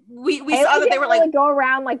 like, we Haley saw that they were really like go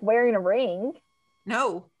around like wearing a ring.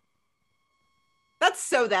 No. That's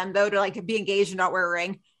so them though to like be engaged and not wear a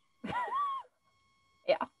ring.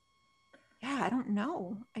 Yeah. Yeah, I don't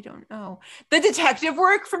know. The detective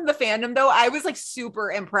work from the fandom though, I was like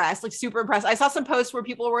super impressed. I saw some posts where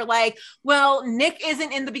people were like, well, Nick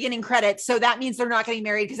isn't in the beginning credits, so that means they're not getting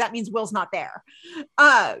married because that means Will's not there.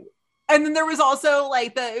 And And then there was also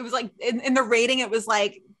like it was like in the rating, it was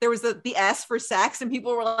like there was the S for sex, and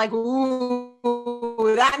people were like,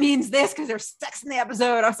 ooh, that means this because there's sex in the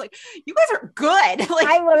episode. I was like, you guys are good. Like,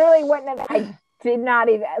 I literally wouldn't have. I did not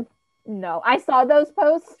even. No, I saw those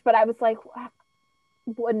posts, but I was like,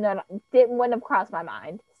 wouldn't have crossed my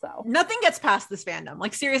mind. So nothing gets past this fandom.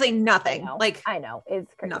 Like seriously, nothing. Like I know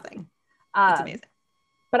it's crazy. Nothing. It's amazing.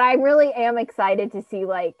 But I really am excited to see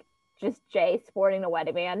like just Jay sporting a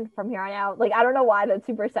wedding band from here on out. Like I don't know why that's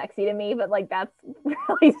super sexy to me, but like that's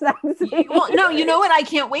really sexy. Well, no, you know what I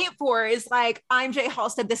can't wait for is like, I'm Jay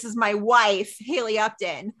Halstead. This is my wife, Haley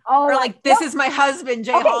Upton. Oh, or like this is my husband,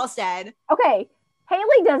 Jay Halstead. Okay,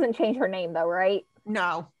 Haley doesn't change her name though, right?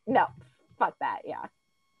 No. Fuck that. Yeah.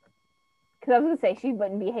 Because I was gonna say she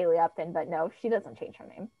wouldn't be Haley Upton, but no, she doesn't change her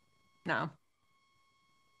name. No.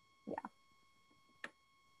 Yeah.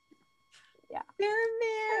 They're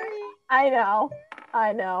married. I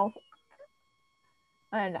know.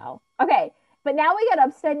 Okay, but now we get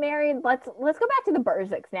Upstead married. Let's go back to the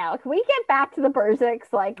Burzicks now. Can we get back to the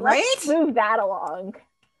Burzicks? Like, let's move that along.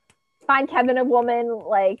 Find Kevin a woman.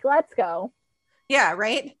 Like, let's go. Yeah,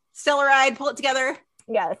 right. Stellaride, pull it together.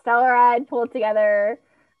 Yeah, Stellaride, pull it together.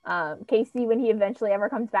 Casey, when he eventually ever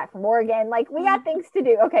comes back from Oregon, like we got things to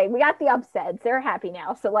do. Okay, we got the Upsteads. They're happy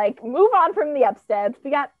now. So like move on from the Upsteads. We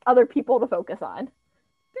got other people to focus on.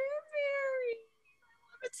 They're married. I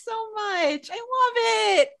love it so much. I love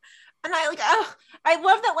it. And I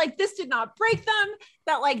love that like this did not break them.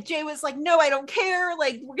 That like Jay was like, no, I don't care.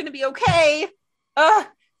 Like we're gonna be okay.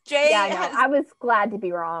 Jay. Yeah, I was glad to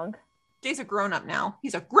be wrong. Jay's a grown up now.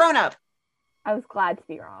 He's a grown up. I was glad to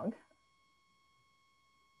be wrong.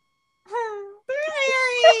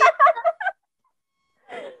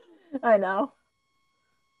 I know.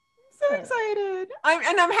 I'm so excited.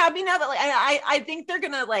 I'm happy now that like I think they're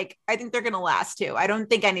gonna last too. I don't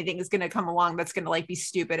think anything is gonna come along that's gonna like be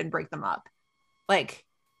stupid and break them up. Like,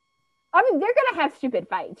 I mean, they're gonna have stupid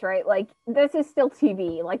fights, right? Like this is still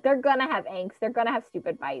TV. Like they're gonna have angst. They're gonna have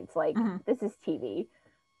stupid fights. Like this is TV.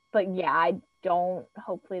 But yeah,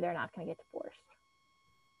 hopefully they're not gonna get divorced.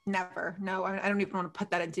 Never. No, I don't even want to put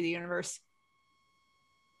that into the universe.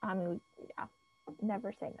 I mean, yeah,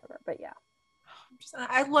 never say never, but yeah.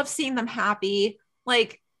 I love seeing them happy.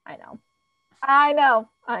 Like, I know.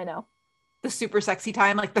 The super sexy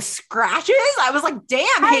time, like the scratches. I was like, damn,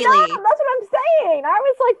 I Haley. know, that's what I'm saying. I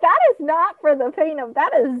was like, that is not for the pain of,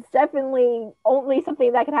 that is definitely only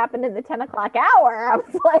something that could happen in the 10 o'clock hour. I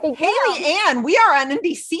was like, Haley Ann, we are on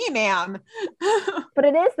NBC, ma'am. But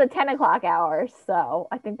it is the 10 o'clock hour. So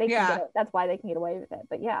I think they can get it. That's why they can get away with it.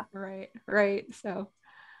 But yeah. Right. So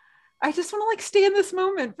I just want to like stay in this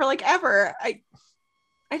moment for like ever.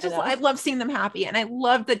 I love seeing them happy, and I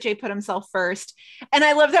love that Jay put himself first, and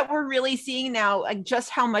I love that we're really seeing now like just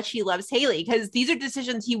how much he loves Haley, because these are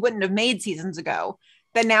decisions he wouldn't have made seasons ago.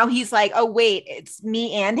 That now he's like, oh wait, it's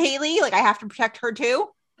me and Haley, like I have to protect her too.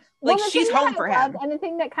 Like she's home for him. And the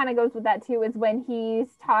thing that kind of goes with that too is when he's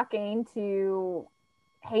talking to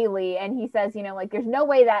Haley, and he says, you know, like there's no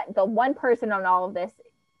way that the one person on all of this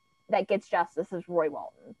that gets justice is Roy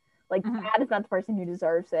Walton. Like that is not the person who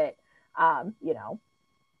deserves it. You know.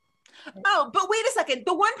 Oh, but wait a second.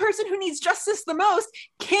 The one person who needs justice the most,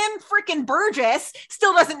 Kim freaking Burgess,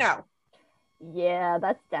 still doesn't know. Yeah,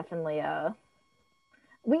 that's definitely that's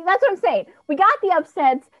what I'm saying. We got the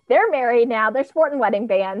Upsteads. They're married now. They're sporting wedding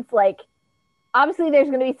bands. Like, obviously, there's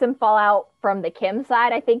going to be some fallout from the Kim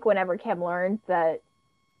side. I think whenever Kim learned that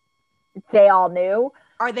they all knew.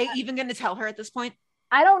 Are they even going to tell her at this point?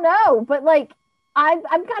 I don't know, but like, I'm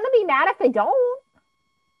going to be mad if they don't.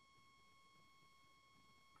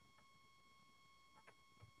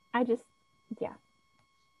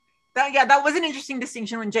 That was an interesting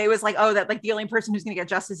distinction when Jay was like, oh, that like the only person who's going to get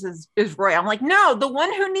justice is Roy. I'm like, no, the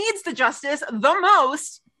one who needs the justice the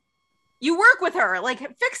most, you work with her. Like,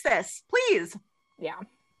 fix this, please. Yeah.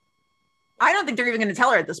 I don't think they're even going to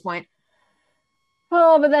tell her at this point.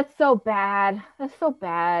 Oh, but that's so bad. That's so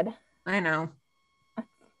bad. I know.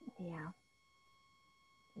 Yeah.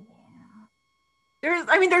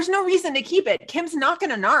 There's no reason to keep it. Kim's not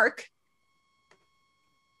going to narc.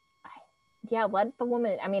 Yeah, let the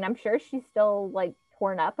woman, I mean, I'm sure she's still like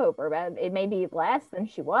torn up over, but it may be less than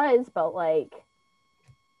she was, but like,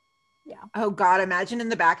 yeah. Oh God, imagine in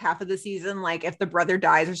the back half of the season, like if the brother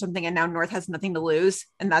dies or something and now North has nothing to lose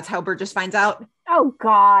and that's how Burgess finds out. Oh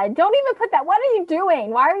God, don't even put that. What are you doing?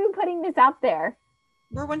 Why are you putting this out there?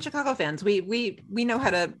 We're one Chicago fans. We know how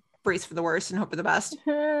to brace for the worst and hope for the best.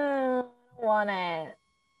 I want it.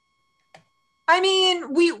 I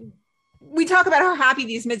mean, we talk about how happy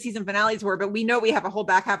these mid-season finales were, but we know we have a whole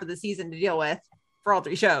back half of the season to deal with. for all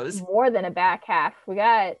 3 shows. More than a back half.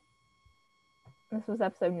 This was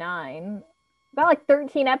episode 9. About like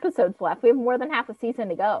 13 episodes left. We have more than half a season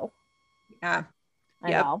to go. Yeah.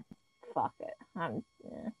 I know. Fuck it.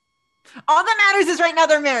 All that matters is right now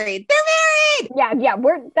they're married. They're married. Yeah.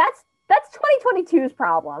 That's 2022's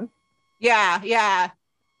problem. Yeah.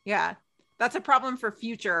 That's a problem for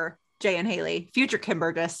future Jay and Haley, future Kim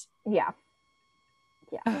Burgess. Yeah.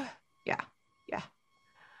 Oh,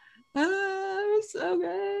 it was so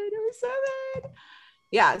good.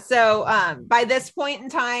 Yeah. So by this point in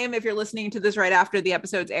time, if you're listening to this right after the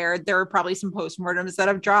episode's aired, there are probably some postmortems that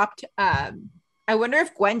have dropped. I wonder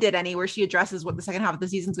if Gwen did any where she addresses what the second half of the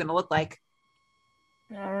season's going to look like.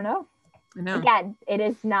 I don't know. I know. Again, it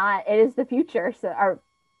is the future, or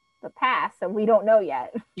the past, so we don't know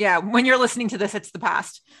yet. Yeah, when you're listening to this, it's the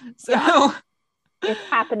past. So it's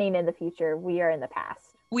happening in the future. We are in the past.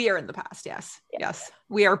 We are in the past, yes.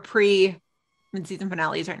 We are mid-season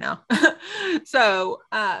finales right now. So,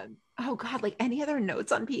 oh God, like any other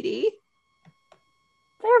notes on PD?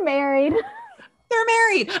 They're married. They're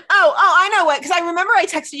married. Oh, I know what, because I remember I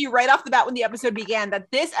texted you right off the bat when the episode began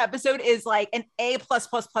that this episode is like an A+++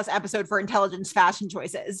 episode for intelligence fashion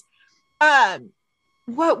choices.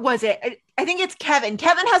 What was it? I think it's Kevin.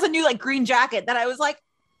 Kevin has a new like green jacket that I was like,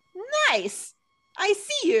 nice. I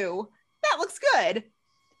see you. That looks good.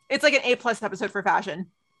 It's like an A+ episode for fashion.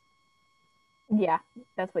 Yeah,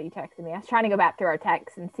 that's what you texted me. I was trying to go back through our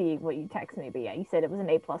texts and see what you texted me, but yeah, you said it was an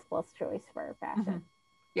A++ choice for fashion. Mm-hmm.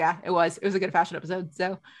 Yeah, it was a good fashion episode.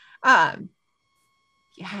 So, yeah,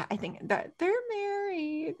 I think that they're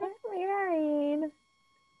married.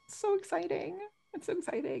 So exciting. It's so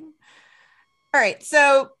exciting. All right.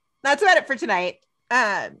 So that's about it for tonight.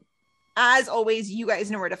 As always, you guys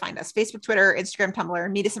know where to find us. Facebook, Twitter, Instagram, Tumblr,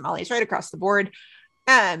 Meet Us at Molly's right across the board.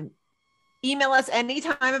 Email us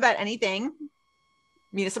anytime about anything.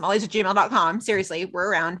 meetusatlmolly's@gmail.com. Seriously, we're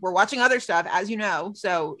around. We're watching other stuff, as you know.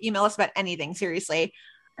 So email us about anything, seriously.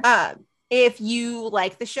 If you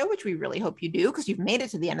like the show, which we really hope you do, because you've made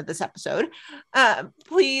it to the end of this episode,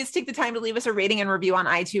 please take the time to leave us a rating and review on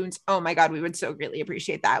iTunes. Oh my God, we would so greatly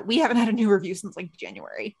appreciate that. We haven't had a new review since like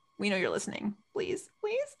January. We know you're listening. Please.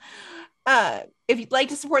 If you'd like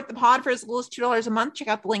to support the pod for as little as $2 a month, check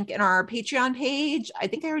out the link in our Patreon page. I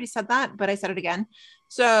think I already said that, but I said it again.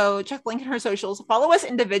 So check the link in our socials. Follow us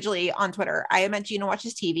individually on Twitter. I am at Gina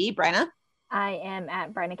Watches TV. Bryna? I am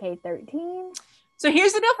at BrynaK13. So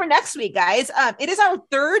here's the deal for next week, guys. It is our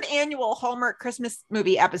 3rd annual Hallmark Christmas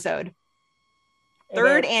movie episode.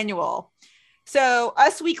 3rd annual. So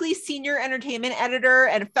Us Weekly senior entertainment editor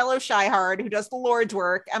and fellow shyhard who does the Lord's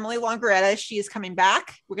work, Emily Longaretta, she is coming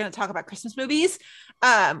back. We're going to talk about Christmas movies.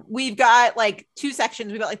 We've got like 2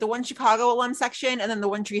 sections. We've got like the One Chicago alum section and then the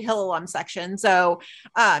One Tree Hill alum section. So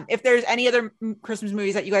if there's any other Christmas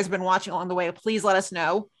movies that you guys have been watching along the way, please let us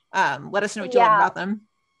know. Let us know what you like about them.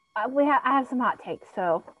 I have some hot takes,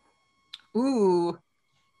 so. Ooh,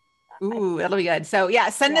 that'll be good. So yeah,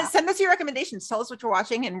 send us your recommendations. Tell us what you're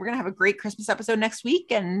watching, and we're gonna have a great Christmas episode next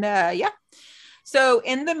week. And yeah. So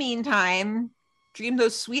in the meantime, dream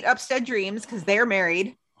those sweet upstead dreams because they're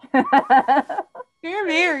married. They're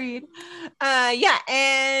married. Yeah,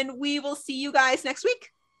 and we will see you guys next week.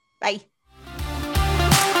 Bye.